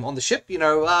time on the ship,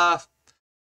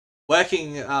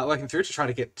 working through to try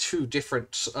to get two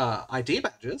different ID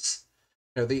badges.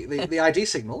 The ID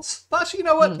signals. But you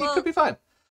know what? It could be fine.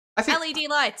 I think LED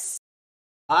lights.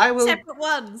 I will Separate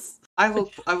ones. I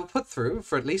will put through,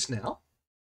 for at least now,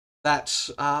 that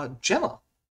Gemma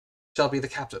shall be the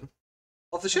captain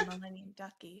of the ship. Millennium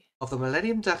Ducky. Of the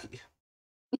Millennium Ducky.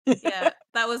 Yeah,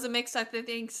 that was a mix, I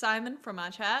think, Simon from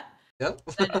our chat. Yep.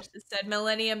 said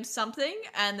Millennium something,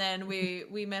 and then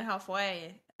we met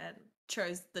halfway and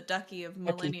chose the Ducky of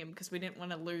Millennium because we didn't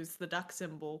want to lose the duck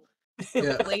symbol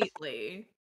completely.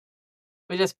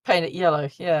 We just paint it yellow,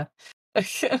 yeah. I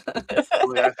think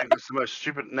it's the most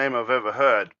stupid name I've ever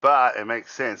heard, but it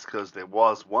makes sense because there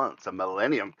was once a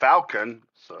Millennium Falcon,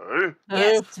 so...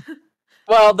 Yes.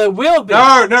 Well, there will be.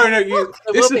 No,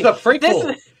 this is be. a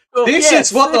prequel. This Yes.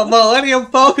 is what the Millennium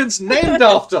Falcon's named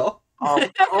after. Of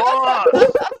course!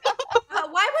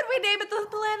 Why would we name it the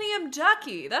Millennium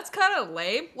Ducky? That's kind of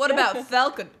lame. What about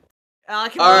Falcon? I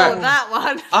can All roll right. with that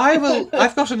one.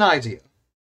 I've got an idea.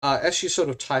 As she's sort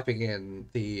of typing in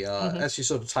as she's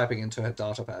sort of typing into her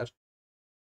data pad.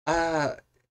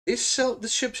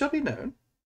 This ship shall be known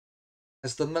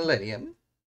as the Millennium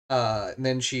and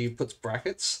then she puts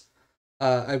brackets.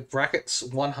 Brackets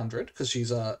 100 because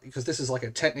because this is like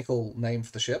a technical name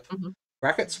for the ship.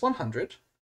 Brackets 100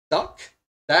 duck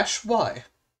dash y.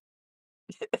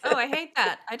 Oh, I hate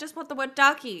that. I just want the word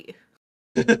ducky.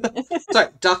 Sorry,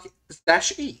 duck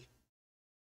dash e.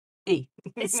 E.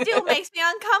 It still makes me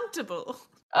uncomfortable.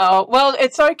 Oh, well,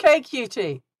 it's okay,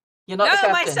 cutie. You're not the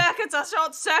No, my captain. circuits are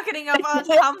short circuiting of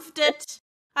uncomforted.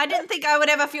 I didn't think I would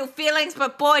ever feel feelings,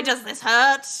 but boy, does this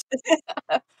hurt.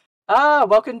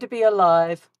 Welcome to be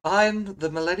alive. I'm the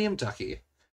Millennium Ducky,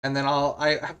 and then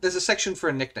there's a section for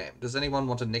a nickname. Does anyone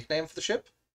want a nickname for the ship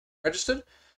registered?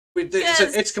 Yes.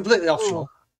 It's completely optional.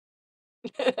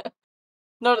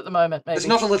 Not at the moment, maybe. There's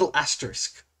not a little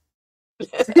asterisk.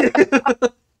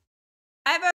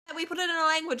 I vote that we put it in a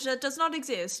language that does not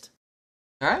exist.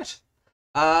 All right.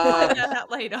 We'll find that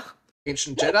out later.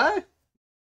 Ancient Jedi.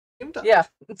 Yeah.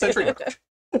 Century Duck.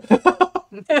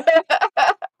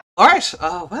 All right.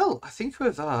 Well, I think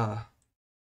we've Trying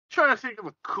to think of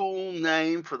a cool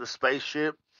name for the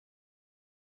spaceship.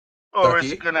 Or is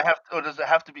Ducky? it gonna have or does it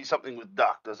have to be something with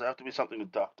duck? Does it have to be something with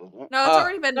duck, doesn't it? No, it's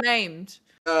already been named.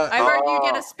 I vote you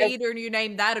get a Oh. speeder and you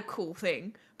name that a cool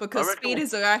thing. Because reckon we-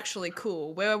 speeders are actually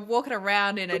cool. We're walking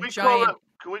around in a Can giant...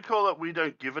 we call it We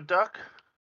Don't Give a Duck?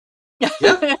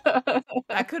 Yeah.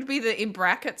 That could be the in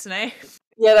brackets name.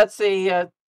 Yeah, that's the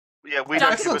Yeah, we Duck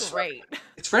don't give a is duck. great.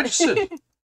 It's registered.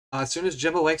 As soon as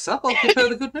Gemma wakes up, I'll give her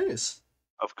the good news.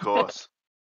 Of course.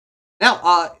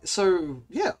 Now, so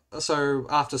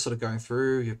after sort of going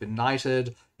through, you've been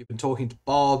knighted. You've been talking to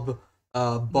Bob.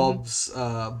 Bob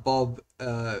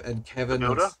and Kevin. The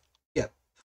builder? Yeah,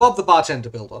 Bob the bartender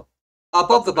builder.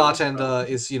 Bob the bartender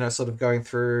is sort of going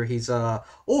through. He's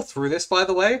all through this. By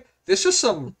the way, there's just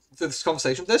some through this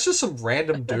conversation. There's just some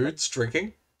random dudes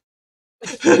drinking.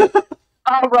 Oh,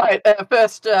 right.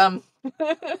 First,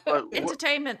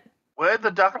 Entertainment. Where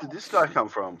the duck did this guy come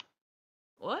from?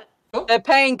 What? they're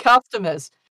paying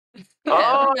customers.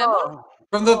 Yeah, remember? Oh,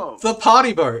 From the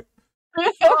party boat.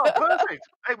 oh, perfect.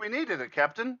 Hey, we needed it,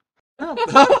 Captain.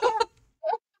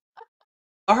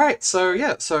 All right, so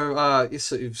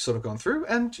you've sort of gone through,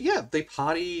 and yeah, the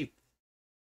party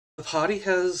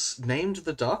has named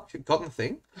the duck, gotten the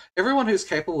thing. Everyone who's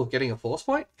capable of getting a force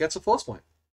point gets a force point.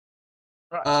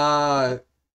 Right.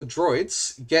 The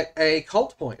droids get a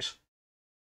cult point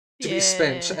to be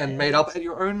spent and made up at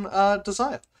your own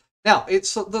desire. Now,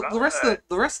 it's the rest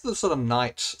of the sort of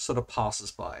night sort of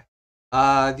passes by.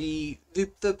 The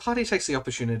party takes the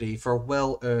opportunity for a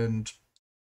well-earned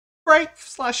break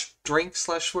 / drink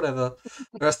 / whatever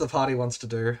the rest of the party wants to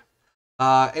do.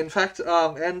 In fact,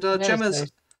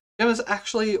 Gemma's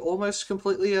actually almost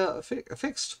completely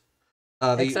fixed.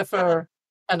 Except for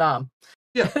an arm.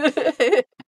 Yeah.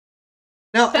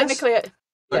 Now, technically,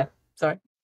 sorry.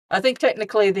 I think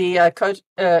technically the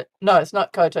no, it's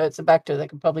not Koto, it's a Bacta. They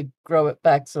can probably grow it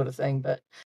back, sort of thing, but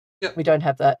we don't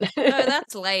have that. No,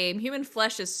 that's lame. Human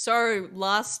flesh is so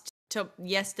last to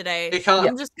yesterday. It can't.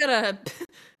 I'm just gonna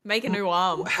make a new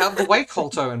arm. How the way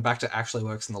Colto and Bacta actually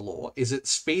works in the lore is it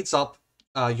speeds up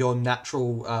your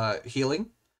natural healing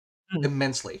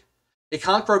immensely. It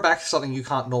can't grow back something you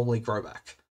can't normally grow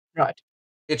back. Right.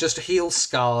 It just heals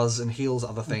scars and heals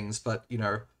other things, but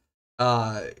yeah.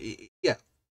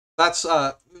 That's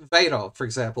Vader, for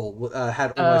example,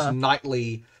 had almost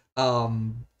nightly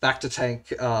back to tank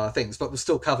things, but was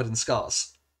still covered in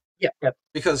scars. Yep.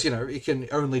 Because it can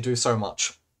only do so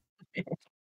much.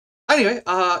 Anyway,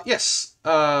 yes.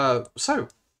 So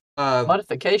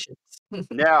modifications.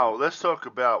 Now let's talk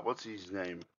about what's his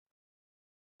name.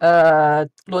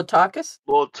 Lord Tarkus.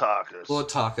 Lord Tarkus. Lord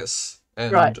Tarkus.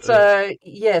 And, right. So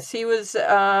yes, he was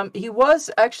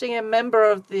actually a member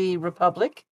of the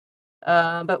Republic,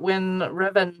 but when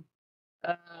Revan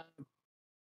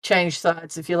changed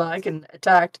sides, if you like, and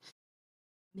attacked,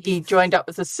 he joined up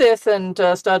with the Sith and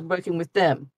started working with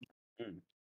them.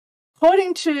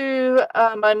 According to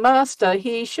my master,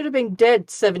 he should have been dead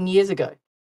 7 years ago.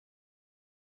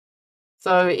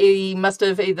 So he must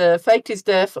have either faked his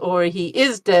death or he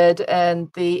is dead,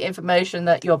 and the information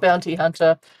that your bounty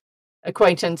hunter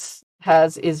acquaintance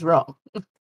has is wrong.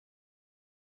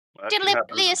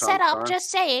 Deliberately a setup, just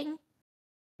saying.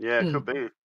 Yeah, it could be.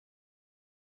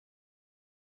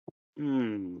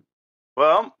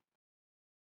 Well,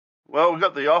 we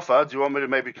got the offer. Do you want me to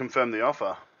maybe confirm the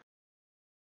offer?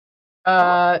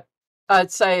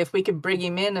 I'd say if we could bring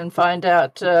him in and find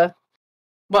out. I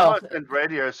might send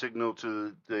radio signal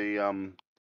to the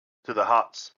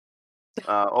huts,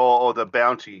 or the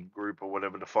bounty group or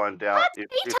whatever to find out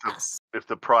if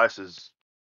the price is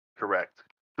correct.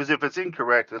 Because if it's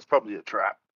incorrect, it's probably a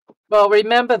trap. Well,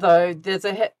 remember though, there's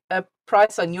a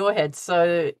price on your head,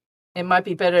 so it might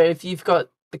be better if you've got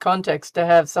the context to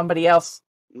have somebody else.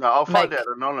 No, I'll find Make- out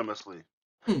anonymously.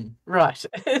 Right.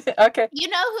 Okay. You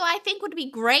know who I think would be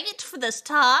great for this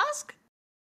task?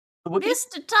 The Wookiee?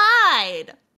 Mr.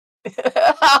 Tide.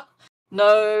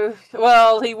 No.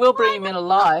 Well, he will bring him in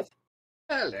alive.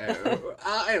 Hello,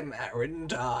 I'm Aaron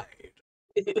Tide.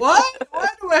 Why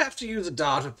do I have to use a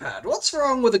data pad? What's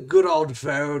wrong with a good old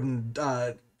phone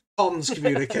comms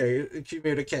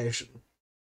communication?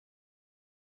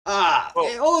 Well,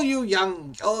 all you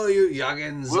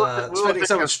youngins we'll spending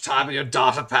so think much time on your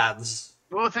data pads.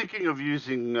 We were thinking of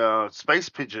using space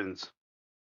pigeons.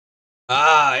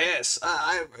 Ah, yes.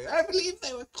 I believe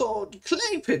they were called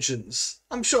clay pigeons.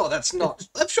 I'm sure that's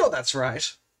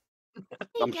right.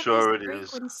 I'm sure it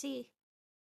is. Frequency.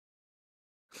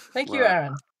 Thank you, Well,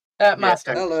 Aaron. Yeah,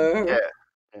 Master. Hello. Yeah,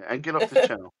 and get off this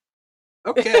channel.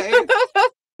 Okay.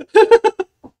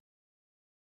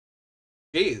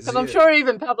 Jeez. Because I'm sure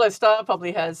even Pablo Star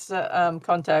probably has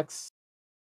contacts,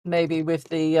 maybe with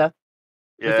the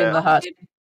within Yeah. the hut.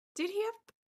 Did he have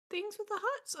things with the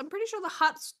Huts? I'm pretty sure the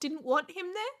Huts didn't want him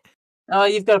there. Oh,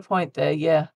 you've got a point there.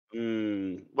 Yeah.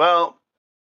 Well,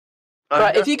 I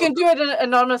Right. If guess you can do it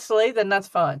anonymously, then that's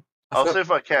fine. I'll see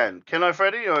if I can. Can I,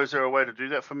 Freddy, or is there a way to do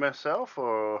that for myself?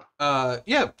 Or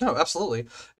Yeah, no, absolutely.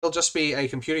 It'll just be a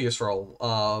computer use roll.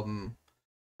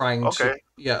 Trying to sort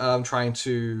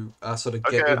of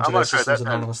get Okay, into I their might try systems that then.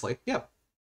 anonymously. Yeah.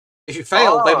 If you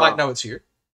fail, they might know it's you.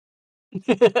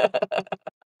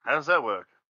 How does that work?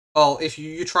 Well, if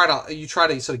you try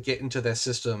to sort of get into their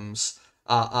systems,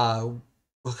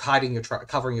 hiding your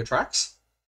covering your tracks.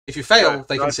 If you fail, Sure,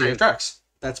 they can see your 19. tracks.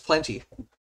 That's plenty.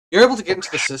 You're able to get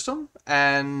into the system,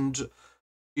 and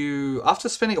you, after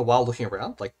spending a while looking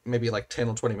around, like maybe like 10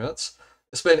 or 20 minutes,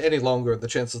 spend any longer, the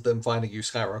chances of them finding you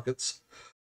skyrockets.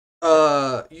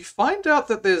 You find out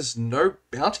that there's no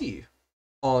bounty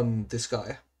on this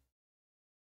guy.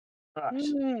 Right.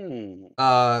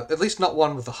 At least not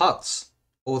one with the Huts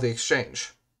or the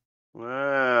exchange.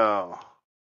 Well,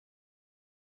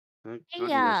 thank Hey,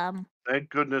 goodness. Thank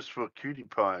goodness for Cutie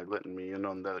Pie letting me in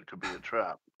on that. It could be a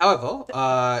trap. However,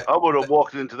 I would have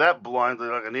walked into that blindly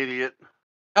like an idiot.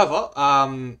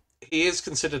 He is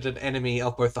considered an enemy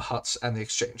of both the Huts and the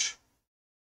exchange.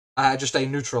 Just a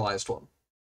neutralized one.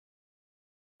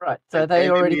 Right. So An they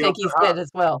already enemy think of the he's dead Hut. as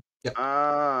well.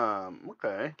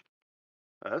 Okay.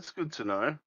 That's good to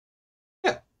know.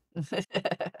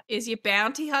 Is your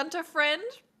bounty hunter friend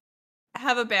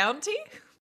have a bounty?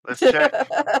 Let's check.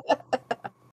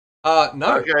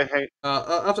 No. Okay, hey.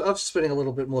 After spending a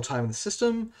little bit more time in the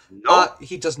system, Nope.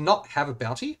 he does not have a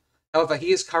bounty. However,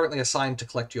 he is currently assigned to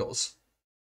collect yours.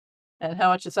 And how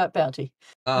much is that bounty?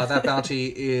 That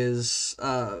bounty is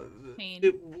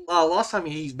last time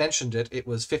he mentioned it, it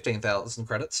was 15,000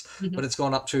 credits, but it's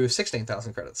gone up to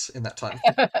 16,000 credits in that time.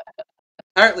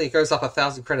 Apparently, it goes up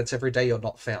 1,000 credits every day you're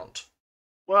not found.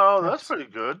 Well, that's pretty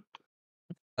good.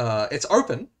 It's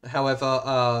open,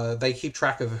 however, they keep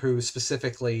track of who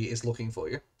specifically is looking for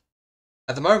you.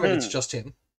 At the moment, it's just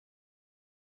him.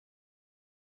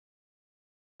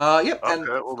 Yep. Okay, And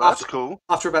well, that's cool.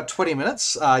 After about 20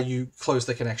 minutes, you close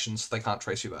the connection so they can't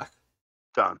trace you back.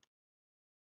 Done.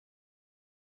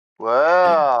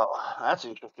 Well, that's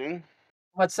interesting.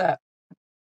 What's that?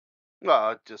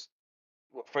 Well, just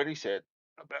what Freddie said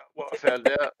about what I found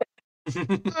out.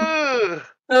 Ugh.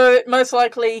 So most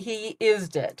likely he is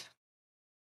dead.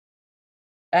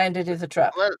 And it is a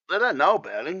trap. They don't know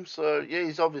about him, so yeah,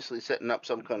 he's obviously setting up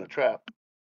some kind of trap.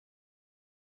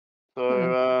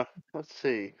 So let's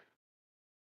see.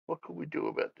 What can we do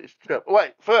about this trap?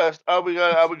 Wait, first, are we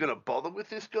gonna bother with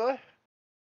this guy?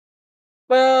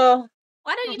 Well,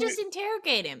 Why don't you just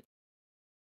interrogate him?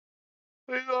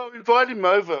 I'll invite him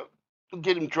over and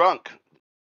get him drunk.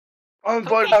 I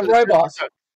invited a him to robot. the-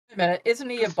 Wait a minute, isn't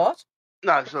he a bot?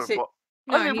 No, he's not See- a bot.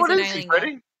 No, I mean, he's what an is he, alien.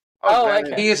 Freddie? Oh, man,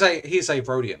 okay. He's a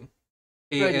Rhodian.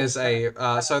 He Rhodian, is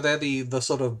a so they're the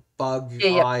sort of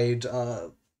bug-eyed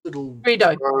little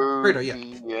Greedo. Greedo, yeah.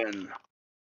 Rhodian.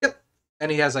 Yep.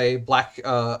 And he has a black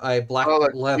like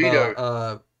leather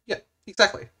Greedo. yeah,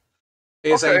 exactly. He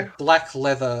has Okay. a black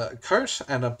leather coat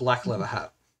and a black leather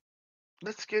hat.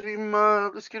 Let's get him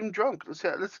drunk.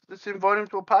 Let's invite him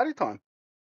to a party time.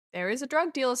 There is a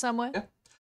drug dealer somewhere. Yeah.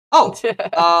 Oh,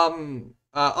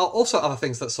 also other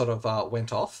things that sort of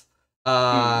went off.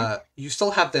 You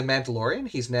still have the Mandalorian.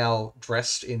 He's now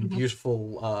dressed in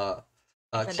beautiful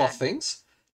cloth things.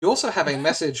 You also have a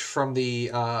message from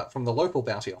the local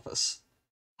bounty office,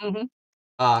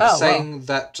 saying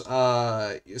that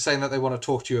they want to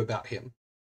talk to you about him.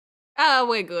 Oh,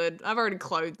 we're good. I've already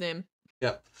clothed him.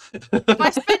 Yep. If I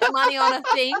spend money on a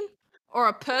thing or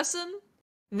a person,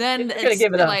 then You're gonna it's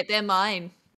give it up. like they're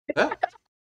mine. Yeah.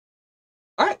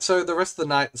 All right. So the rest of the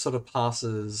night sort of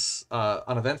passes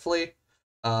uneventfully,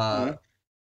 other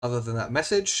than that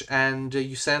message, and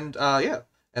you send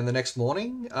and the next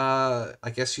morning, I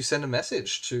guess you send a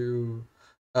message to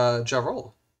Ja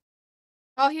Rule.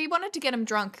 Oh, he wanted to get him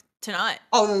drunk tonight.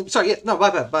 Oh, sorry. Yeah. No, my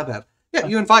bad. Yeah,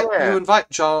 you invite Yeah. you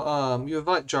invite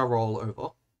Ja Rule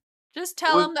over. Just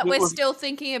tell him that we're we're- still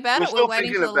thinking about we're it. We're still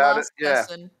waiting thinking for the about last it, yeah.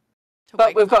 person to But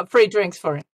wake we've up. got free drinks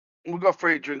for him. We've got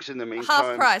free drinks in the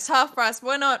meantime. Half price.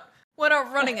 We're not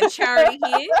running a charity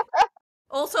here.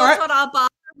 Also, All right. it's on our bar.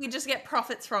 We just get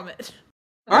profits from it.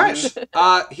 All right.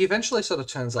 He eventually sort of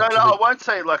turns No, up. I won't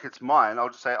say it like it's mine. I'll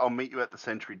just say I'll meet you at the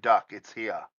Sentry Duck. It's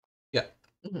here. Yeah.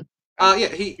 Mhm.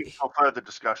 He For further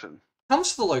discussion.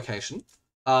 comes to the location.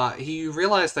 He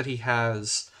realized that he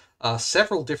has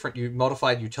several different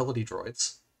modified utility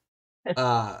droids.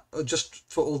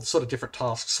 Just for all sort of different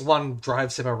tasks. One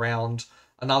drives him around.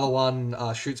 Another one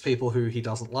shoots people who he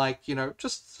doesn't like.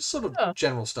 Just sort of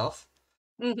general stuff.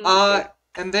 Mhm.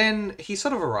 And then he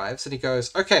sort of arrives and he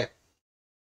goes, "Okay,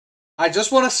 I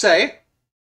just want to say,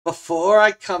 before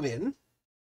I come in,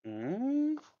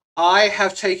 I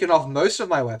have taken off most of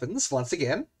my weapons once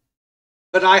again,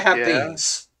 but I have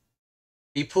these."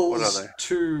 He pulls What are they?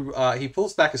 two. He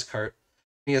pulls back his coat.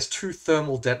 He has two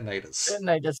thermal detonators And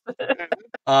they just that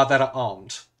are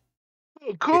armed.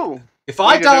 Oh, cool. If What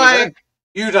are I you gonna do die, with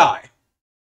you die.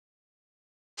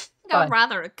 I think I'd Fine.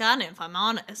 rather a gun, if I'm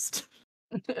honest.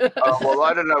 Well,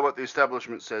 I don't know what the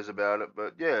establishment says about it,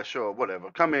 but yeah, sure,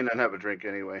 whatever. Come in and have a drink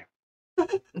anyway.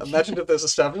 Imagine if there's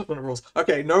establishment rules.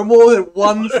 Okay, no more than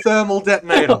one thermal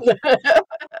detonator.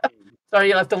 So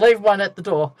you'll have to leave one at the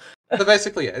door. So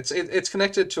basically, yeah, it's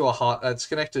connected to a heart. It's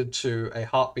connected to a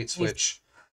heartbeat switch.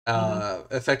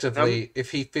 Effectively,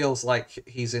 if he feels like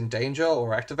he's in danger or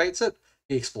activates it,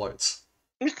 he explodes.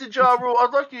 Mr. Ja Rule,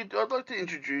 I'd like to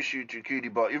introduce you to Cutie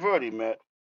Bot. You've already met,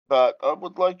 but I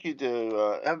would like you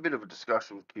to have a bit of a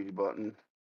discussion with Cutie Bot. And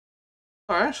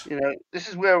All right. this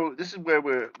is where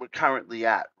we're currently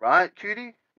at, right,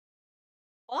 Cutie?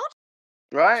 What?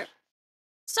 Right?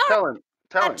 So, Tell him.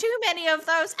 had too many of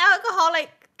those alcoholic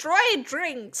droid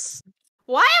drinks.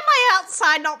 Why am I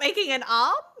outside not making an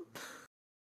arm?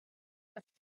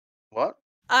 What?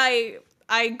 I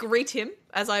greet him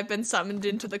as I've been summoned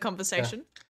into the conversation.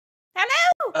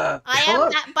 Hello! I hello.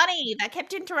 am that bunny that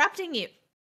kept interrupting you.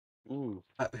 Ooh.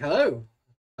 Hello.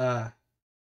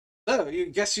 So you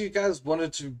guess you guys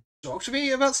wanted to talk to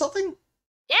me about something?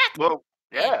 Yeah. Well,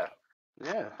 yeah.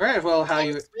 All right. Well, Sweet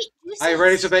are you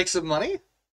ready to juices. make some money?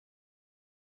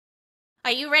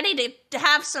 Are you ready to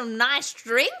have some nice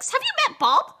drinks? Have you met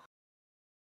Bob?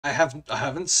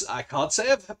 I can't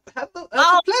say I've had the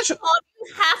Oh, pleasure. God,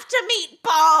 you have to meet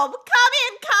Bob.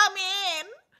 Come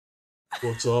in.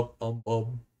 What's up? I'm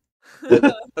Bob.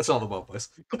 That's not the Bob voice.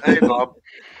 Hey, Bob.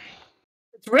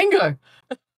 It's Ringo.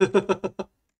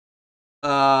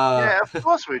 Yeah, of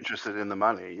course we're interested in the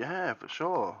money. Yeah, for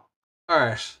sure. All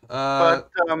right.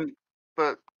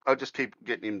 But I'll just keep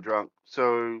getting him drunk.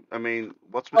 So, I mean,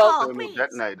 what's with Well, the thermal please.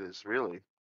 detonators, really?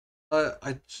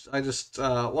 I just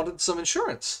wanted some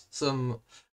insurance, some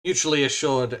mutually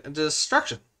assured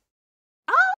destruction.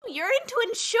 Oh, you're into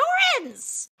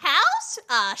insurance. House,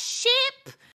 a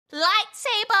ship,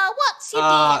 lightsaber. What's your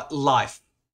deal? Life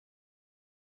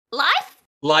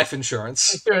Life?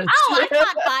 insurance. Oh, I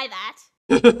can't buy that.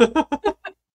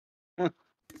 I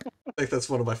think that's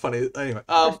one of my funny. Anyway,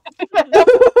 all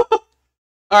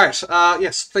right.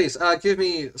 Yes, please. Give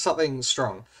me something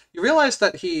strong. You realize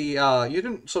that you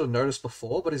didn't sort of notice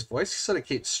before, but his voice sort of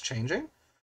keeps changing.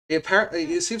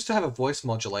 It seems to have a voice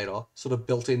modulator sort of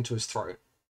built into his throat.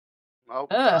 Oh,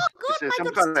 Oh, Is good, there my some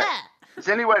good kind of- sir. is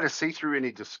there any way to see through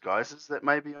any disguises that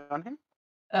may be on him?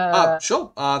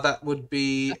 Sure. That would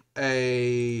be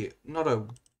not a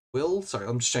will. Sorry,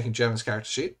 I'm just checking German's character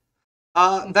sheet.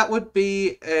 That would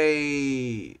be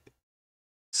a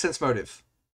sense motive.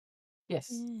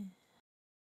 Yes.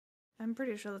 I'm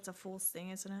pretty sure that's a false thing,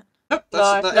 isn't it? Nope,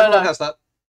 No, everyone has that.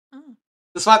 Oh.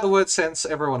 Despite the word sense,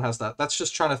 everyone has that. That's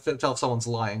just trying to tell if someone's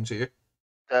lying to you.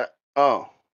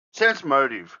 Sense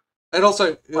motive. It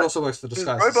also What? works for Do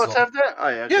disguises. as robots well. have that? Oh,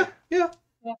 yeah. Okay. Yeah.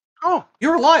 Oh,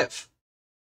 You're alive.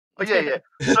 yeah.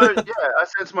 So, yeah, I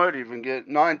sense motive and get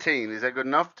 19. Is that good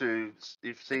enough to see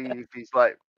if he's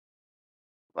like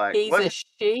He's what? a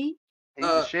she. He's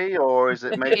a she, or is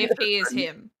it maybe? If he is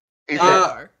him. Is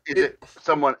No. it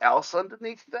someone else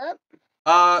underneath that?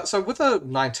 So with a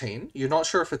 19, you're not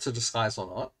sure if it's a disguise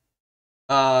or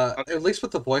not. At least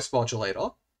with the voice modulator,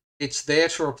 It's there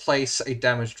to replace a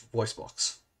damaged voice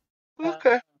box.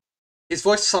 Okay. His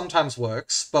voice sometimes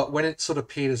works, but when it sort of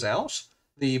peters out,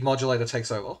 the modulator takes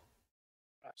over.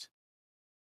 Right.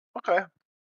 Okay.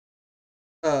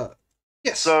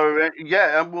 Yes. So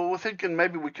yeah, well, we're thinking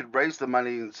maybe we could raise the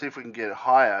money and see if we can get it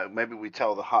higher. Maybe we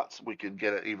tell the huts we could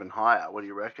get it even higher. What do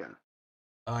you reckon?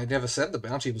 I never said the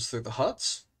bounty was through the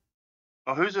huts.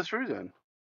 Oh, who's it through then?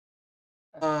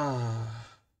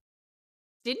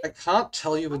 Didn't I can't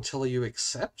tell you until you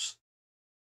accept.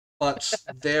 But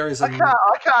there is I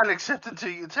can't accept until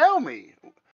you tell me.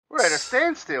 We're at a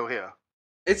standstill here.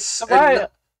 It's Right.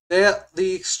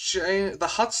 the exchange. The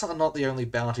huts are not the only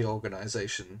bounty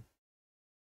organization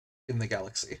in the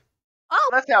galaxy. Oh,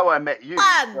 That's how I met you.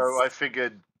 Buns. So I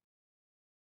figured.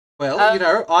 Well, you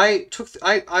know,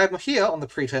 I'm here on the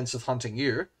pretense of hunting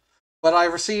you, but I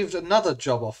received another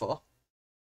job offer.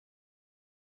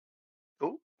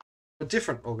 Cool. A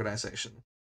different organization.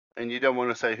 And you don't want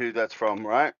to say who that's from,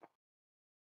 right?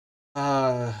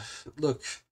 Look.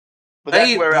 But that's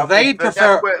They'd where I'll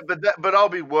prefer- but I'll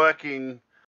be working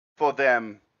for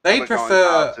them. They'd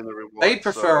prefer They'd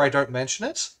I don't mention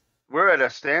it. We're at a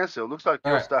standstill. Looks like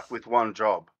you're Alright. stuck with one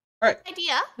job.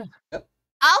 idea. Yep.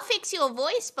 I'll fix your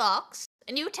voice box,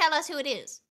 and you tell us who it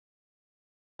is.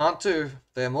 Can't do.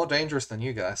 They're more dangerous than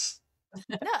you guys.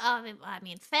 No, I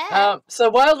mean fair. So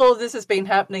while all this has been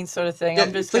happening, sort of thing, Yeah,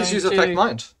 I'm just please going use to... effect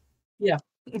mind.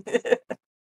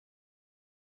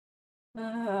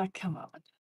 Come on.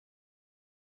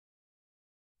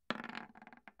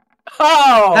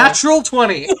 Oh! Natural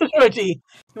 20.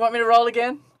 You want me to roll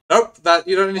again? Nope, that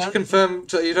you don't need to Nope. confirm.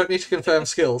 You don't need to confirm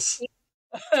skills.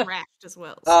 trashed as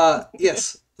well.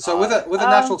 Yes. So with a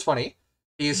natural 20,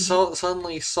 he is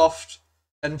suddenly soft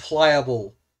and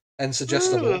pliable and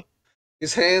suggestible.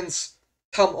 His hands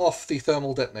come off the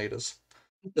thermal detonators.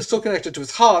 They're still connected to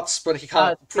his hearts, but he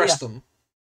can't press them.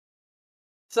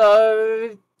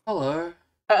 So, Hello.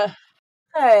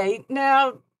 hey,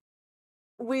 now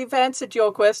we've answered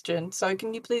your question, so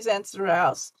can you please answer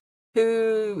ours?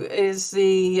 Who is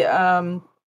the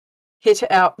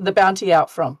the bounty out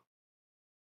from?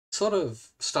 Sort of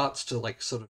starts to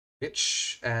sort of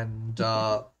itch and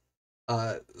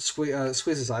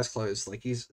squeeze his eyes closed, like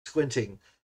he's squinting,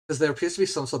 because there appears to be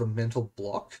some sort of mental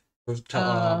block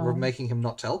making him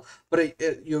not tell. But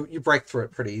you break through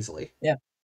it pretty easily. Yeah.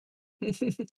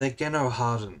 The Geno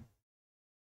Harden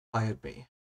hired me.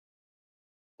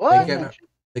 What?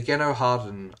 The Geno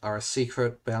Harden are a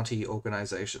secret bounty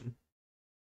organization.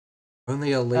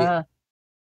 Only elites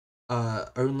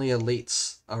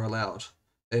are allowed.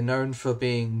 They're known for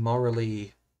being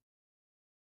morally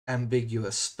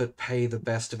ambiguous, but pay the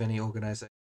best of any organization.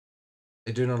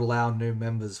 They do not allow new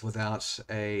members without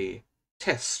a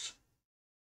test.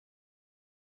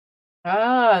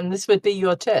 And this would be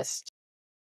your test.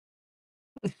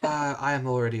 I am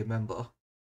already a member.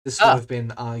 This would have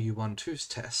been RU-12's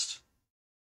test.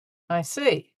 I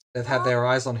see. They've had their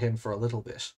eyes on him for a little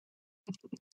bit.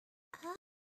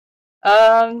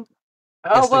 Oh,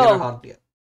 Yes, the Geno well. Harden,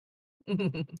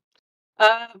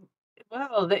 yeah.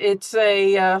 Well, it's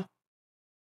a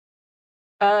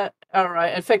all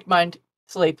right. Affect mind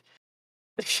sleep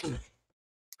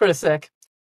for a sec.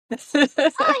 Oh, he's so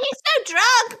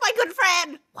drunk, my good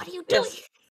friend. What are you doing?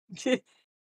 Yes.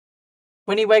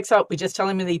 When he wakes up, we just tell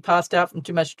him that he passed out from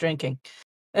too much drinking.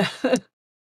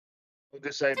 We'll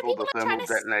disable the thermal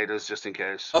detonators just in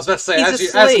case. I was about to say,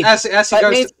 He's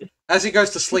asleep. as he goes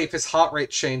to sleep, his heart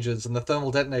rate changes and the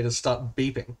thermal detonators start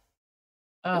beeping.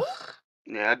 Oh,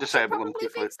 Yeah, disable them Probably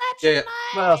quickly. fix that, Yeah, shouldn't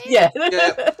well, I?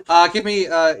 yeah. Give me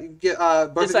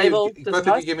both Disable of you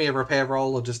device? give me a repair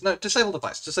roll or just no disable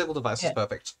device. Disable device is Yeah.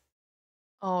 perfect.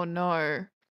 Oh no.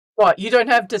 What? You don't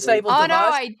have disabled Oh device? no,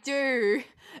 I do.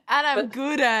 And I'm But-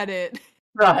 good at it.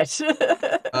 Right.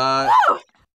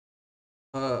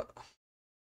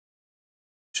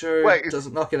 Sure, Wait, does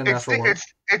not get a It's, natural one.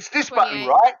 it's this 28. button,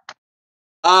 right?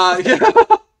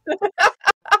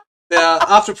 Yeah.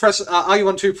 After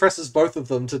RU-12 presses both of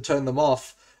them to turn them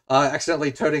off,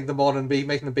 accidentally turning them on and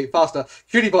making them beat faster.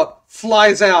 Cutiebot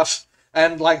flies out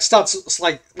and starts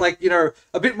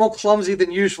a bit more clumsy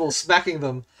than usual, smacking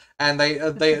them, and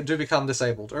they do become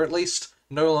disabled, or at least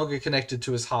no longer connected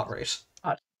to his heart rate.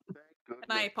 Can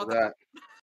I For pocket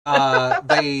that.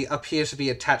 They appear to be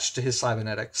attached to his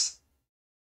cybernetics.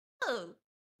 Oh,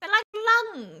 they're like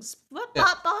lungs. What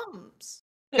Yeah. bombs?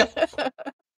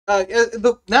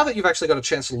 Now that you've actually got a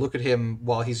chance to look at him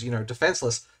while he's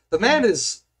defenseless, the man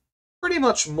is pretty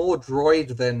much more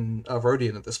droid than a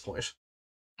Rhodian at this point.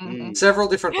 Mhm. Several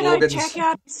different Can organs. I check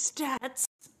out his stats?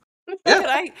 Yeah. Can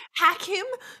I hack him?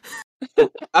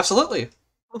 Absolutely.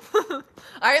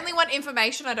 I only want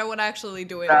information. I don't want to actually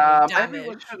do it Maybe any we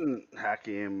damage. shouldn't hack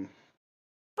him.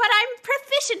 But I'm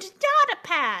proficient in data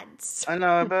pads. I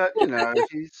know, but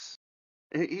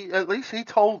he at least he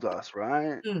told us,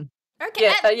 right?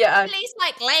 Okay, Yeah, at least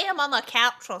like lay him on the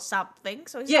couch or something.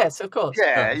 So he's yes, of course.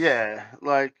 Yeah.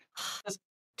 Like,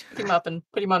 Pick him up and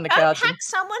put him on the don't couch. hack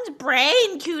someone's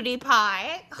brain, cutie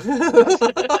pie.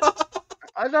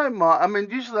 I don't mind. I mean,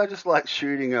 usually I just like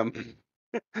shooting them.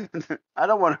 I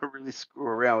don't want to really screw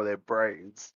around with their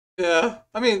brains. Yeah,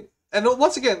 I mean, and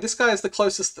once again, this guy is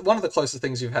one of the closest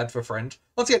things you've had for a friend.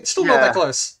 Once again, still not that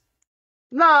close.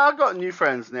 No, I've got new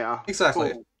friends now.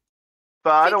 Exactly. Cool.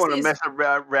 But I don't want to Fix mess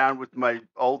around with my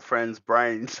old friends'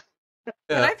 brains.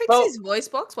 Can I fix his voice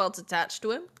box while it's attached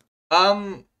to him?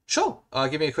 Sure.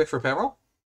 Give me a quick repair roll.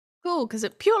 Cool, because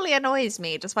it purely annoys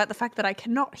me, despite the fact that I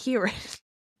cannot hear it.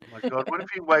 Oh my God, what if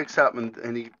he wakes up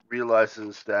and he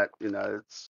realizes that,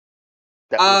 was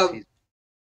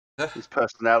his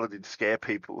personality to scare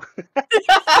people?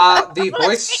 The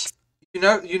voice... You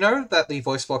know that the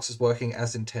voice box is working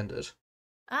as intended.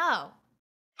 Oh.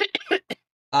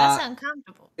 That's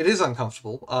uncomfortable. It is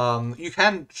uncomfortable. You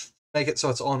can make it so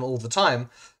it's on all the time,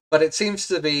 but it seems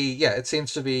to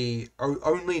be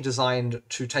only designed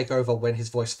to take over when his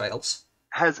voice fails.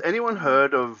 Has anyone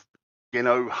heard of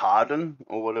Harden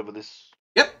or whatever this?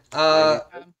 Yep.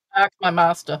 Ask my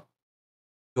master.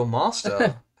 Your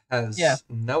master has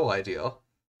no idea.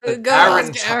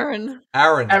 Aaron.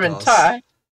 Aaron does. Ty.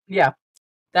 Yeah,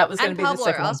 that was going to be Pablo, the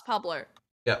second one. ask Pablo.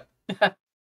 Yeah.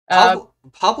 Um,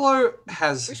 Pablo We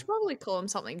has. should probably call him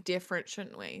something different,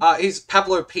 shouldn't we? He's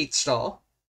Pablo Pete Star.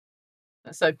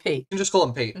 So Pete. You can just call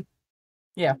him Pete.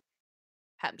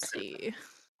 Pepsi.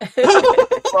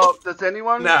 Well, does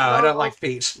anyone? No, I don't like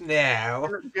Pete.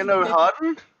 No.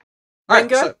 Harden? Alright,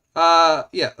 Ringo? so,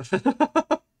 yeah.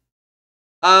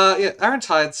 Yeah, Aaron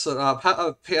Tides,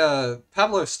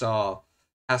 Pablo Star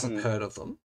hasn't heard of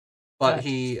them. But Right.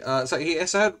 he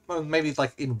has heard maybe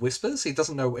like in whispers. He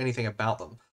doesn't know anything about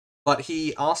them. But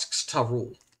he asks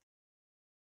Tarul.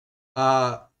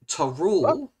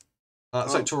 Tarul.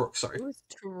 Taruk, sorry. Who's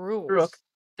Tarul? Rook,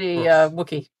 the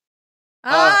Wookiee.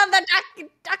 The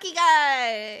ducky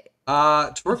guy!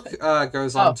 Taruk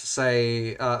goes on to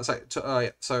say,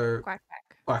 so Quack, quack.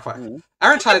 quack quack.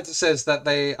 Aaron Tide says that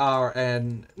they are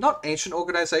an not ancient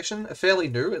organization, fairly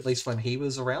new, at least when he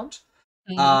was around.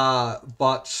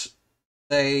 But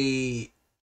they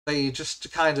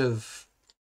just kind of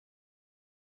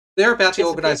they're a bounty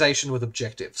organization with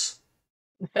objectives.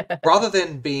 Rather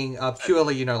than being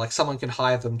purely, like someone can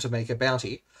hire them to make a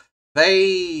bounty,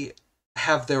 they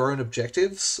have their own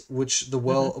objectives, which the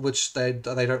world, which they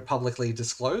don't publicly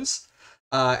disclose,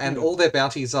 and all their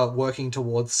bounties are working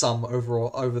towards some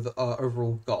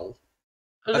overall goal.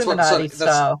 That's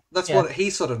what he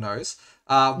sort of knows.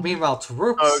 Meanwhile,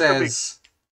 Taruk says,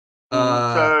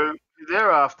 so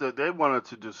thereafter they wanted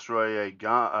to destroy a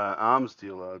arms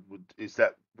dealer.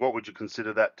 What would you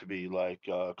consider that to be, like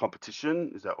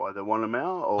competition? Is that why they want him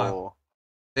out, or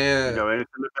do you know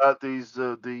anything about these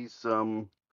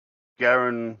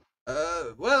Garen?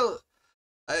 Well,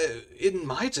 in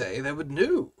my day, they would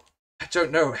know. I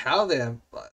don't know how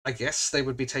I guess they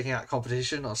would be taking out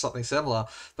competition or something similar,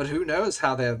 but who knows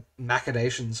how their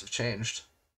machinations have changed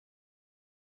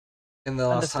in the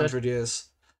last 100 years.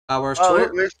 Whereas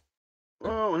at least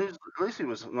he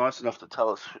was nice enough to tell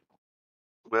us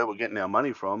where we're getting our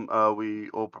money from. Are we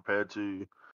all prepared to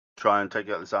try and take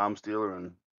out this arms dealer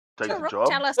and take the job?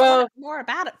 Tell us more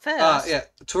about it first. Yeah,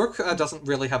 Turk doesn't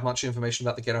really have much information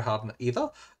about the Ghetto Harden either,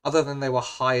 other than they were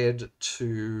hired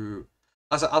to...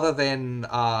 Other than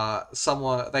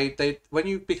someone... They when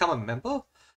you become a member,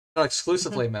 not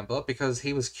exclusively a member, because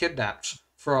he was kidnapped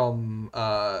from...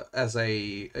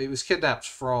 He was kidnapped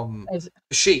from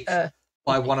Kashyyyk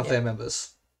by one of their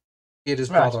members. He had his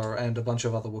brother and a bunch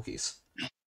of other Wookiees.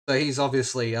 So he's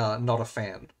obviously not a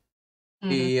fan.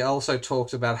 He also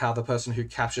talked about how the person who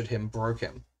captured him broke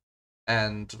him.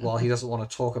 And while he doesn't want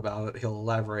to talk about it, he'll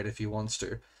elaborate if he wants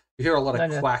to. You hear a lot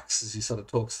of quacks as he sort of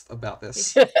talks about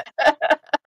this.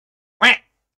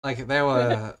 Like, they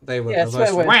were the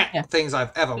most things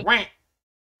I've ever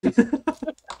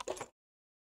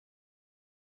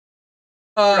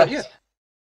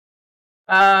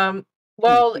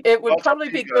Well, it would probably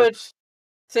be good,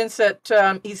 since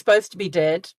that he's supposed to be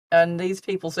dead, and these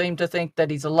people seem to think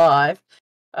that he's alive.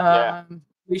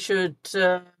 We should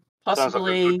possibly... Sounds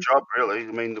like a good job, really.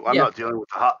 I mean, I'm not dealing with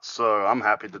the Hutts, so I'm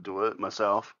happy to do it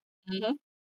myself.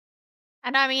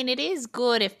 And I mean, it is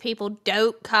good if people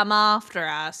don't come after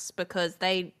us because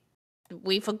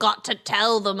we forgot to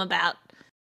tell them about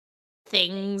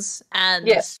things and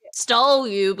Yes. stole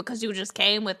you because you just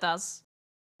came with us.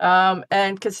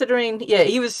 And considering,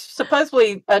 he was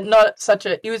supposedly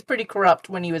he was pretty corrupt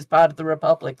when he was part of the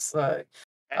Republic, so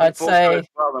And I'd if all say, goes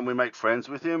well and we make friends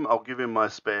with him, I'll give him my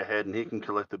spare head and he can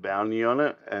collect the bounty on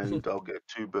it, and I'll get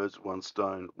 2 birds with 1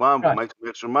 stone. One, we'll Right. make some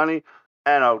extra money,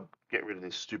 and I'll get rid of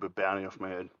this stupid bounty off my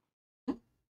head.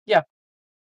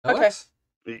 That Okay. works.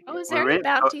 Oh, is there We're any in.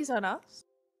 bounties on us?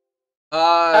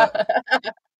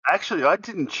 Actually, I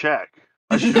didn't check.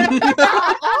 I should.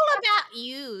 Oh, all about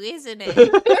you, isn't it?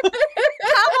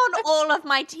 Come on, all of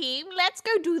my team. Let's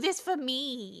go do this for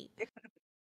me.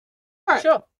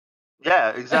 Sure. Yeah,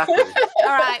 exactly. All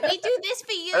right, we do this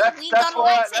for you. We got a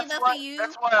lightsaber for you.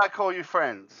 That's why I call you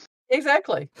friends.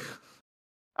 Exactly.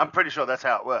 I'm pretty sure that's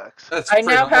how it works. That's I pretty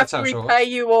now much- have that's to how it repay works.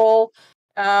 you all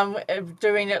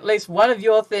doing at least one of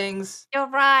your things. You're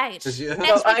right. 'Cause you-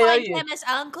 Next, I we owe find you. Emma's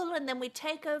uncle, and then we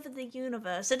take over the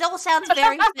universe. It all sounds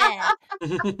very fair.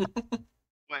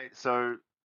 Wait, so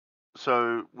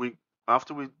we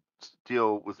after we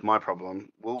deal with my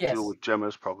problem, we'll Yes. deal with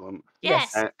Gemma's problem,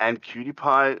 Yes. and Cutie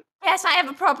Pie. Yes, I have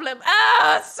a problem.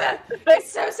 Oh,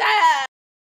 it's so sad.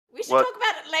 We should What? talk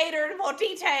about it later in more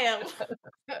detail.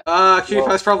 Cutie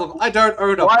Pie's problem. I don't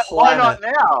own a Why planet. not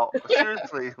now?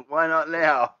 Seriously, why not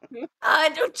now?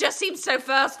 It just seems so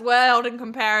first world in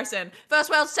comparison. First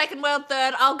world, second world,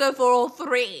 third. I'll go for all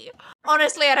 3.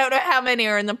 Honestly, I don't know how many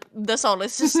are in the solar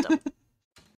system.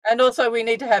 And also, we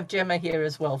need to have Gemma here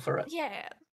as well for it. Yeah.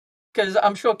 Because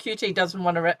I'm sure QT doesn't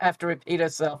want to have to repeat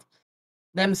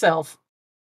themselves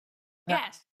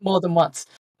Yes. more than once.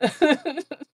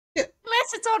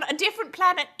 Unless it's on a different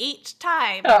planet each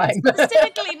time. Time.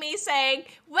 Specifically me saying,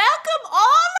 welcome all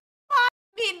of my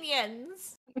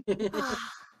minions. I I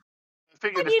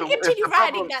figured need to continue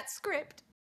writing that script.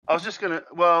 I was just gonna.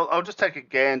 Well, I'll just take a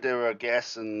gander, I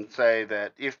guess, and say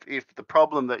that if the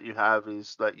problem that you have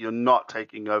is that you're not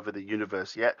taking over the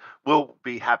universe yet, we'll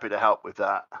be happy to help with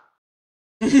that.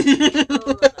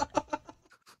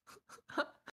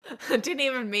 I didn't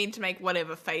even mean to make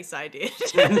whatever face I did.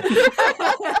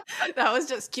 That was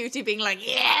just Cutie being like,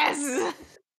 yes!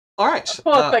 All right. Of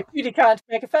course, but QT can't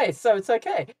make a face, so it's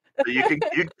okay. So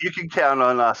you can count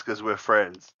on us because we're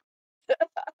friends.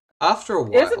 After a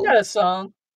while, Isn't that a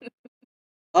song?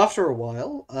 after a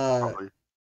while, Probably.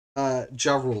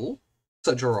 Jarul,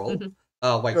 so Jarul,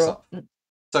 Mhm. wakes Girl. up.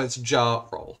 So it's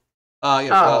Jarul.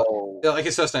 Oh, Like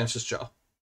his first name's just Jar.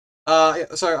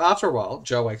 So after a while,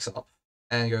 Joe wakes up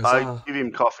and goes, I give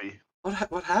him coffee.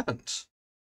 what happened?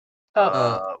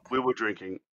 We were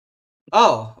drinking.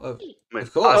 Oh, I mean,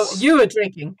 of course. Oh, you were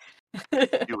drinking.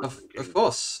 you were Of drinking.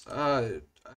 course. Am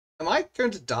I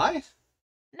going to die?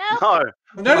 No. No.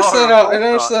 I noticed No, that. of I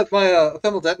noticed course that my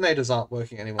thermal detonators aren't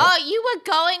working anymore. Oh, you were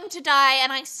going to die,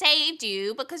 and I saved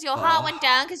you because your heart Oh. went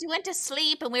down because you went to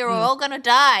sleep, and we were all gonna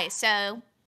die. So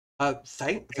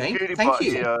Thank Cutie you.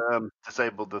 Pie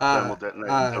disabled the thermal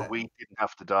detonator, so we didn't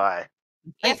have to die.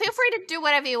 yeah, feel free to do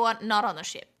whatever you want, not on the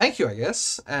ship. Thank you, I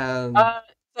guess. And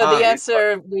So the you're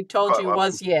answer we told quite you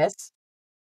was yes.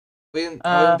 we're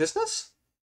in business.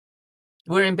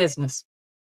 We're in business.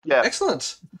 Yeah.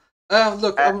 Excellent.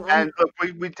 Look, And look,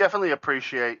 we definitely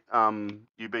appreciate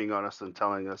you being honest and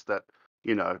telling us that,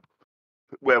 you know,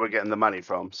 where we're getting the money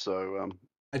from. So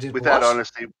I did with that what?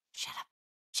 honesty, Shut up.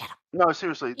 Shut up. no,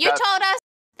 seriously, You told us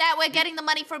that we're getting the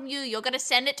money from you. You're gonna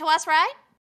send it to us, right?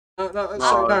 No, no,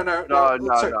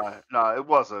 it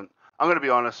wasn't. I'm going to be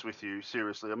honest with you,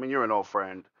 seriously. I mean, you're an old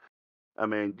friend. I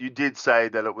mean, you did say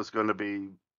that it was going to be,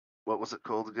 what was it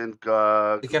called again?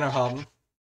 Again, Harden.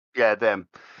 Yeah, them.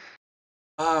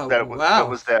 Oh, That wow.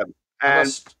 was them. I And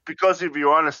must- because of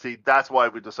your honesty, that's why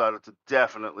we decided to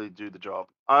definitely do the job.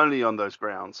 Only on those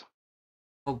grounds.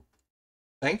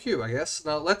 Thank you, I guess.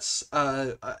 Now let's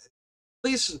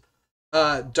please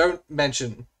don't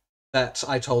mention that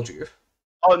I told you.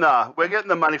 Oh, no, we're getting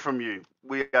the money from you.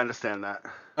 We understand that.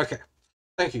 Okay.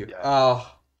 Thank you. Yeah.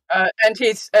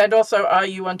 And also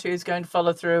RU12 is going to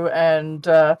follow through and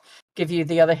give you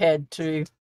the other head to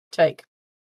take.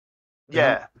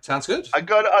 Yeah. Sounds good. I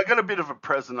got a bit of a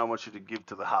present I want you to give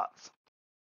to the Huts.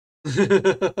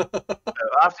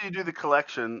 After you do the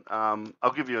collection,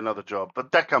 I'll give you another job,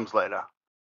 but that comes later.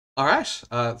 All right.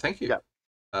 Thank you. Yeah.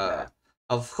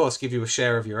 I'll of course give you a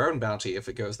share of your own bounty if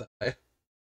it goes that way.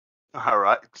 All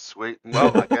right, sweet.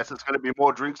 Well, I guess it's going to be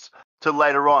more drinks till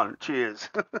later on. Cheers.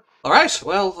 All right.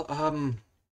 Well,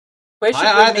 Where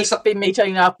should we be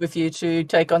meeting up with you to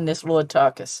take on this Lord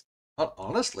Tarkus?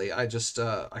 honestly, I just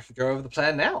I could go over the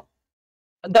plan now.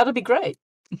 That'd be great.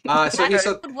 So he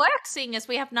said, That would work, seeing as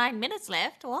we have 9 minutes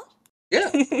left. What? Yeah.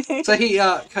 So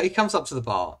he comes up to the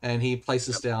bar and he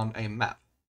places down a map.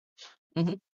 I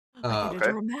get to okay.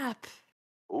 draw a map.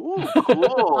 Ooh, Oh,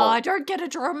 cool. I don't get to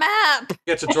draw a map.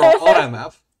 Get to draw on a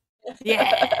map.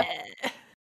 Yeah.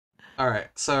 All right.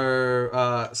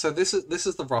 So this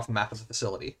is the rough map of the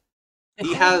facility.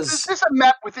 He Is has this a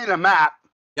map within a map?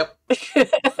 yep. This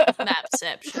is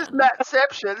Mapception.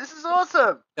 Mapception. This is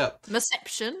awesome. Yep.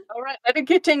 Maception. All right, let him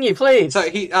continue, please. So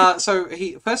he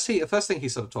first thing he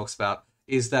sort of talks about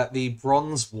is that the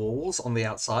bronze walls on the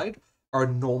outside are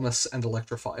enormous and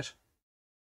electrified.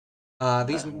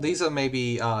 These are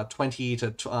maybe 20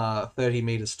 to 30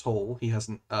 meters tall. He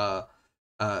hasn't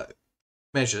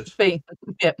measured.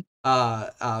 Yep.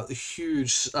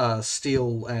 Huge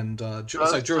steel and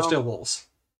Does, Dura steel walls.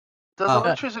 Does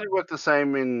electricity work the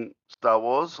same in Star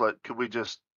Wars? Like, could we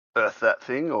just earth that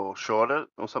thing or short it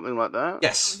or something like that?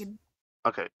 Yes.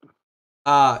 Okay.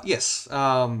 Yes.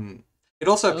 It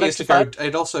also appears to go.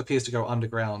 It also appears to go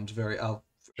underground very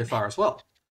far as well.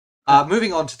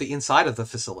 Moving on to the inside of the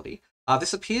facility.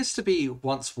 This appears to be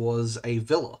once was a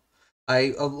villa.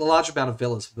 A large amount of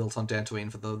villas were built on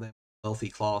Dantooine for the wealthy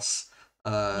class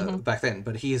back then,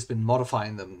 but he has been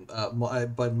modifying them.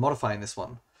 By modifying this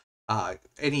one,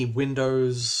 any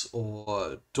windows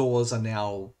or doors are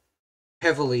now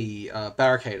heavily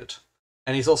barricaded,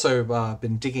 and he's also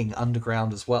been digging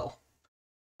underground as well.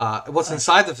 What's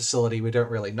inside the facility we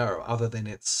don't really know, other than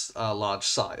its large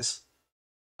size.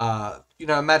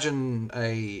 Imagine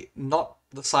not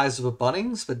the size of a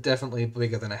Bunnings, but definitely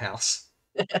bigger than a house.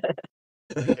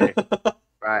 Okay.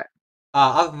 Right.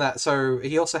 Other than that, so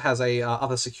he also has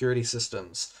other security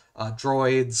systems,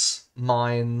 droids,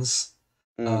 mines,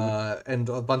 and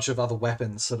a bunch of other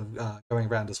weapons sort of going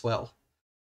around as well.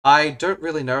 I don't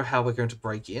really know how we're going to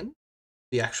break in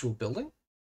the actual building.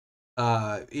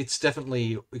 It's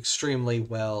definitely extremely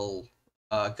well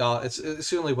It's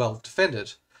extremely well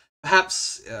defended.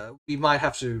 Perhaps we might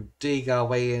have to dig our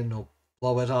way in or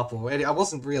blow it up, or I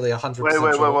wasn't really 100% sure.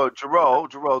 Wait.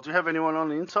 Jarrell, do you have anyone on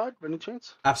the inside by any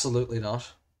chance? Absolutely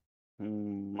not.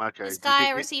 Okay. This guy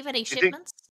receive any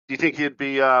shipments? Do you think he'd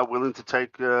be willing to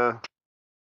take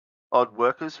odd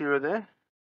workers here or there?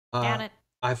 Doubt it.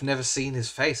 I've never seen his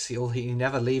face. He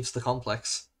never leaves the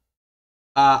complex.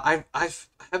 I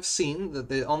have seen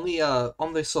that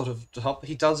on the sort of top,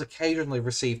 he does occasionally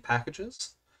receive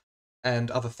packages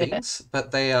and other things, but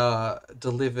they are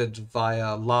delivered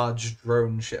via large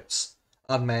drone ships,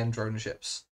 unmanned drone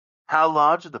ships. How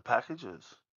large are the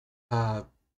packages?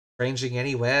 Ranging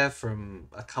anywhere from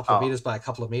a couple of meters by a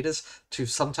couple of meters to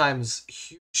sometimes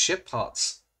huge ship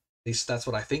parts. At least that's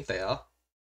what I think they are.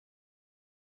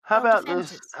 How about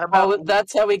this?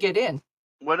 That's how we get in.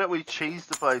 Why don't we cheese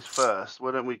the place first?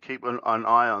 Why don't we keep an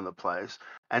eye on the place?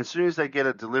 And as soon as they get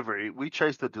a delivery, we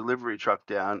chase the delivery truck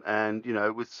down and,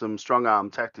 with some strong arm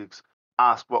tactics,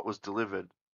 ask what was delivered.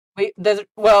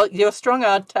 Your strong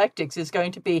arm tactics is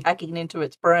going to be hacking into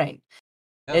its brain.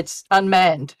 Yep. It's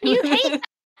unmanned. You hate that,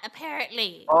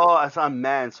 apparently. Oh, it's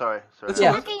unmanned. Sorry. It's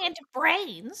hacking into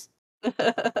brains.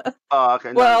 Oh,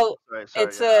 okay. Well, sorry,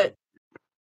 it's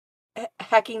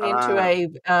hacking into a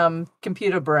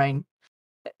computer brain.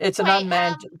 It's an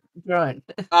unmanned drone.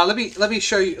 Let me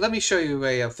show you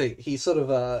a thing. He sort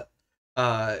of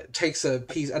takes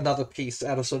another piece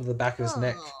out of sort of the back of his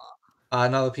neck.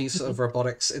 Another piece of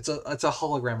robotics. It's a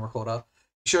hologram recorder.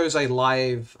 He shows a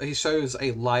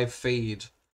live feed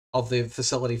of the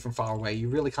facility from far away. You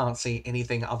really can't see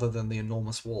anything other than the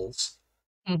enormous walls.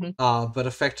 Mm-hmm. But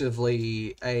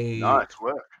effectively nice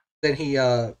work. Then he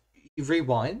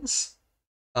rewinds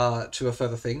to a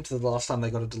further thing, to the last time they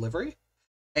got a delivery.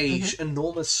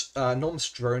 Enormous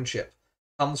drone ship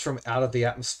comes from out of the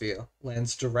atmosphere,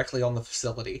 lands directly on the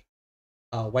facility,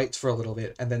 waits for a little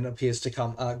bit, and then appears to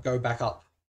go back up.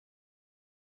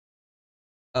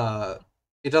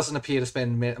 It doesn't appear to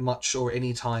spend much or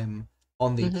any time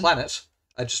on the planet.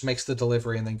 It just makes the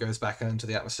delivery and then goes back into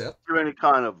the atmosphere. Through any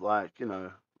kind of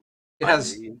it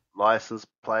has license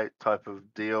plate type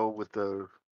of deal with the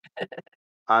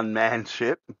unmanned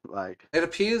ship, it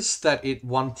appears that at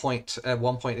one point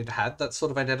it had that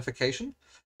sort of identification,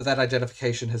 but that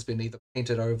identification has been either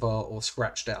painted over or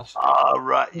scratched out. Oh,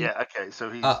 right, yeah, okay, so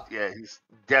he's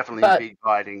definitely big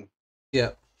hiding.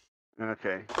 Yeah.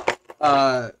 Okay.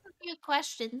 A few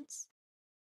questions.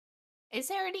 Is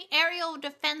there any aerial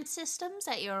defense systems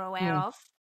that you're aware of?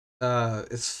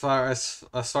 As far as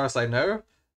I know,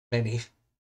 many.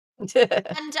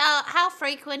 And how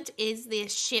frequent is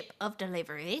this ship of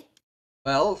delivery?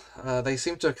 Well, they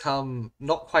seem to come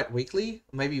not quite weekly,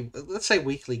 maybe, let's say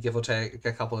weekly, give or take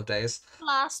a couple of days.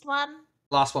 Last one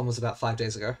Last one was about 5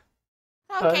 days ago.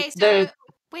 Okay, so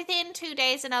within 2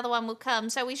 days another one will come,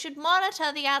 so we should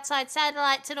monitor the outside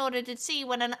satellites in order to see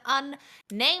when an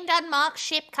unnamed, unmarked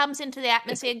ship comes into the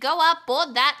atmosphere. Go up,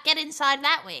 board that, get inside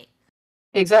that way.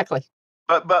 Exactly.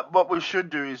 But what we should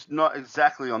do is not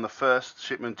exactly on the first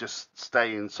shipment just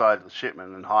stay inside the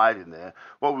shipment and hide in there.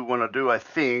 What we want to do, I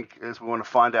think, is we want to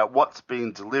find out what's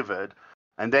being delivered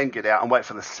and then get out and wait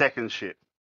for the second ship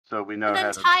so we know An how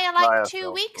entire, to dry like, 2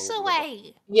 ourselves weeks or whatever.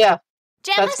 away. Yeah.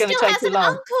 Gemma That's gonna still take has too an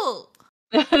long. uncle.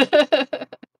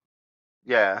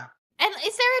 Yeah. And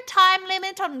is there a time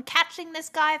limit on catching this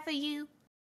guy for you?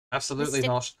 Absolutely Mr.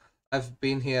 not. I've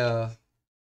been here.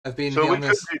 I've been So here we on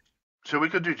could this. do, so we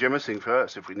could do Jemison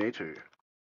first if we need to.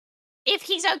 If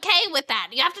he's okay with that,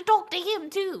 you have to talk to him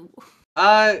too.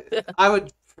 I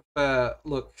would prefer.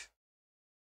 Look,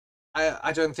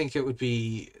 I don't think it would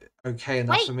be okay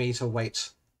enough Wait. for me to wait.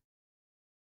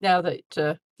 Now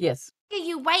that, yes.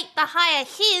 You wait, the higher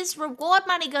his reward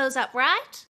money goes up,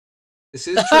 right? This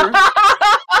is true. So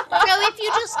if you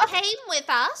just came with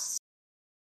us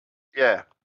Yeah.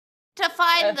 to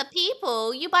find the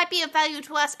people, you might be of value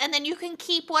to us, and then you can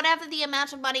keep whatever the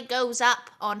amount of money goes up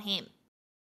on him.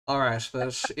 All right,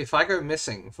 but if I go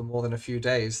missing for more than a few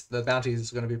days, the bounty is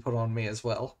going to be put on me as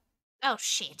well. Oh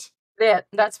shit! Yeah,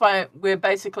 that's why we're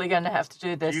basically going to have to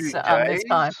do this Few this time. days?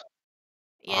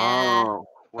 Yeah. Oh,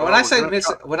 But when I we're say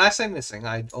gonna missing,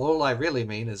 all I really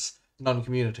mean is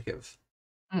non-communicative.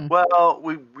 Well,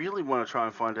 we really want to try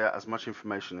and find out as much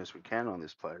information as we can on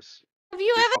this place. Have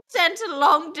you ever sent a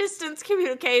long distance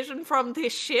communication from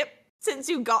this ship since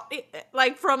you got it,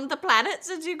 like from the planet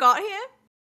since you got here?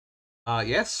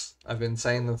 Yes, I've been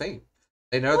saying the thing.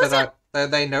 They know Was that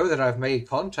they know that I've made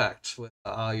contact with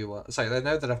RU1. Sorry, they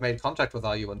know that I've made contact with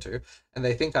RU12, and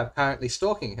they think I'm currently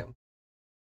stalking him.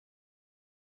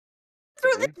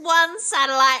 Through this one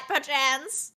satellite,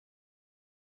 perchance.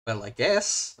 Well, I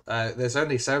guess there's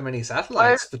only so many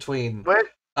satellites between. Wait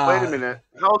a minute.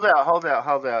 Hold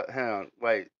out. Hang on.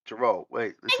 Wait, Jerome.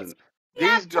 Wait, listen.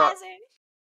 These guys,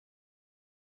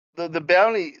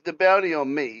 the bounty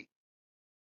on me.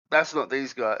 That's not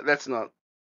these guys. That's not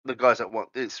the guys that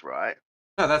want this, right?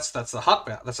 No, that's the hut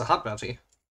bounty. That's a hut bounty.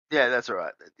 Yeah, that's all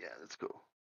right. Yeah, that's cool.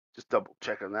 Just double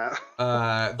check on that.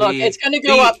 Look, it's going to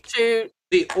go up to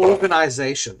the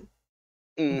organization.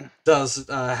 Mm.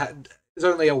 Is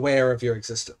only aware of your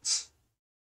existence.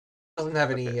 Doesn't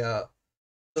have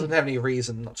any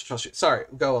reason not to trust you. Sorry,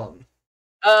 go on.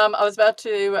 I was about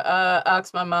to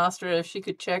ask my master if she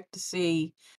could check to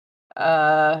see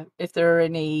if there are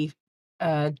any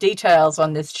details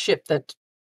on this ship that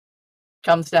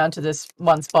comes down to this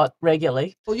one spot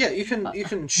regularly. Well, yeah, you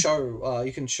can show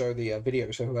the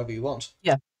video to whoever you want.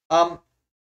 Yeah.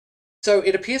 So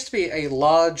it appears to be a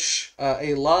large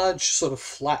sort of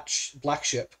flat black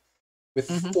ship with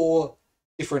 4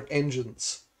 different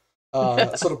engines,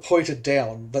 sort of pointed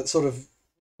down that sort of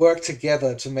work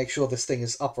together to make sure this thing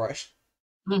is upright.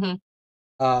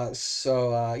 Yes.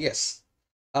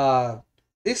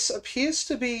 This appears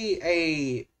to be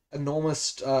a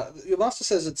enormous. Your master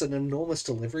says it's an enormous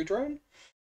delivery drone,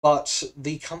 but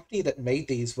the company that made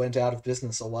these went out of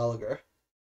business a while ago.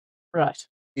 Right.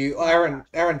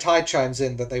 Aaron Tide chimes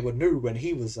in that they were new when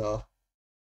he was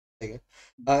thinking.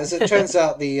 As it turns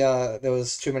out, there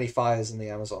was too many fires in the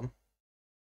Amazon.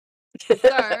 So,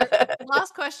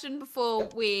 last question before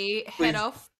we head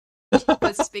off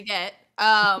with Spaghetti.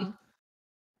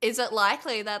 Is it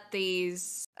likely that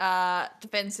these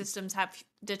defense systems have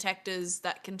detectors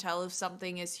that can tell if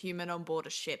something is human on board a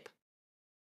ship?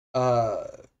 We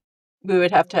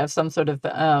would have to have some sort of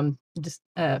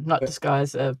not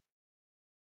disguise.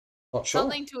 Not sure.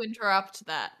 Something to interrupt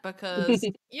that, because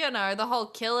the whole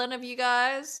killing of you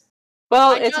guys.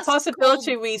 Well, I it's a just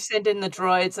possibility called- we send in the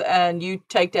droids and you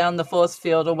take down the force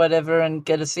field or whatever and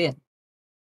get us in.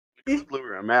 We could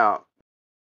lure him out.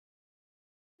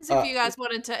 If you guys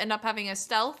wanted to end up having a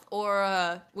stealth,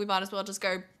 or we might as well just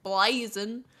go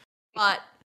blazing, but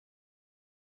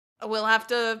we'll have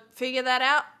to figure that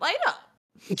out later.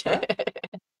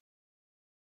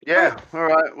 Yeah. All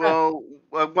right. Well,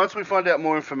 once we find out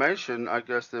more information, I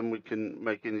guess then we can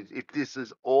make any. If this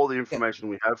is all the information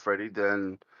we have, Freddie,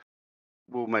 then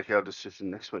we'll make our decision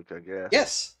next week, I guess.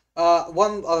 Yes.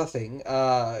 One other thing.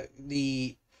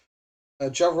 The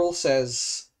Javril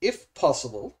says, if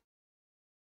possible,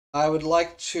 I would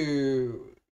like to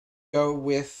go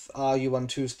with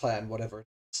RU12's plan, whatever it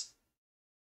is.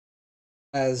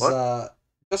 As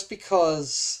just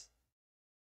because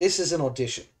this is an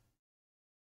audition.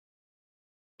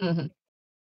 Mm-hmm.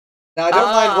 Now I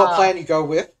don't mind what plan you go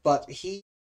with, but he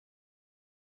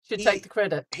should take the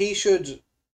credit. He should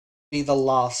be the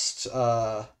last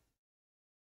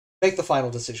make the final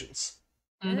decisions.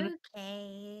 Mhm.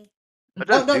 Okay. I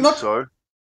don't No, think not- so.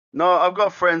 No, I've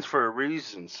got friends for a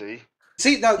reason. See.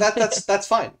 See, no, that's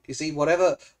fine. You see,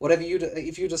 whatever you do,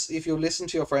 if you listen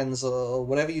to your friends or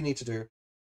whatever you need to do,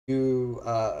 you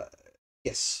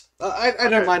yes, I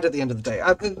don't Okay. mind at the end of the day.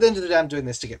 At the end of the day, I'm doing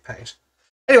this to get paid.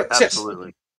 Anyway, yes.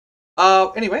 Absolutely.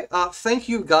 Anyway, thank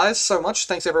you guys so much.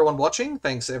 Thanks everyone watching.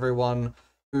 Thanks everyone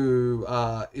who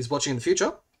is watching in the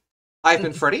future. I've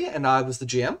been Freddy, and I was the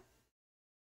GM.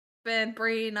 Been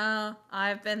Brina.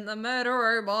 I've been the murder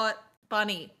robot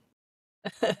bunny.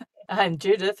 I'm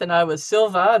Judith, and I was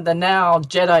Silva, the now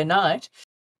Jedi Knight.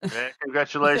 Yeah,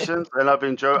 congratulations. And I've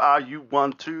been Joe. Are you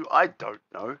one too? I don't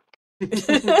know. All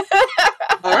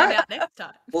Find right, out next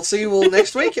time. we'll see you all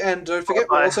next week, and don't forget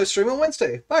we'll Bye-bye. also stream on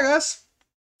Wednesday. Bye, guys.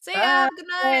 See ya. Good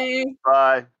night. Bye.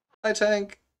 Bye. Bye,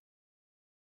 Tank.